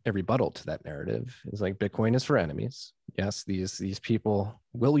a rebuttal to that narrative is like Bitcoin is for enemies. Yes, these people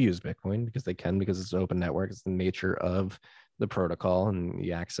will use Bitcoin because they can, because it's an open network. It's the nature of the protocol and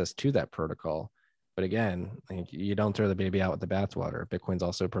the access to that protocol. But again, like, you don't throw the baby out with the bathwater. Bitcoin's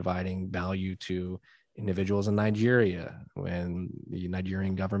also providing value to individuals in Nigeria when the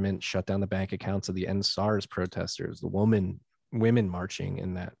Nigerian government shut down the bank accounts of the EndSARS protesters, the women marching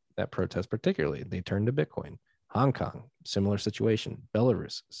in that protest, particularly, they turned to Bitcoin. Hong Kong, similar situation.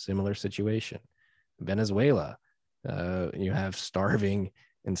 Belarus, similar situation. Venezuela, you have starving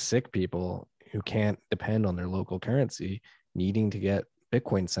and sick people who can't depend on their local currency, needing to get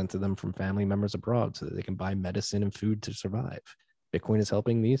Bitcoin sent to them from family members abroad so that they can buy medicine and food to survive. Bitcoin is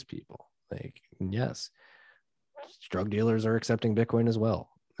helping these people. Like, yes, drug dealers are accepting Bitcoin as well.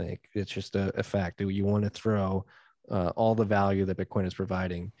 Like, it's just a fact that you want to throw all the value that Bitcoin is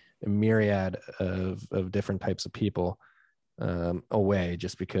providing, a myriad of different types of people away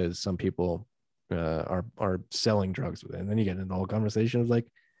just because some people are selling drugs with it. And then you get into the whole conversation of like,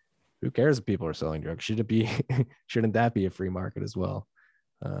 who cares if people are selling drugs? Shouldn't that be a free market as well?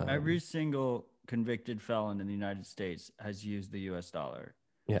 Every single convicted felon in the United States has used the US dollar.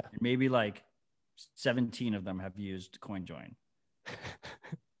 Yeah. Maybe like 17 of them have used CoinJoin.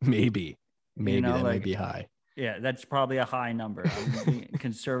 Maybe You know, that like, might be high. Yeah, that's probably a high number. I'm being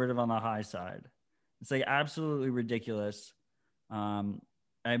conservative on the high side. It's like absolutely ridiculous.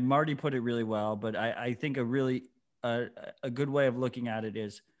 Marty put it really well, but I think a really a good way of looking at it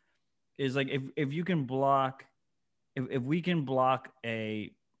is like if you can block, if we can block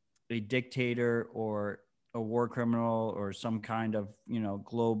a dictator or a war criminal or some kind of,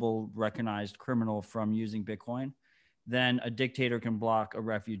 global recognized criminal from using Bitcoin, then a dictator can block a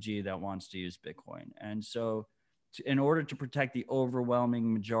refugee that wants to use Bitcoin. And so in order to protect the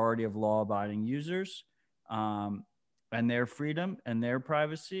overwhelming majority of law-abiding users and their freedom and their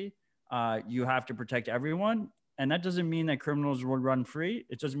privacy, you have to protect everyone. And that doesn't mean that criminals will run free.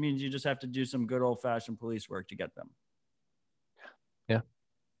 It just means you just have to do some good old-fashioned police work to get them.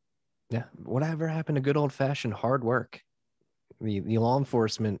 Yeah. Whatever happened to good old-fashioned hard work? The law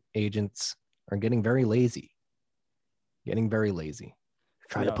enforcement agents are getting very lazy.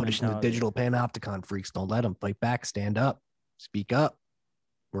 Try to put us in the digital panopticon, freaks. Don't let them fight back. Stand up. Speak up.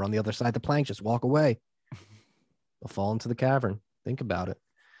 We're on the other side of the plank. Just walk away. They'll fall into the cavern. Think about it.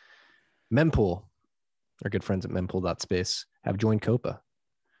 Mempool, our good friends at mempool.space, have joined COPA.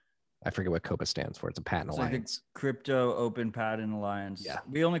 I forget what COPA stands for. It's a patent It's like the alliance. Crypto Open Patent Alliance. Yeah.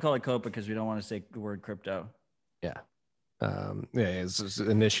 We only call it COPA because we don't want to say the word crypto. Yeah. It's an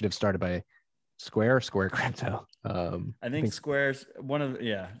initiative started by Square Crypto. I think Square's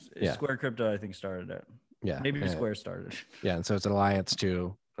Yeah. Square Crypto, I think, started it. Yeah. Maybe Square started. Yeah. And so it's an alliance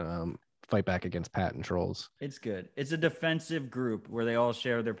to fight back against patent trolls. It's good. It's a defensive group where they all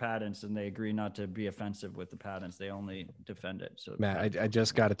share their patents and they agree not to be offensive with the patents. They only defend it. So Matt, I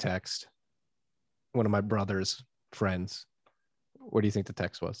just got a text. One of my brother's friends. What do you think the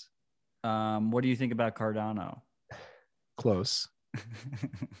text was? what do you think about Cardano? Close.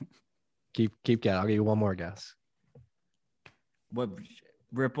 keep guessing. I'll give you one more guess. What,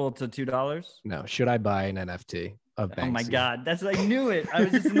 Ripple to $2? No. Should I buy an NFT of Banksy? Oh my God. I knew it. I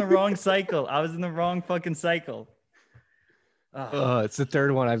was just in the wrong cycle. I was in the wrong fucking cycle. It's the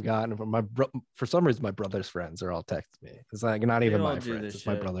third one I've gotten from for some reason, my brother's friends are all texting me. It's like not even all my do friends. this It's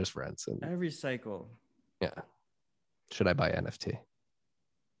my shit. brother's friends. And Every cycle. yeah. Should I buy NFT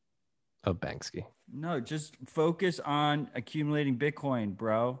of Banksy? No, just focus on accumulating Bitcoin,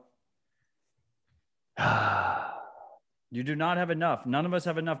 bro. You do not have enough. None of us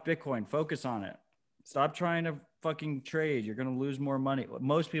have enough Bitcoin. Focus on it. Stop trying to fucking trade. You're going to lose more money.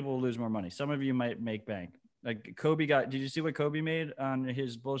 Most people will lose more money. Some of you might make bank. Like Kobe did you see what Kobe made on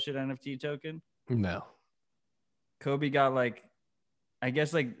his bullshit NFT token? No. Kobe got I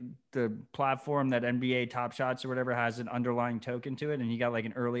guess the platform that NBA Top Shots or whatever has an underlying token to it. And he got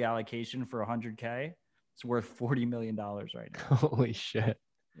an early allocation for 100K. It's worth $40 million right now. Holy shit.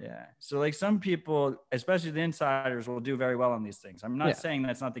 Yeah. So some people, especially the insiders, will do very well on these things. I'm not saying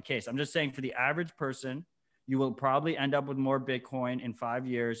that's not the case. I'm just saying for the average person, you will probably end up with more Bitcoin in 5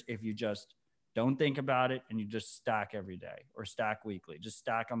 years if you just don't think about it and you just stack every day or stack weekly. Just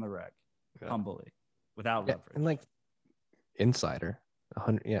stack on the reg humbly without leverage. And insider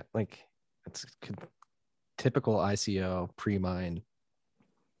 100. Yeah. It's typical ICO pre-mine.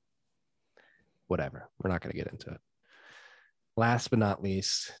 Whatever. We're not going to get into it. Last but not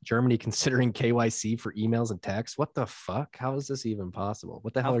least, Germany considering KYC for emails and texts. What the fuck? How is this even possible?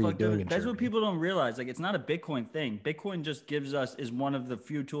 What the hell are you doing in That's Germany? what people don't realize. It's not a Bitcoin thing. Bitcoin just is one of the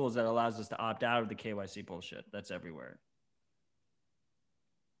few tools that allows us to opt out of the KYC bullshit that's everywhere.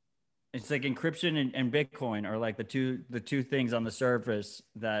 It's encryption and Bitcoin are the two things on the surface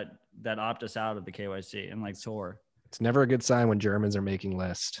that opt us out of the KYC, and Tor. It's never a good sign when Germans are making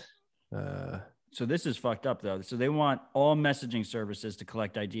lists. So this is fucked up though. So they want all messaging services to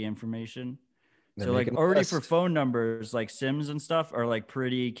collect ID information. So already for phone numbers, SIMs and stuff are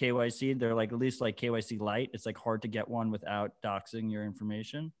pretty KYC. They're at least KYC light. It's hard to get one without doxing your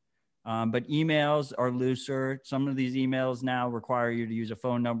information. But emails are looser. Some of these emails now require you to use a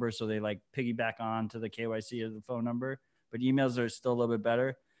phone number. So they piggyback on to the KYC of the phone number, but emails are still a little bit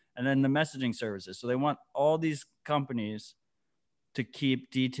better. And then the messaging services. So they want all these companies to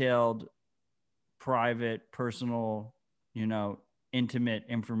keep detailed, private, personal, intimate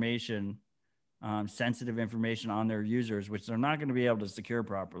information, sensitive information on their users, which they're not going to be able to secure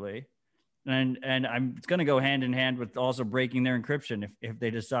properly. And it's going to go hand in hand with also breaking their encryption. If they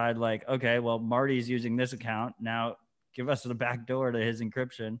decide okay, well, Marty's using this account, now give us the back door to his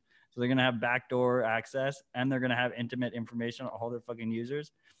encryption. So they're going to have backdoor access and they're going to have intimate information on all their fucking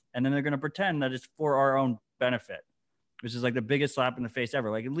users. And then they're going to pretend that it's for our own benefit, which is the biggest slap in the face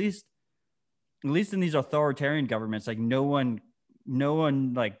ever. At least in these authoritarian governments, no one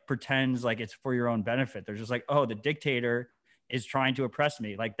pretends it's for your own benefit. They're just oh, the dictator is trying to oppress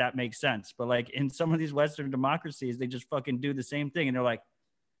me. That makes sense. But in some of these Western democracies, they just fucking do the same thing. And they're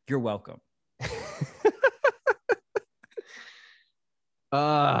you're welcome.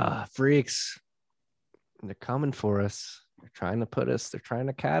 Freaks. They're coming for us. They're trying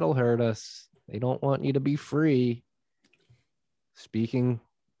to cattle herd us. They don't want you to be free. Speaking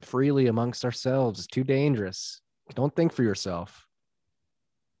freely amongst ourselves is too dangerous. Don't think for yourself.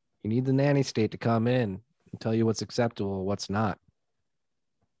 You need the nanny state to come in and tell you what's acceptable, what's not.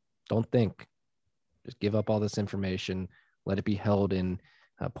 Don't think. Just give up all this information. Let it be held in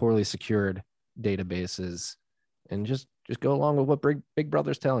poorly secured databases, and just go along with what Big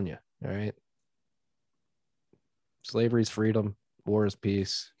Brother's telling you. All right. Slavery is freedom. War is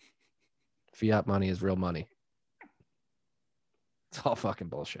peace. Fiat money is real money. It's all fucking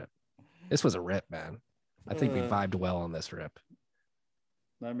bullshit. This was a rip, man. I think we vibed well on this rip.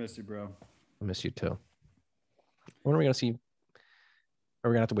 I miss you, bro. I miss you too. When are we gonna see? Are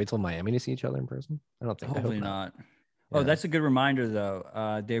we gonna have to wait till Miami to see each other in person? I don't think. Hopefully not. Yeah. Oh, that's a good reminder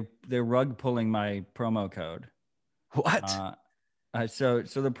though. They're rug pulling my promo code. What? So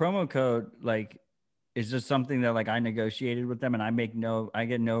the promo code, is just something that like I negotiated with them, and I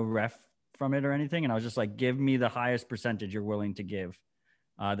get no ref from it or anything. And I was just like, give me the highest percentage you're willing to give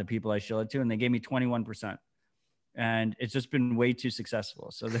the people I show it to. And they gave me 21%. And it's just been way too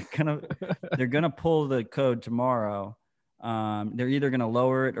successful. So they're gonna pull the code tomorrow. They're either gonna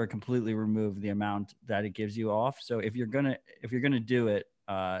lower it or completely remove the amount that it gives you off. So if you're gonna do it,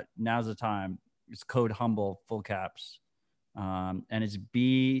 now's the time. It's code HUMBLE, full caps. And it's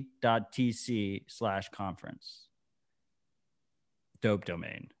b.tc/conference. Dope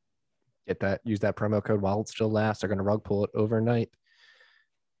domain. Get that. Use that promo code while it still lasts. They're going to rug pull it overnight.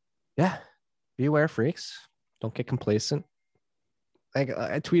 Yeah. Be aware, freaks. Don't get complacent. Like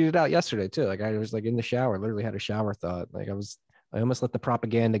I tweeted out yesterday too. Like I was like in the shower, literally had a shower thought. Like I almost let the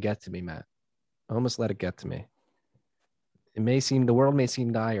propaganda get to me, Matt. I almost let it get to me. The world may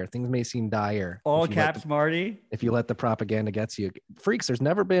seem dire. Things may seem dire. All caps, Marty. If you let the propaganda get to you, freaks, there's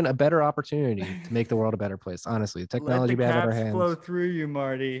never been a better opportunity to make the world a better place. Honestly, the technology we have in our hands. Let the caps flow through you,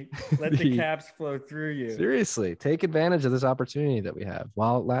 Marty. Let the caps flow through you. Seriously, take advantage of this opportunity that we have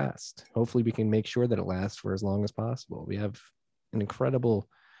while it lasts. Hopefully, we can make sure that it lasts for as long as possible. We have an incredible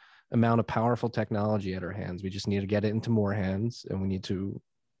amount of powerful technology at our hands. We just need to get it into more hands, and we need to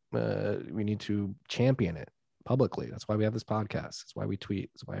champion it publicly. That's why we have this podcast. That's why we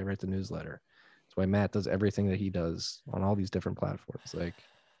tweet. That's why I write the newsletter. That's why Matt does everything that he does on all these different platforms. Like,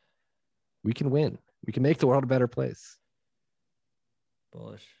 we can win. We can make the world a better place.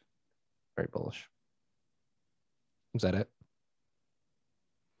 Bullish. Very bullish. Is that it?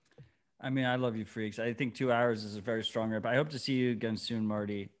 I mean, I love you, freaks. I think 2 hours is a very strong rip. I hope to see you again soon,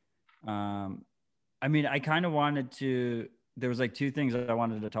 Marty. I mean, I kind of wanted to. There was like two things that I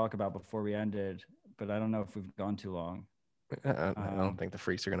wanted to talk about before we ended, but I don't know if we've gone too long. I don't think the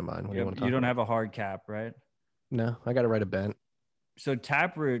freaks are going to mind. What do you want to talk You don't about? have a hard cap, right? No, I got to write a bent. So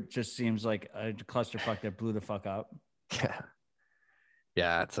Taproot just seems like a clusterfuck that blew the fuck up.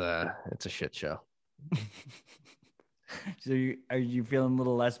 Yeah, it's a shit show. So are you feeling a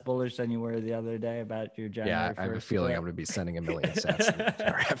little less bullish than you were the other day about your January 1st? Yeah, I have a feeling I'm going to be sending $1 million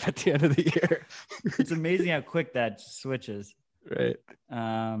sats at the end of the year. It's amazing how quick that switches. Right.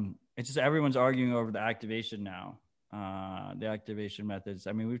 It's just everyone's arguing over the activation now, the activation methods.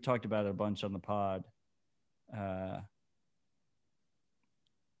 I mean, we've talked about it a bunch on the pod. Do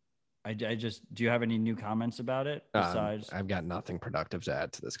you have any new comments about it besides? I've got nothing productive to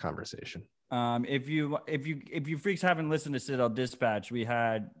add to this conversation. If you freaks haven't listened to Citadel Dispatch, we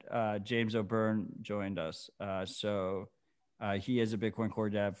had James O'Byrne joined us. So he is a Bitcoin core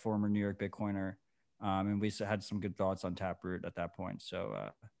dev, former New York Bitcoiner. And we had some good thoughts on Taproot at that point. So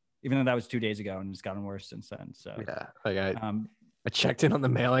even though that was 2 days ago and it's gotten worse since then. So yeah, like I checked in on the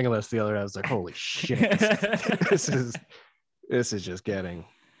mailing list the other day. I was like, holy shit, this is just getting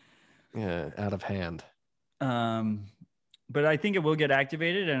out of hand. But I think it will get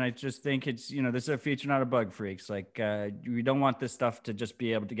activated, and I just think it's, this is a feature, not a bug, freaks. Like we don't want this stuff to just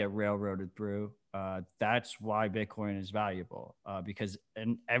be able to get railroaded through. That's why Bitcoin is valuable, because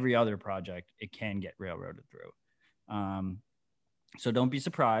in every other project, it can get railroaded through. So don't be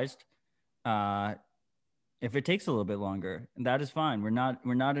surprised if it takes a little bit longer, and that is fine. We're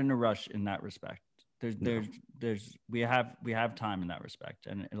not in a rush in that respect. We have time in that respect,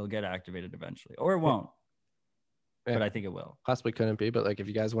 and it'll get activated eventually, or it won't. Yeah. But I think it will. Possibly couldn't be, but like if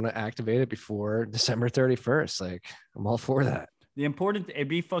you guys want to activate it before December 31st, like I'm all for that. It'd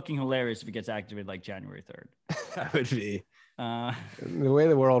be fucking hilarious if it gets activated like January 3rd. That would be. The way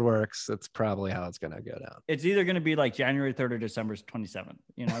the world works, that's probably how it's gonna go down. It's either gonna be like January 3rd or December 27th.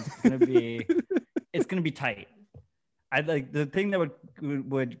 It's gonna be it's gonna be tight. I like the thing that would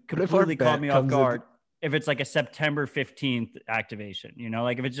completely caught me off guard. If it's like a September 15th activation,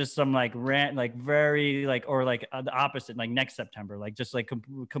 like if it's just some like rant, like very like, or like the opposite, like next September, like just like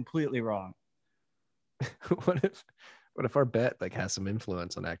completely wrong. What if our bet like has some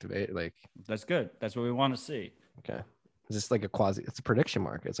influence on activate? Like that's good. That's what we want to see. Okay. Is this like it's a prediction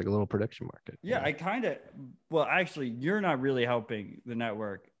market. It's like a little prediction market. Yeah. Actually you're not really helping the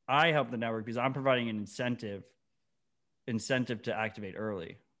network. I help the network because I'm providing an incentive to activate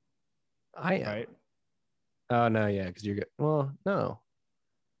early. I am. Right. Oh, no, yeah, because no.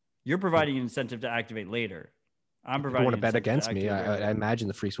 You're providing an incentive to activate later. I'm providing. You want to bet against me? I imagine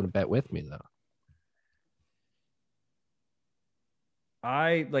the freaks want to bet with me, though.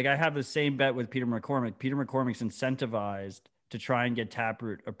 I have the same bet with Peter McCormick. Peter McCormick's incentivized to try and get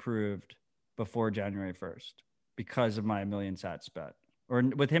Taproot approved before January 1st because of my $1 million sats bet. Or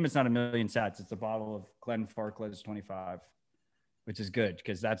with him, it's not $1 million sats. It's a bottle of Glenfarclas 25, which is good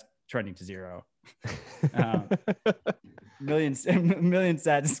because that's trending to zero. million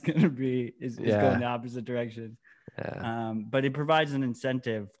sats is going to be is going the opposite direction. Yeah. But it provides an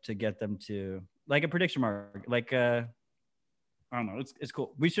incentive to get them to like a prediction market, like I don't know. It's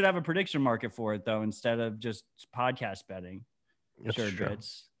cool. We should have a prediction market for it though, instead of just podcast betting. That's Sure, true.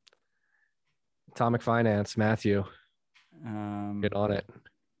 bits. Atomic Finance, Matthew. Get on it.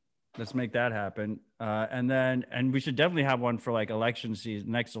 Let's make that happen. And we should definitely have one for like election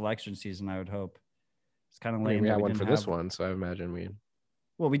season, next election season. I would hope. It's kind of lame. We that had one didn't for this have- one, so I imagine we.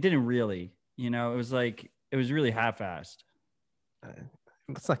 Well, we didn't really. You know, it was really half-assed.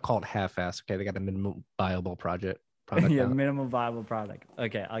 Let's not call it half-assed. Okay, they got a minimum viable product. Yeah, out. minimum viable product.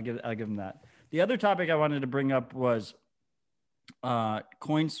 Okay, I'll give them that. The other topic I wanted to bring up was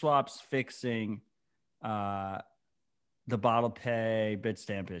CoinSwap's fixing the bottle pay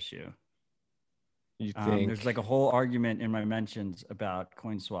Bitstamp issue. You think? There's like a whole argument in my mentions about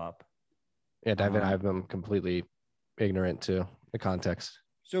CoinSwap. Yeah, David, I'm completely ignorant to the context.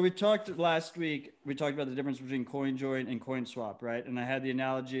 So we talked last week, we talked about the difference between CoinJoin and CoinSwap, right? And I had the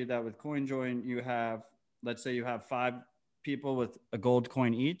analogy that with CoinJoin, you have, let's say you have 5 people with a gold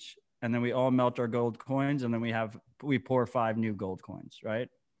coin each, and then we all melt our gold coins, and then we pour 5 new gold coins, right?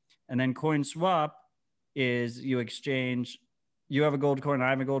 And then CoinSwap is you exchange, you have a gold coin, I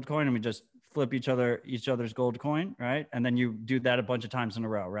have a gold coin, and we just flip each other's gold coin, right? And then you do that a bunch of times in a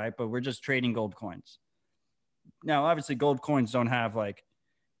row, right? But we're just trading gold coins. Now, obviously, gold coins don't have like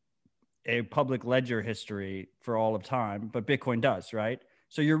a public ledger history for all of time, but Bitcoin does, right?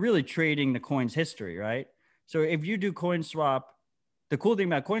 So you're really trading the coin's history, right? So if you do CoinSwap, the cool thing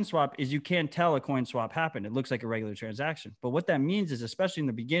about CoinSwap is you can't tell a CoinSwap happened. It looks like a regular transaction. But what that means is, especially in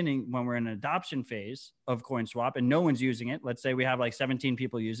the beginning, when we're in an adoption phase of CoinSwap and no one's using it, let's say we have like 17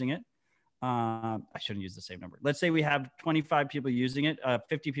 people using it. I shouldn't use the same number. Let's say we have 25 people using it,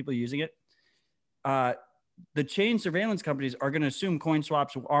 50 people using it. The chain surveillance companies are going to assume coin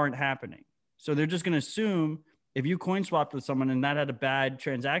swaps aren't happening. So they're just going to assume if you coin swapped with someone and that had a bad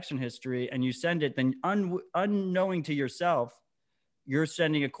transaction history and you send it, then unknowing to yourself, you're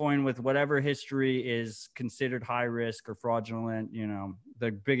sending a coin with whatever history is considered high risk or fraudulent. You know,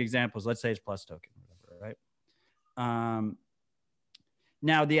 the big examples, let's say it's Plus Token, whatever, right?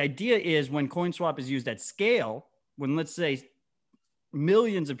 Now, the idea is when CoinSwap is used at scale, when let's say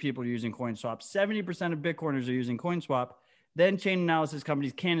millions of people are using CoinSwap, 70% of Bitcoiners are using CoinSwap, then chain analysis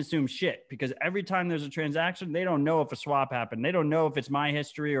companies can't assume shit because every time there's a transaction, they don't know if a swap happened. They don't know if it's my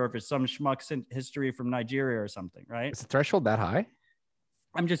history or if it's some schmuck's history from Nigeria or something, right? Is the threshold that high?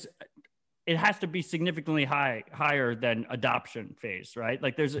 It has to be significantly higher than adoption phase, right?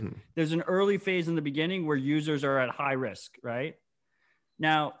 Like there's an early phase in the beginning where users are at high risk, right?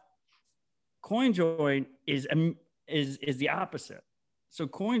 Now, CoinJoin is the opposite. So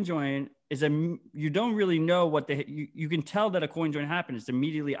CoinJoin is you don't really know what you can tell that a CoinJoin happened. It's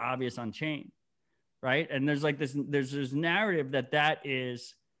immediately obvious on chain, right? And there's this narrative that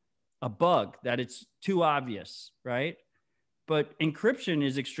is a bug, that it's too obvious, right? But encryption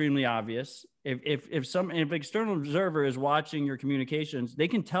is extremely obvious. If external observer is watching your communications, they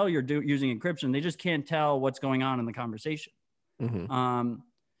can tell you're using encryption. They just can't tell what's going on in the conversation. Mm-hmm.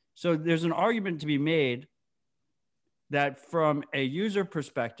 So there's an argument to be made that from a user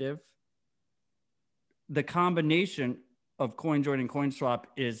perspective, the combination of CoinJoin and CoinSwap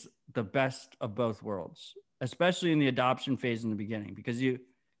is the best of both worlds, especially in the adoption phase in the beginning, because you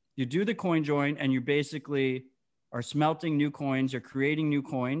do the CoinJoin and you basically are smelting new coins, you're creating new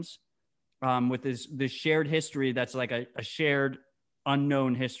coins with this shared history that's like a shared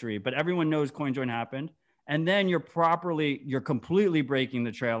unknown history, but everyone knows CoinJoin happened. And then you're completely breaking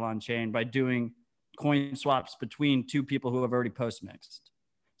the trail on chain by doing coin swaps between 2 people who have already post mixed.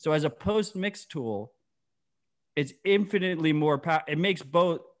 So as a post mixed tool, it's infinitely more it makes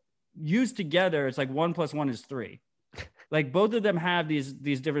both used together. It's like 1 + 1 is 3. Like both of them have these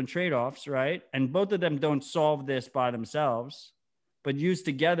different trade-offs, right? And both of them don't solve this by themselves, but used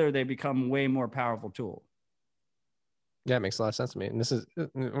together, they become way more powerful tool. Yeah, it makes a lot of sense to me. And this is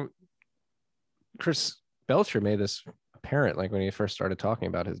Chris Belcher made this apparent like when he first started talking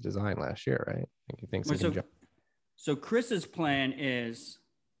about his design last year, right? I think he thinks he can jump. So Chris's plan is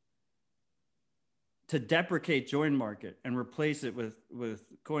to deprecate join market and replace it with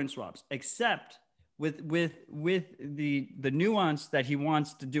coin swaps, except with the nuance that he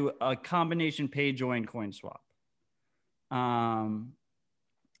wants to do a combination pay join coin swap.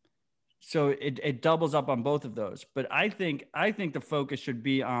 So it doubles up on both of those. But I think the focus should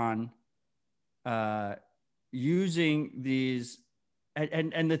be on using these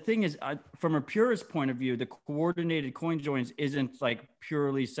and the thing is, from a purist point of view, the coordinated coin joins isn't like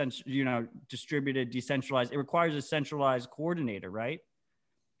purely distributed, decentralized. It requires a centralized coordinator, right?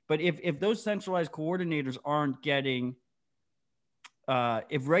 But if those centralized coordinators aren't getting,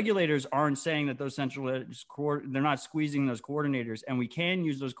 if regulators aren't saying that those centralized they're not squeezing those coordinators, and we can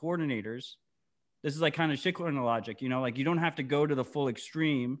use those coordinators, this is like kind of Shiklerna logic, like you don't have to go to the full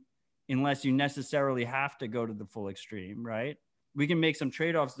extreme unless you necessarily have to go to the full extreme, right? We can make some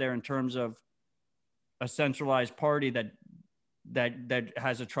trade-offs there in terms of a centralized party that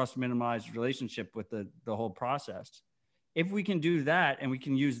has a trust minimized relationship with the whole process. If we can do that and we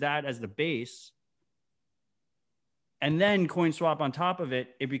can use that as the base, and then CoinSwap on top of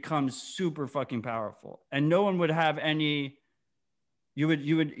it, it becomes super fucking powerful. And no one would have any, you wouldn't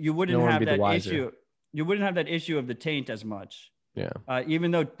have that issue. You wouldn't have that issue of the taint as much. Yeah.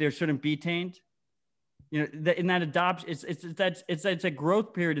 Even though there shouldn't be taint, in that adoption, it's a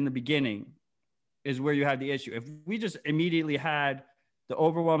growth period in the beginning is where you have the issue. If we just immediately had the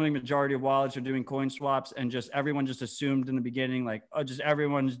overwhelming majority of wallets are doing coin swaps and just everyone just assumed in the beginning, like, oh, just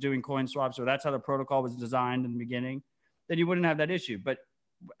everyone's doing coin swaps, or that's how the protocol was designed in the beginning, then you wouldn't have that issue. But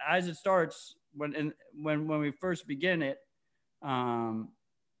as it starts, when we first begin it,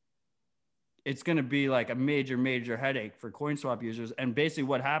 it's going to be like a major headache for CoinSwap users. And basically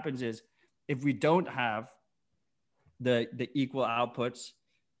what happens is if we don't have the equal outputs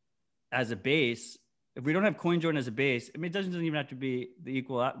as a base, if we don't have CoinJoin as a base, I mean, it doesn't even have to be the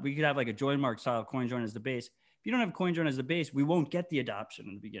equal. We could have like a JoinMark style CoinJoin as the base. If you don't have CoinJoin as the base, we won't get the adoption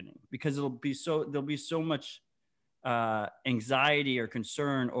in the beginning because there'll be so much anxiety or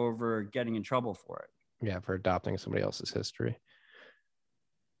concern over getting in trouble for it. Yeah, for adopting somebody else's history.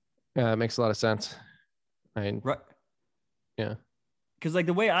 Yeah, it makes a lot of sense. Right. Yeah. Because like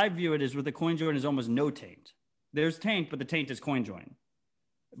the way I view it is with the CoinJoin is almost no taint. There's taint, but the taint is CoinJoin.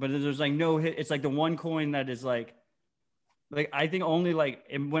 But there's like no hit. It's like the one coin that is like I think only like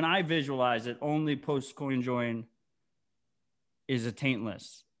when I visualize it, only post CoinJoin is a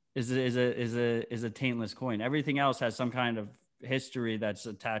taintless. Is a taintless coin. Everything else has some kind of history that's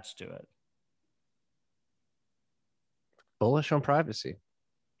attached to it. Bullish on privacy.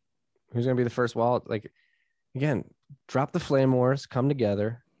 Who's going to be the first wallet? Like, again, drop the flame wars, come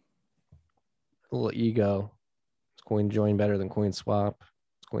together. A little ego. Is CoinJoin better than CoinSwap?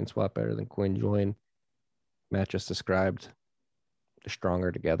 Is CoinSwap better than CoinJoin? Matt just described. They're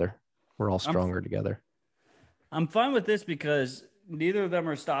stronger together. We're all stronger together. I'm fine with this because neither of them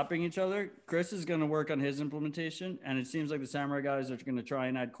are stopping each other. Chris is going to work on his implementation, and it seems like the Samurai guys are going to try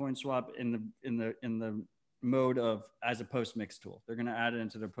and add CoinSwap in the mode of as a post mix tool. They're going to add it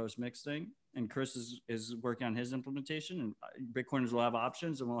into their post mix thing, and Chris is working on his implementation. And Bitcoiners will have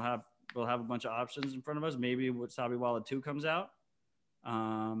options, and we'll have a bunch of options in front of us. Maybe Wasabi Wallet 2 comes out,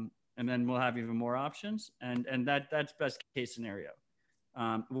 and then we'll have even more options. And that's best case scenario.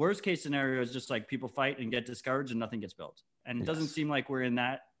 Worst case scenario is just like people fight and get discouraged and nothing gets built. And it doesn't seem like we're in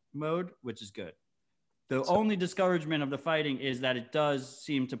that mode, which is good. The only discouragement of the fighting is that it does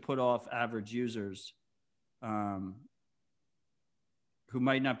seem to put off average users who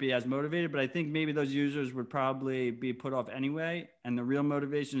might not be as motivated, but I think maybe those users would probably be put off anyway. And the real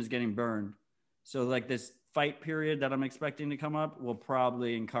motivation is getting burned. So like this fight period that I'm expecting to come up will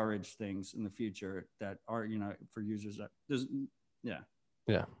probably encourage things in the future that are, for users that there's, yeah.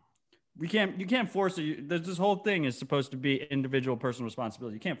 You can't force this whole thing is supposed to be individual personal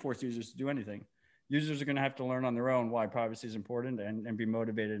responsibility. You can't force users to do anything. Users are going to have to learn on their own why privacy is important and be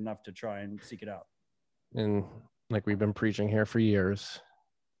motivated enough to try and seek it out. And like we've been preaching here for years,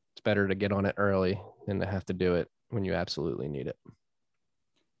 it's better to get on it early than to have to do it when you absolutely need it.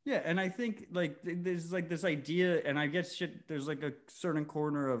 Yeah. And I think like there's like this idea, and I guess there's like a certain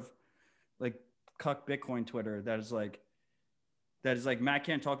corner of like cuck Bitcoin Twitter that is like Matt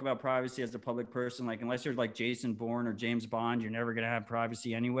can't talk about privacy as a public person. Like, unless you're like Jason Bourne or James Bond, you're never going to have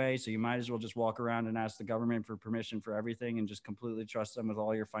privacy anyway. So you might as well just walk around and ask the government for permission for everything and just completely trust them with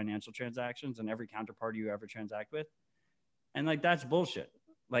all your financial transactions and every counterparty you ever transact with. And like, that's bullshit.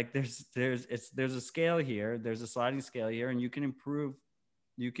 Like there's a scale here. There's a sliding scale here, and you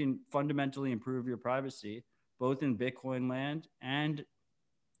can fundamentally improve your privacy, both in Bitcoin land and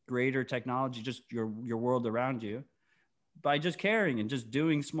greater technology, just your world around you, by just caring and just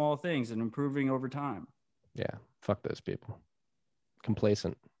doing small things and improving over time. Yeah. Fuck those people.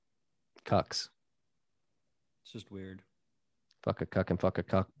 Complacent. Cucks. It's just weird. Fuck a cuck and fuck a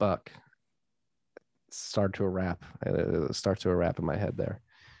cuck buck. Start to a rap. Start to a rap in my head there.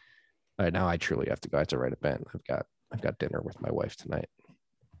 All right, now I truly have to go. I have to write a band. I've got dinner with my wife tonight.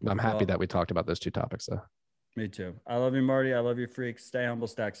 I'm happy that we talked about those two topics though. Me too. I love you, Marty. I love you, freaks. Stay humble,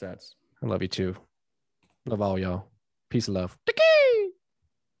 stack sats. I love you too. Love all y'all. Peace and love.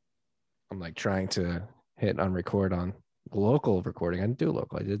 I'm like trying to hit unrecord on local recording. I didn't do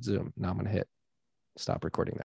local. I did Zoom. Now I'm going to hit stop recording that.